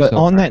 But So-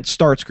 on that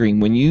start screen,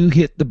 when you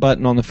hit the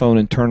button on the phone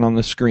and turn on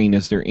the screen,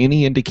 is there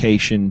any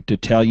indication to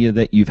tell you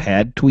that you've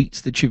had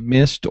tweets that you've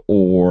missed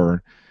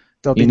or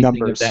there'll be anything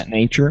numbers. of that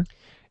nature?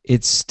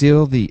 It's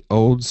still the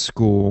old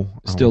school.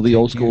 Still the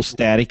old school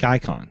static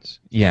icons.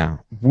 Yeah,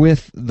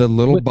 with the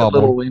little With the bubble.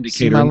 little See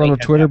indicator, my and they little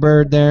have Twitter that-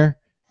 bird there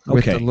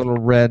with Okay. the little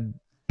red.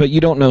 But you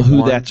don't know who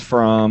One. that's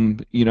from,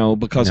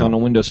 because No. on a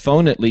Windows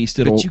Phone at least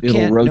it'll But you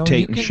can't rotate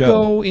you and can show.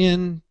 go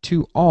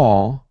into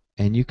all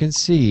and you can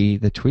see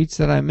the tweets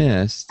that I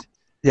missed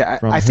Yeah,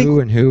 from I think who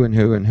and who and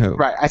who and who.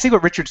 right. I think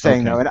what Richard's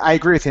saying Okay. though, and I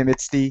agree with him.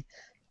 It's the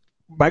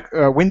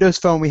Windows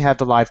Phone. We have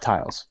the live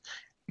tiles.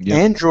 Yep.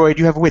 Android,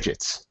 you have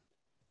widgets.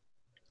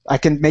 I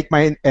can make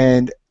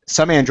and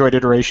some Android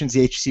iterations,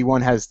 the HTC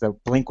One has the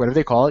blink, whatever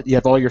they call it. You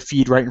have all your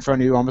feed right in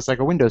front of you, almost like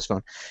a Windows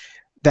Phone.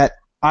 That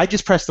I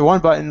just press the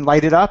one button,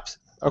 light it up.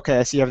 Okay,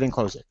 I see everything.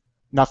 Close it.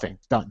 Nothing.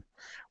 Done.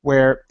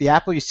 Where the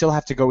Apple, you still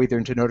have to go either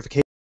into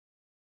notification.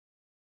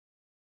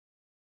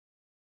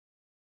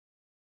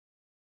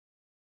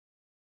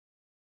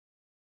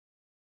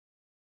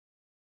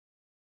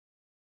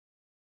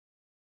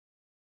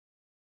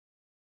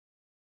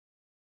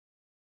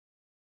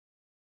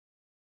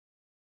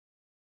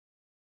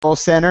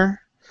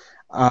 Center.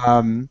 They're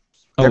Oh,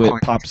 calling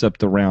it pops up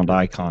the round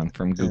icon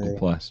from Google Yeah.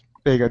 Plus.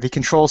 There you go. The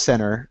control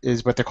center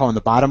is what they're calling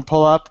the bottom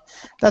pull-up.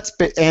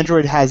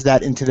 Android has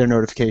that into their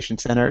notification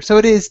center. So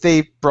it is.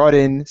 They brought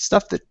in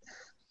stuff that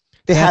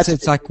they had.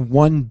 It's like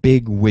one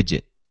big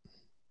widget.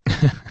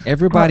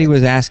 Everybody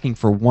was asking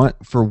for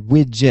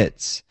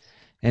widgets,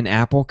 and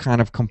Apple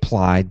kind of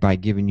complied by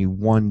giving you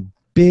one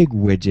big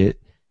widget.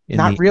 In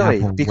Not the really,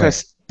 Apple way.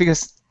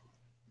 because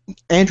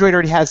Android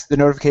already has the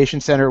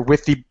notification center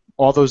with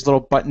all those little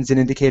buttons and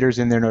indicators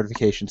in their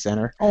notification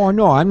center. Oh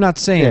no, I'm not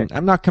saying. Yeah.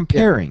 I'm not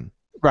comparing.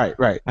 Right.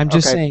 I'm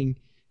just Okay. saying.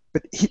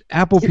 But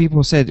Apple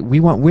people said we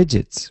want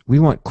widgets. We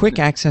want quick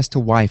access to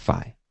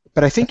Wi-Fi.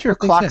 But I think your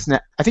what they clock's I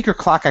think your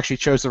clock actually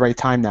shows the right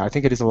time now. I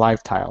think it is a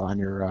live tile on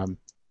your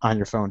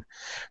phone,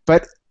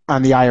 but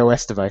on the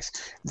iOS device,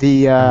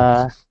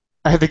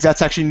 I think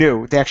that's actually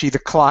new.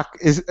 The clock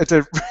is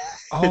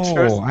Oh,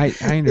 shows, I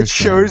understand. it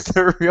shows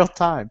the real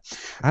time.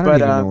 I don't but,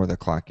 even know where the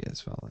clock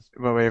is, fellas.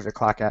 Well, wherever the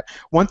clock at.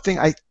 One thing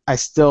I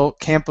still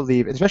can't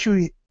believe, especially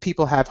when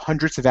people have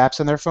hundreds of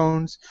apps on their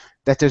phones,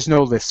 that there's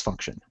no list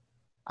function.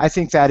 I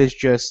think that is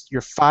just,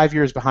 you're 5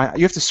 years behind.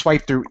 You have to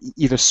swipe through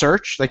either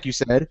search, like you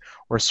said,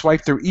 or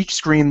swipe through each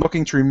screen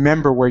looking to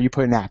remember where you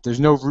put an app. There's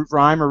no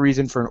rhyme or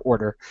reason for an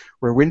order.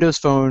 Where Windows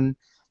Phone,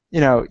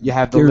 you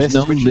have the There's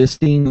list. no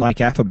listing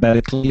like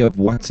alphabetically of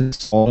what's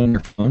installed on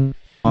your phone.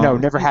 No,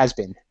 never has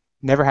been.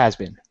 Never has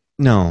been.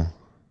 No.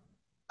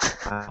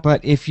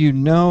 But if you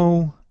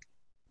know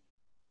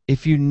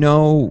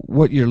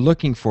what you're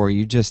looking for,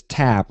 you just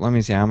tap. Let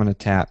me see. I'm going to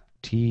tap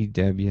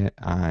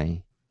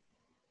TWI.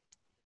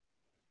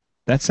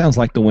 That sounds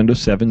like the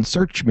Windows 7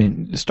 start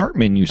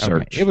menu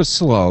search. Okay. It was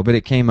slow, but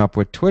it came up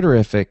with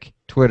Twitterific,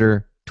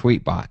 Twitter,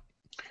 Tweetbot,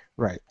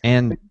 Right.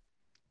 and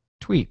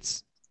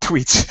tweets.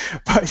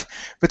 But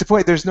the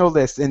point, there's no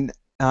list. And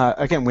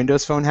again,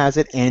 Windows Phone has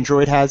it.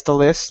 Android has the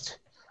list.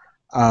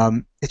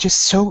 That's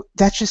just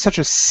such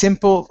a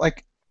simple,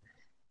 like,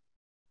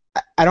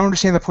 I don't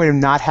understand the point of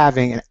not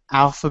having an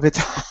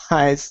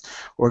alphabetized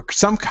or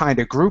some kind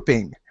of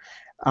grouping.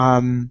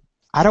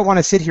 I don't want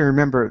to sit here and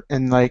remember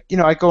and I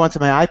go onto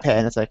my iPad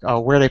and it's like, oh,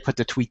 where did I put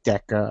the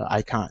TweetDeck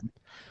icon?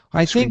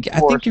 I think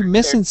you're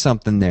missing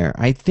something there.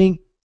 I think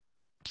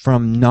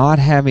from not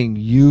having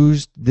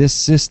used this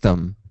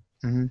system,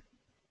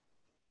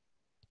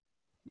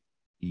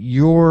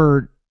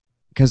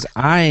 because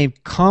I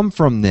come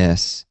from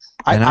this.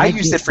 I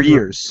used it for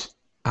years.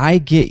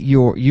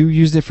 You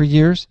used it for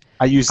years?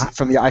 I used it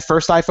from the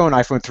first iPhone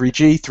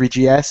 3G,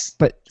 3GS.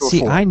 But see,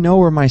 4. I know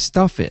where my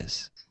stuff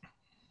is.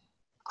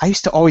 I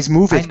used to always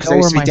move it because I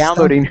used to be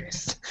downloading.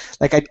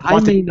 I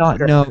may not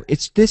know.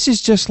 This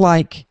is just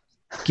like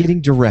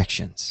getting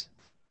directions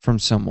from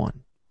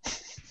someone.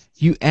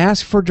 You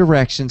ask for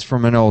directions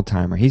from an old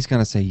timer. He's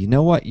going to say, you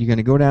know what? You're going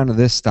to go down to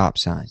this stop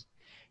sign.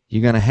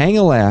 You're going to hang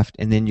a left,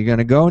 and then you're going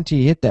to go until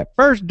you hit that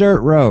first dirt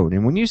road.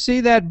 And when you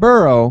see that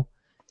burrow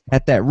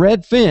at that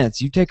red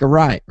fence, you take a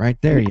right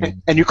there.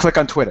 And you click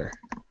on Twitter.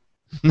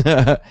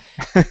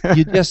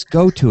 You just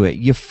go to it.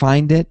 You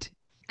find it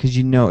because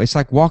you know. It's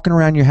like walking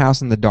around your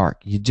house in the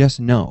dark. You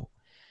just know.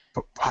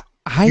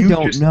 I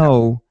don't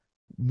know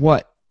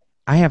what.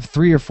 I have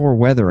 3 or 4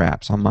 weather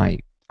apps on my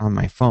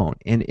phone,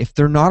 and if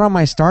they're not on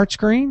my start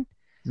screen,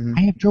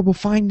 I have trouble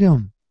finding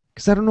them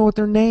because I don't know what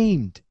they're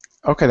named.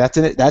 Okay, that's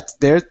an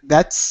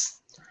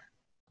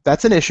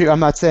issue.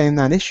 I'm not saying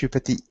not an issue,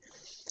 but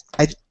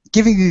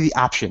giving you the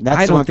option.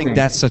 I don't think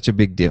that's such a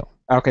big deal.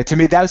 Okay, to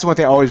me, that was the one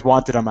thing I always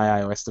wanted on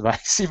my iOS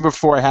device, even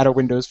before I had a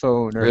Windows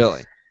Phone.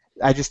 Really?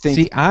 I just think.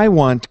 See, I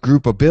want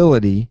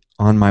groupability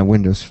on my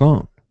Windows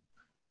Phone.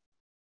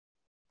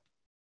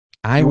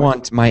 I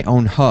want my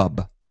own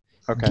hub.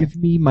 Okay. Give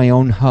me my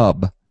own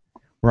hub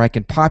where I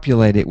can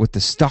populate it with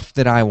the stuff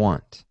that I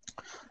want.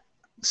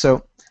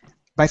 So,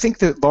 I think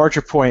the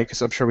larger point,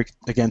 because I'm sure we could,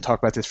 again, talk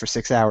about this for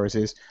 6 hours,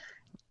 is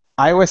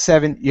iOS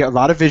 7, a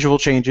lot of visual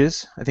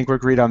changes. I think we're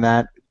agreed on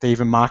that. They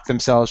even mock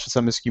themselves for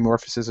some of the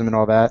skeuomorphism and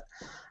all that.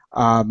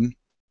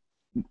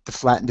 The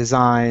flattened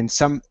design,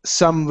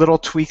 some little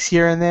tweaks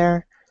here and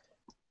there,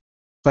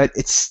 but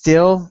it's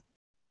still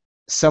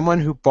someone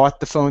who bought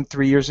the phone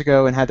 3 years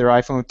ago and had their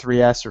iPhone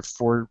 3S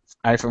or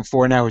iPhone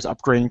 4 now who's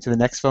upgrading to the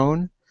next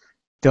phone,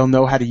 they'll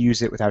know how to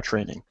use it without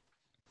training.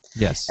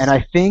 Yes. And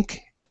I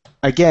think,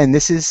 again,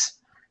 this is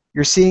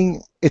you're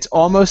seeing it's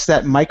almost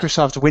that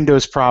Microsoft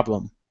Windows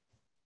problem.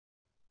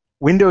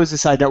 Windows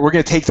decided, no, we're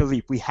going to take the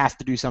leap. We have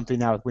to do something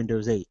now with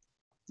Windows 8.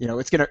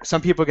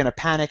 Some people are going to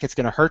panic. It's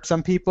going to hurt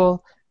some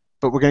people,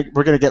 but we're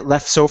going to get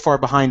left so far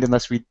behind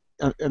unless we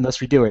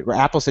do it. Where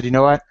Apple said, you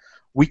know what,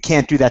 we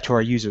can't do that to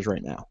our users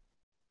right now,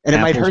 and it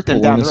might hurt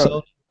them down the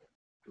road.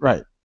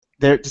 Right?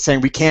 They're just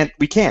saying we can't.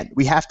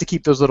 We have to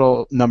keep those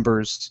little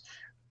numbers.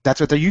 That's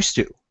what they're used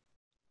to.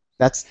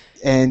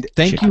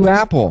 Thank you,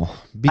 Apple.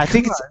 I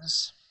think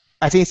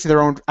it's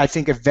their own. I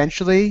think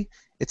eventually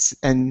it's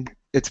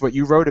what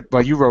you wrote.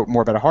 Well, you wrote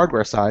more about a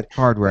hardware side.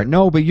 Hardware.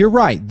 No, but you're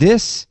right.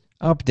 This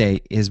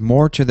update is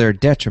more to their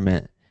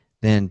detriment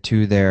than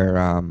to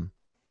their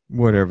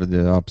whatever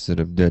the opposite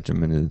of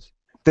detriment is.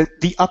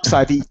 The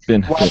upside.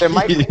 While there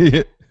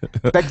might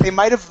they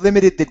might have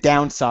limited the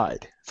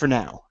downside for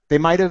now. They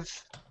might have.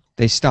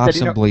 They stopped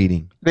some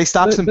bleeding. They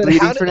stopped some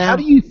bleeding for now. How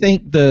do you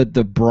think the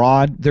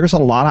broad? There's a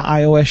lot of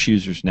iOS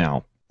users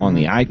now on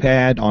the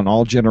iPad, on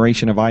all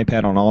generation of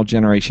iPad, on all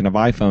generation of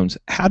iPhones.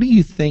 How do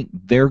you think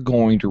they're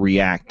going to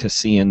react to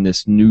seeing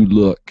this new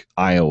look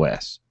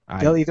iOS? I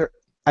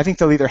think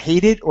they'll either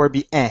hate it or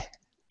be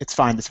it's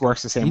fine. This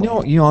works the same way.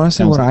 You know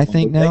honestly what I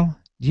think now?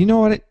 Do you know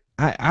what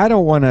I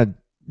don't want to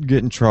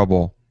get in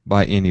trouble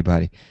by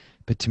anybody,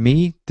 but to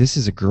me, this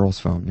is a girl's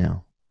phone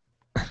now.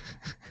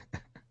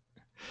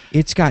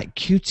 It's got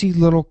cutesy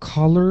little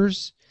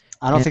colors.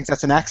 I don't think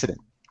that's an accident.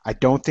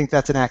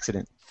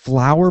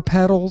 Flower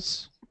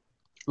petals.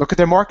 Look at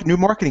their new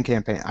marketing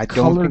campaign. I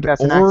don't think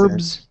that's an orbs.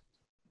 accident.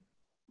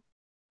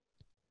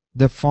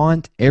 The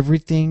font,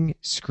 everything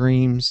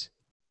screams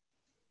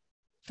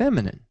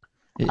feminine.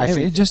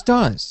 It just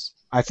does.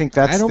 I think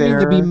that's. I don't mean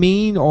to be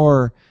mean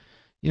or,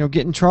 get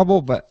in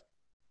trouble, but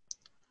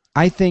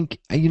I think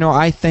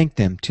I thank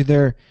them to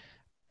their.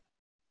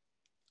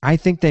 I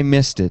think they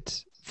missed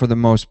it for the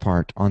most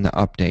part on the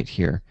update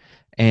here.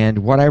 And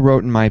what I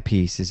wrote in my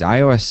piece is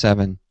iOS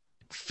 7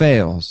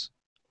 fails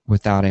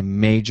without a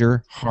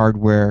major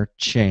hardware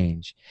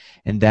change.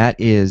 And that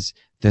is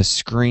the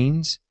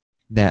screens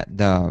that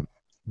the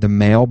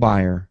male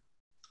buyer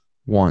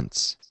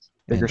wants.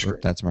 Bigger screen.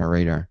 That's my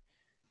radar.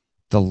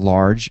 The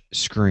large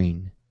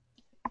screen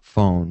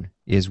phone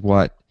is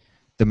what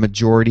the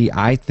majority,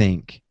 I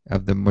think,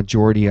 of the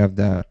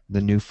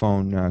new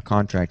phone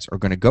contracts are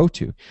going to go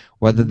to.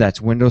 Whether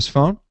that's Windows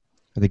Phone,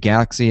 or the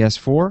Galaxy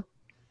S4,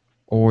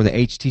 or the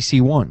HTC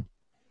One.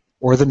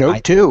 Or the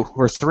Note 2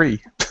 or 3.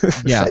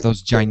 Yeah,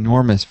 those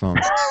ginormous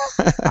phones.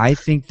 I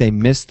think they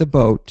missed the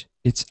boat.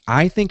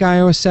 I think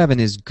iOS 7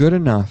 is good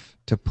enough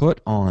to put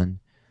on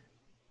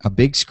a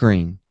big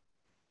screen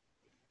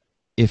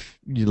if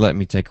you let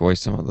me take away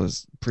some of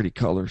those pretty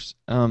colors.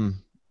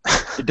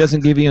 It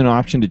doesn't give you an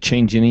option to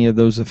change any of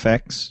those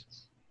effects?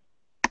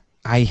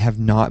 I have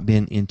not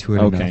been into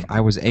it enough.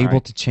 I was able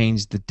to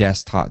change the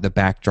desktop, the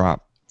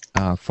backdrop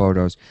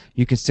photos.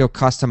 You can still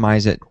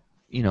customize it,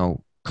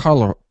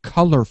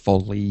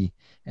 colorfully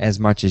as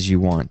much as you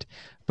want,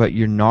 but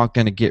you're not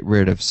going to get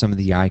rid of some of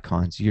the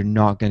icons. You're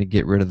not going to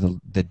get rid of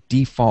the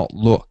default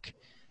look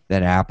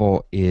that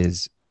Apple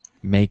is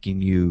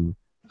making you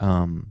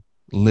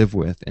live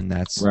with, and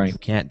that's you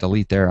can't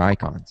delete their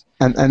icons.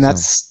 And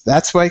that's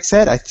what I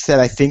said. I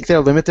think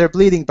they'll limit their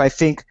bleeding, but I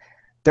think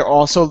they're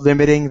also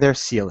limiting their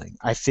ceiling.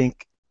 I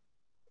think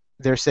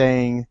they're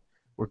saying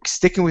we're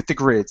sticking with the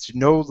grids.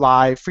 No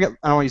live. I don't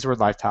want to use the word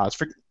live tiles.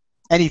 Forget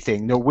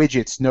anything. No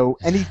widgets. No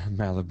any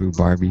Malibu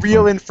Barbie.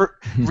 Real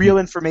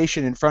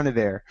information in front of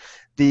there.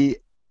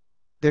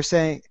 They're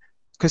saying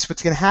because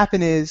what's going to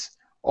happen is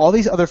all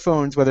these other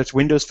phones, whether it's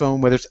Windows Phone,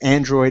 whether it's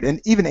Android,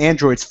 and even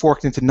Android's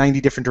forked into 90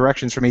 different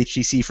directions from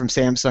HTC, from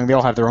Samsung. They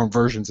all have their own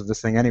versions of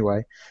this thing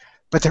anyway.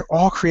 But they're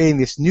all creating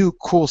this new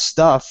cool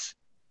stuff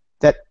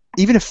that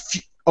even if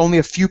only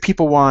a few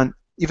people want.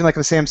 Even like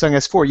the Samsung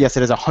S4, yes, it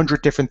has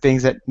 100 different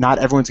things that not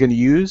everyone's going to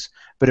use,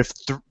 but if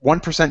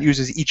 1%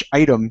 uses each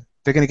item,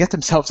 they're going to get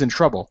themselves in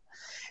trouble.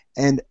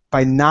 And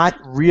by not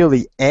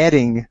really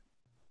adding,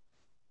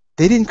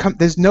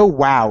 there's no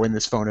wow in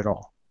this phone at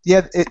all.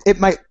 Yeah,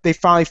 they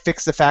finally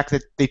fixed the fact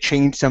that they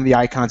changed some of the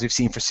icons we've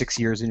seen for 6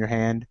 years in your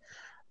hand,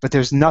 but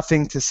there's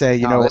nothing to say,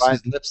 this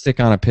is lipstick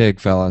on a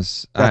pig,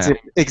 fellas. That's it.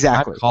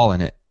 Exactly. I'm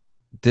calling it.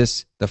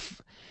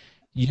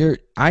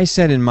 I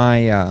said in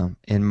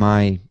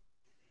my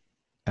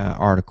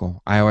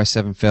article, iOS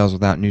 7 fails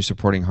without new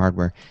supporting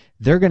hardware.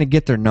 They're going to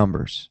get their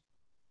numbers.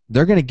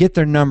 They're going to get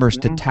their numbers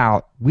to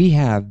tout. We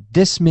have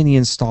this many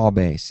install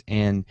base,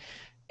 and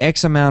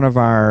X amount of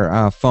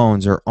our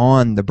phones are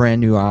on the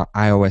brand new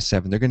iOS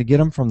 7. They're going to get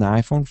them from the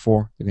iPhone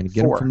 4. They're going to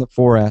get them from the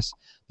 4S.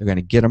 They're going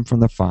to get them from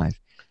the 5.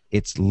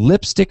 It's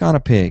lipstick on a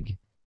pig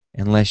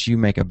unless you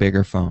make a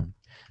bigger phone.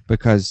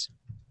 Because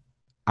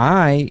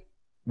I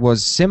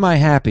was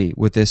semi-happy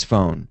with this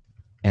phone,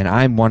 and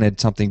I wanted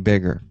something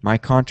bigger. My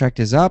contract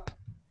is up.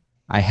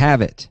 I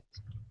have it.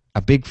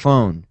 A big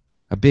phone.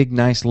 A big,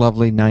 nice,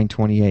 lovely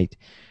 928.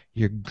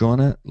 You're going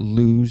to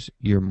lose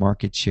your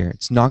market share.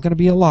 It's not going to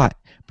be a lot,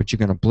 but you're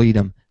going to bleed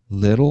them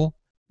little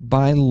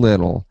by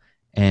little.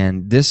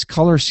 And this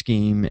color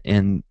scheme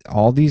and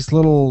all these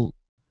little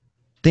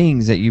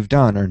things that you've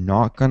done are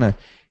not going to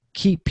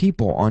keep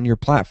people on your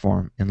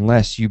platform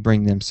unless you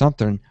bring them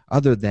something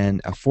other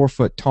than a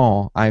 4-foot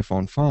tall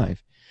iPhone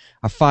 5.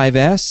 A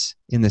 5S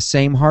in the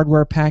same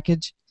hardware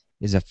package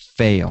is a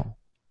fail.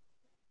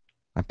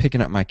 I'm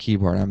picking up my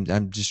keyboard.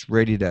 I'm just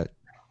ready to.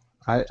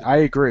 I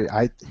agree.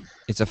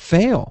 It's a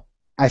fail.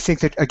 I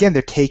think that again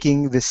they're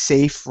taking the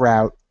safe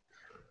route.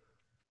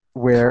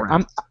 Where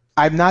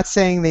I'm not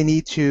saying they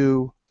need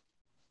to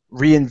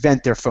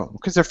reinvent their phone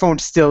because their phone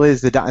still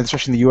is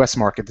especially in the U.S.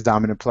 market, the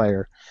dominant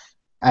player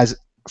as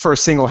for a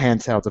single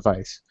handheld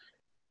device.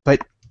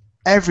 But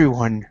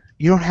everyone,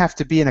 you don't have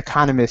to be an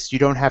economist, you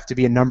don't have to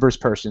be a numbers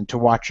person to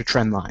watch a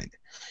trend line.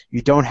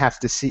 You don't have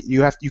to see.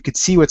 You could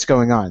see what's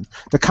going on.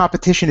 The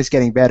competition is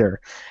getting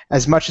better.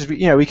 As much as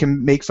we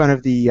can make fun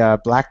of the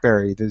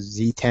BlackBerry, the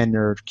Z10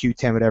 or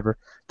Q10, whatever.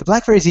 The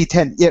BlackBerry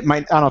Z10,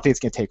 I don't think it's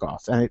going to take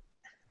off, and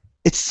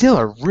it's still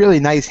a really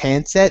nice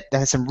handset that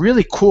has some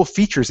really cool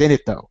features in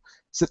it, though.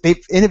 So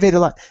they've innovated a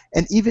lot.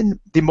 And even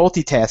the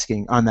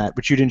multitasking on that,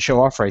 which you didn't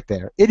show off right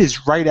there, it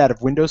is right out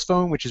of Windows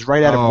Phone, which is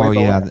right out of WebOS. Oh,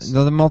 yeah.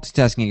 No, the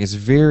multitasking is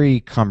very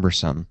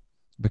cumbersome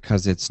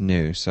because it's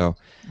new. So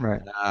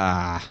right.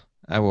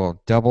 I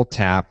will double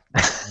tap.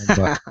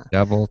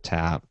 Double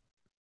tap.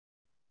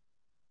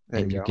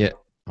 There and you you go. get...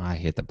 I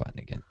hit the button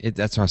again.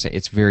 That's what I say.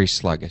 It's very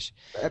sluggish.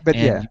 But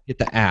and yeah. you get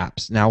the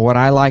apps. Now, what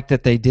I like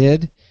that they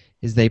did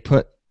is they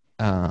put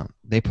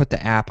the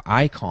app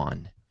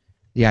icon,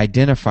 the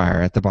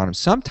identifier at the bottom.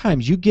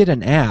 Sometimes you get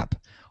an app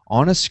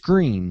on a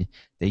screen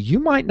that you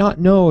might not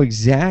know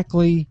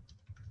exactly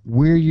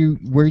where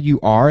you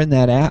are in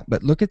that app,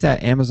 but look at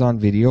that Amazon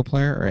Video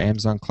Player or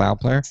Amazon Cloud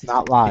Player. It's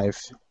not live.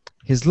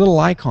 His little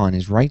icon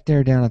is right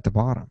there down at the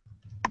bottom.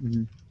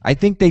 Mm-hmm. I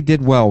think they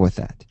did well with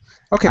that.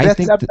 Okay,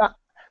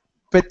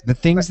 but the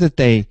things that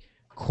they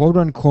quote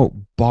unquote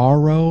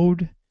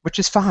borrowed, which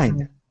is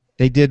fine.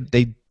 They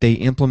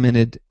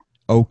implemented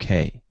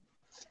okay.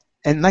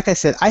 And like I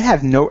said, I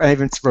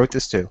even wrote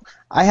this too.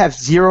 I have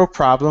zero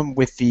problem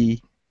with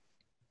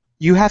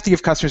you have to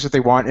give customers what they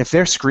want. If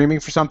they're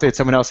screaming for something that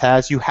someone else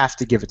has, you have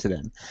to give it to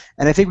them.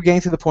 And I think we're getting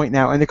to the point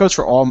now, and it goes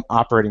for all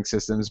operating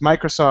systems.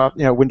 Microsoft,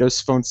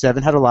 Windows Phone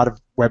 7 had a lot of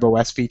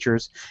WebOS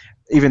features.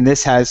 Even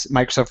this has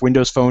Microsoft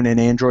Windows Phone and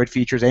Android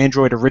features.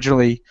 Android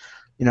originally,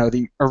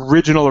 the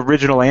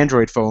original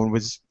Android phone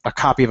was a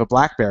copy of a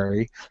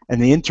BlackBerry,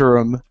 and the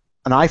interim,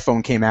 an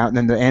iPhone came out, and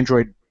then the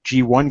Android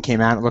G1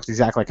 came out and it looked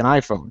exactly like an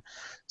iPhone.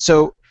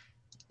 So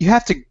you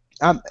have to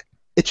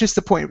it's just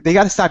the point, they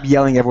got to stop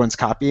yelling everyone's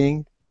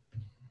copying,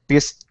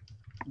 because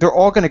they're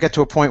all going to get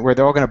to a point where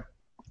they're all going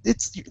to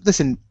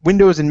listen,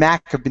 Windows and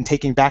Mac have been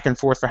taking back and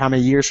forth for how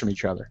many years from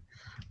each other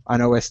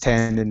on OS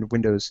 10 and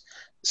Windows.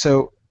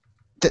 So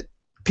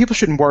people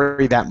shouldn't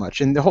worry that much.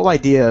 And the whole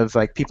idea of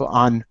people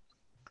on,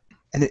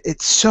 and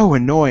it's so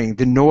annoying,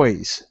 the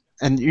noise.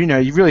 And you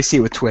really see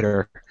it with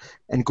Twitter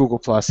and Google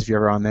Plus if you're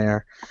ever on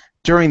there.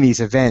 During these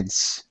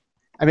events,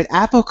 I mean,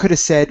 Apple could have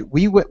said,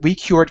 we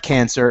cured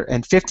cancer,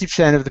 and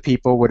 50% of the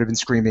people would have been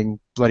screaming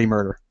bloody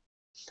murder,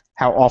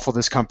 how awful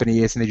this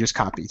company is, and they just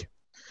copied.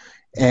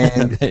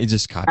 And they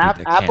just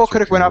copied. Apple could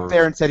have went up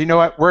there and said, you know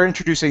what, we're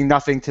introducing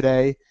nothing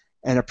today,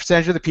 and a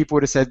percentage of the people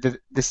would have said that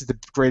this is the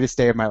greatest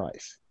day of my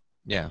life.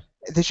 Yeah.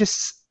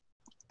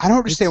 I don't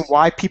understand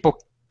why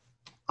people.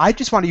 I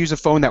just want to use a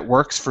phone that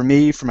works for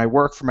me, for my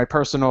work, for my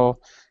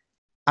personal.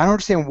 I don't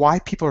understand why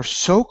people are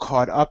so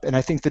caught up, and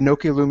I think the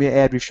Nokia Lumia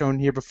ad we've shown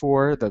here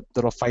before, the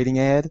little fighting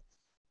ad,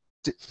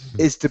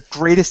 is the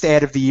greatest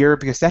ad of the year,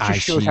 because that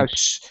just shows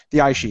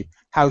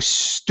how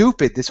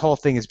stupid this whole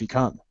thing has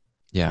become.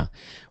 Yeah,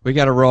 we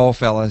got to roll,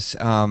 fellas.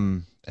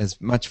 As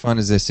much fun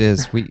as this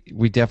is,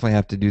 we definitely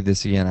have to do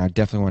this again. I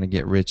definitely want to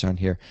get Rich on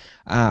here.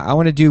 I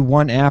want to do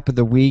one app of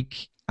the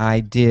week. I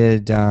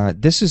did.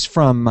 This is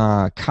from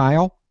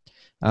Kyle.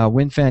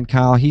 WinFan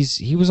Kyle,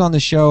 he was on the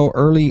show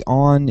early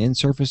on in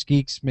Surface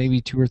Geeks,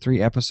 maybe 2 or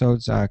 3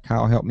 episodes.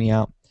 Kyle helped me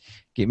out,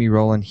 get me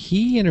rolling.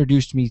 He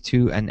introduced me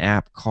to an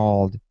app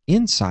called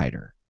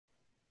Insider.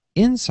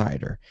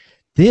 Insider.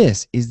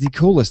 This is the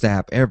coolest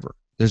app ever.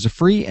 There's a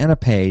free and a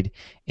paid,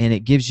 and it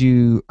gives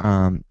you,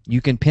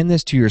 you can pin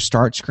this to your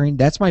start screen.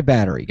 That's my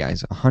battery,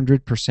 guys,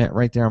 100%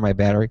 right there on my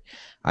battery.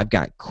 I've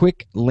got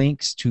quick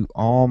links to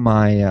all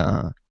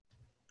my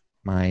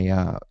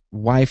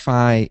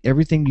Wi-Fi,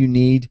 everything you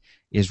need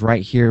is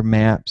right here,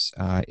 maps.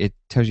 It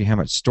tells you how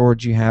much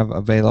storage you have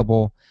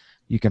available.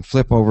 You can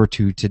flip over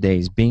to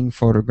today's Bing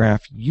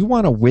photograph. You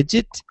want a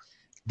widget?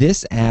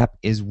 This app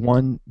is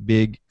one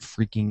big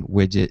freaking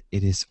widget.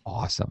 It is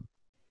awesome.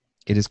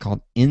 It is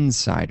called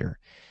Insider.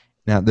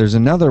 Now, there's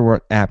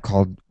another app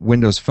called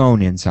Windows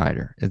Phone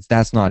Insider.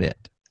 That's not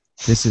it.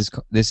 This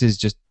is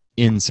just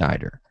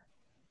Insider.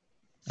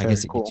 I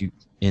guess it gets you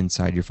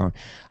inside your phone.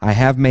 I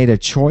have made a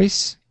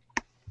choice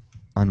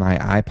on my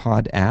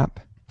iPod app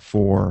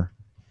for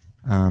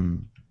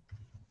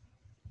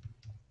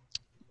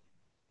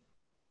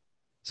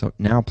so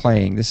now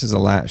playing. This is the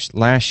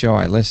last show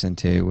I listened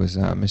to was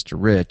Mr.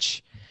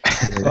 Rich.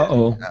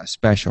 Uh-oh.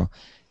 Special.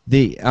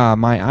 The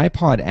my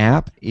iPod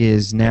app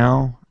is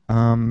now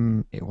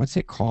What's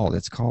it called?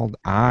 It's called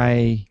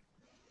iPodder.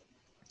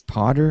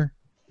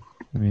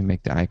 Let me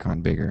make the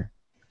icon bigger.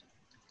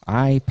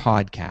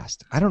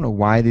 iPodcast. I don't know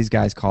why these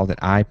guys called it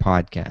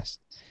iPodcast,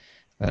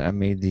 but I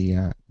made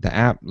the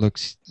app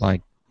looks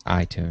like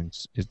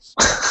iTunes. It's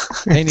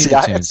they need to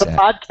change it's a that.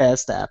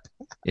 podcast app.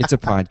 It's a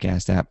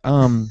podcast app.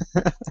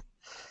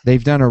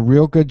 They've done a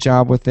real good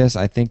job with this.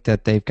 I think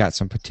that they've got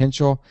some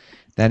potential.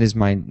 That is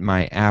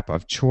my app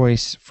of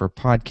choice for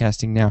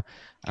podcasting now.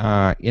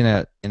 In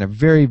a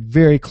very,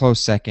 very close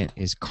second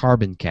is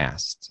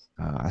Carboncast.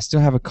 I still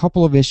have a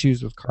couple of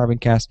issues with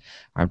Carboncast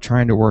I'm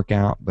trying to work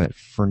out, but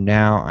for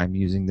now I'm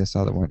using this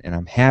other one, and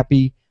I'm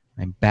happy.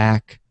 I'm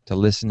back to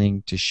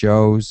listening to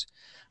shows.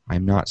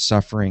 I'm not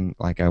suffering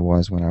like I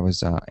was when I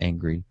was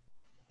angry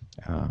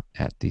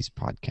at these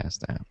podcast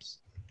apps.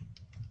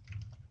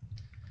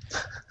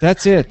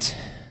 That's it.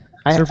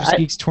 Surface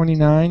Geeks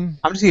 29.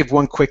 I'm just going to give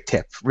one quick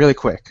tip, really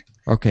quick.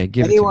 Okay,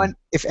 give it to me.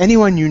 If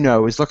anyone you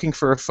know is looking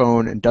for a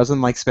phone and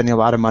doesn't like spending a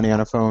lot of money on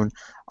a phone,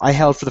 I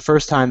held for the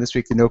first time this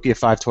week the Nokia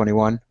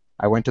 521.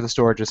 I went to the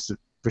store, which is the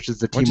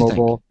What'd you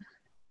T-Mobile.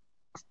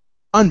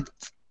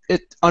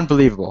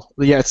 Unbelievable.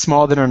 Yeah, it's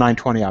smaller than our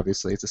 920,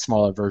 obviously. It's a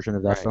smaller version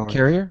of that phone.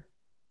 Carrier?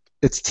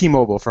 It's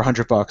T-Mobile for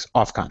 $100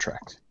 off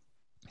contract.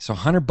 So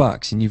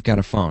 $100 and you've got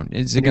a phone.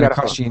 Is it going to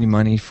cost you any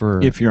money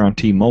for If you're on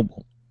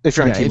T-Mobile. If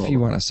you're on T-Mobile. if you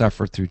want to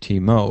suffer through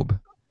T-Mobile?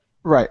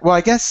 Right. Well,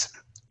 I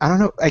don't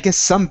know. I guess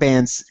some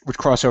bands would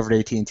cross over to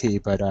AT&T,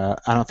 but I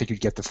don't think you'd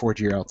get the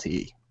 4G or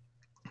LTE.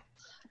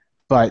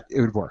 But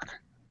it would work.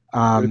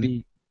 Well,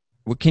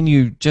 can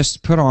you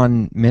just put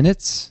on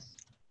minutes?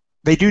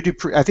 They do.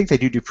 I think they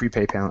do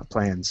prepaid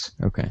plans.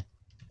 Okay.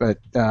 But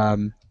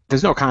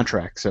there's no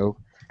contract. So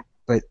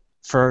you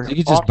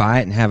could just buy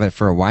it and have it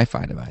for a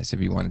Wi-Fi device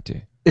if you wanted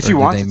to. If you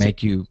want, they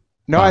make you.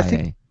 No, I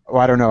think.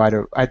 Well, I don't know.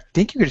 I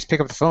think you could just pick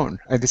up the phone.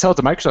 They sell it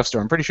at the Microsoft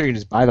Store. I'm pretty sure you can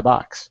just buy the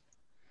box.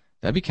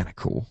 That'd be kind of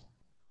cool.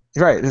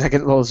 Right, it's like a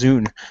little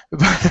Zune.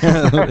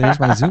 There's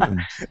my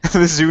Zune. The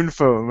Zune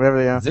phone, whatever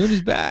they are. Zune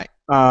is back.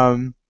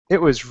 It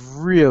was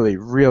really,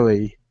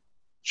 really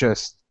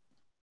just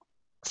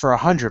for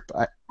 $100.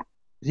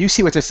 You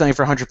see what they're selling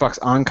for $100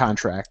 on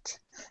contract,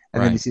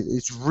 and then you see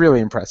it's really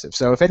impressive.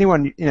 So if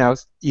anyone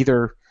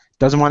either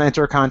doesn't want to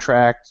enter a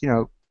contract,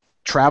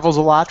 travels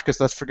a lot because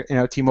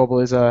T-Mobile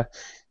is a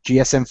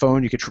GSM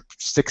phone. You could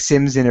stick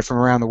SIMs in it from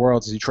around the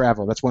world as you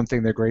travel. That's one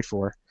thing they're great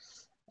for.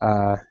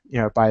 Buy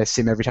a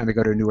SIM every time they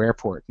go to a new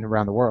airport and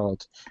around the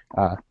world.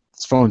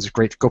 This phone's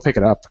great. Go pick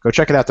it up. Go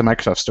check it out at the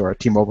Microsoft Store,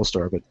 T-Mobile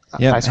Store. But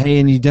Hey,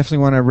 and you definitely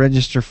want to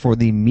register for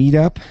the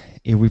meetup.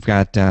 We've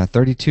got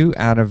 32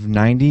 out of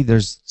 90.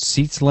 There's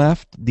seats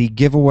left. The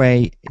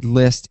giveaway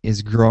list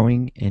is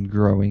growing and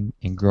growing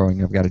and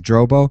growing. I've got a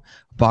Drobo,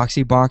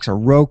 Boxy Box, a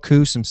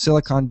Roku, some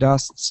Silicon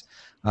Dusts,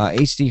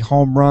 HD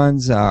home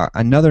runs,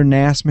 another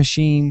NAS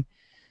machine,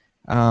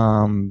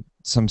 some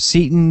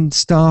Seaton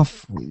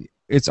stuff.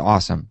 It's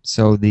awesome.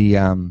 So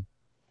the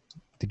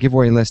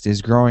giveaway list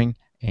is growing,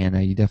 and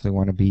you definitely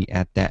want to be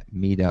at that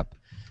meetup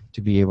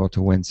to be able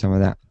to win some of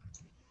that.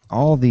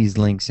 All these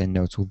links and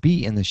notes will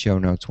be in the show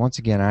notes. Once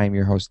again, I am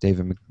your host,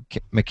 David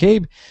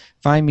McCabe.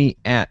 Find me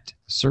at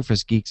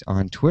Surface Geeks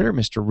on Twitter.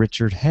 Mr.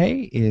 Richard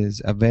Hay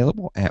is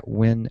available at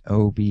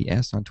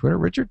WinOBS on Twitter.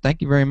 Richard,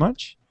 thank you very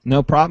much.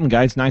 No problem,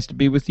 guys. Nice to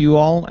be with you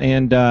all.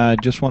 And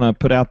just want to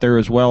put out there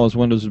as well as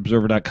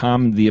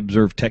WindowsObserver.com, the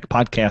Observe Tech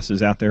podcast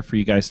is out there for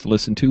you guys to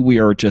listen to. We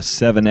are just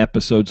 7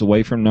 episodes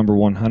away from number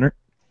 100.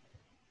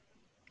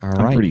 All right.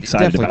 I'm pretty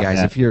excited Definitely, about guys.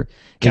 that. If you're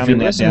Counting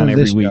that listening down to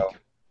every this week. show,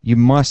 you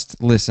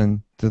must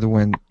listen to the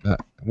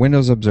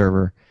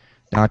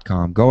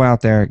WindowsObserver.com. Go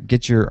out there,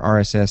 get your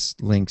RSS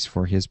links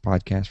for his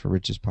podcast, for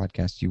Rich's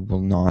podcast. You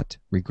will not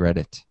regret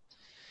it.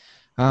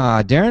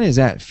 Darren is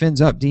at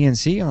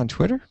FinsUpDNC on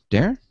Twitter.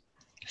 Darren?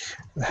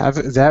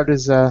 That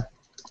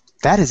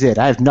is it.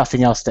 I have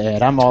nothing else to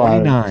add. I'm all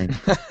 29.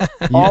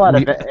 out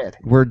of it.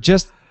 We're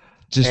just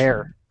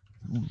Air.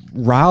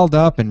 riled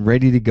up and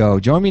ready to go.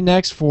 Join me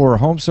next for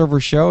Home Server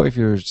Show if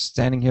you're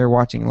standing here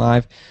watching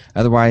live.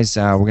 Otherwise,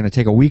 we're going to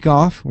take a week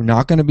off. We're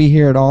not going to be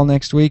here at all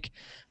next week.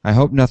 I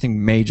hope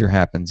nothing major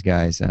happens,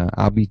 guys.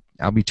 I'll be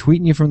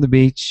tweeting you from the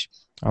beach.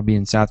 I'll be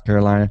in South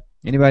Carolina.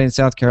 Anybody in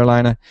South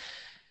Carolina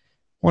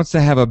wants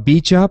to have a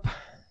beach up?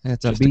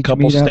 That's Just a beach a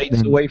couple meetup,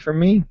 states away from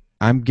me.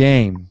 I'm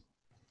game.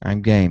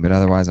 But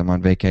otherwise I'm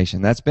on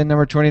vacation. That's been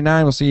number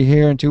 29. We'll see you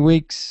here in 2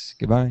 weeks.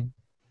 Goodbye.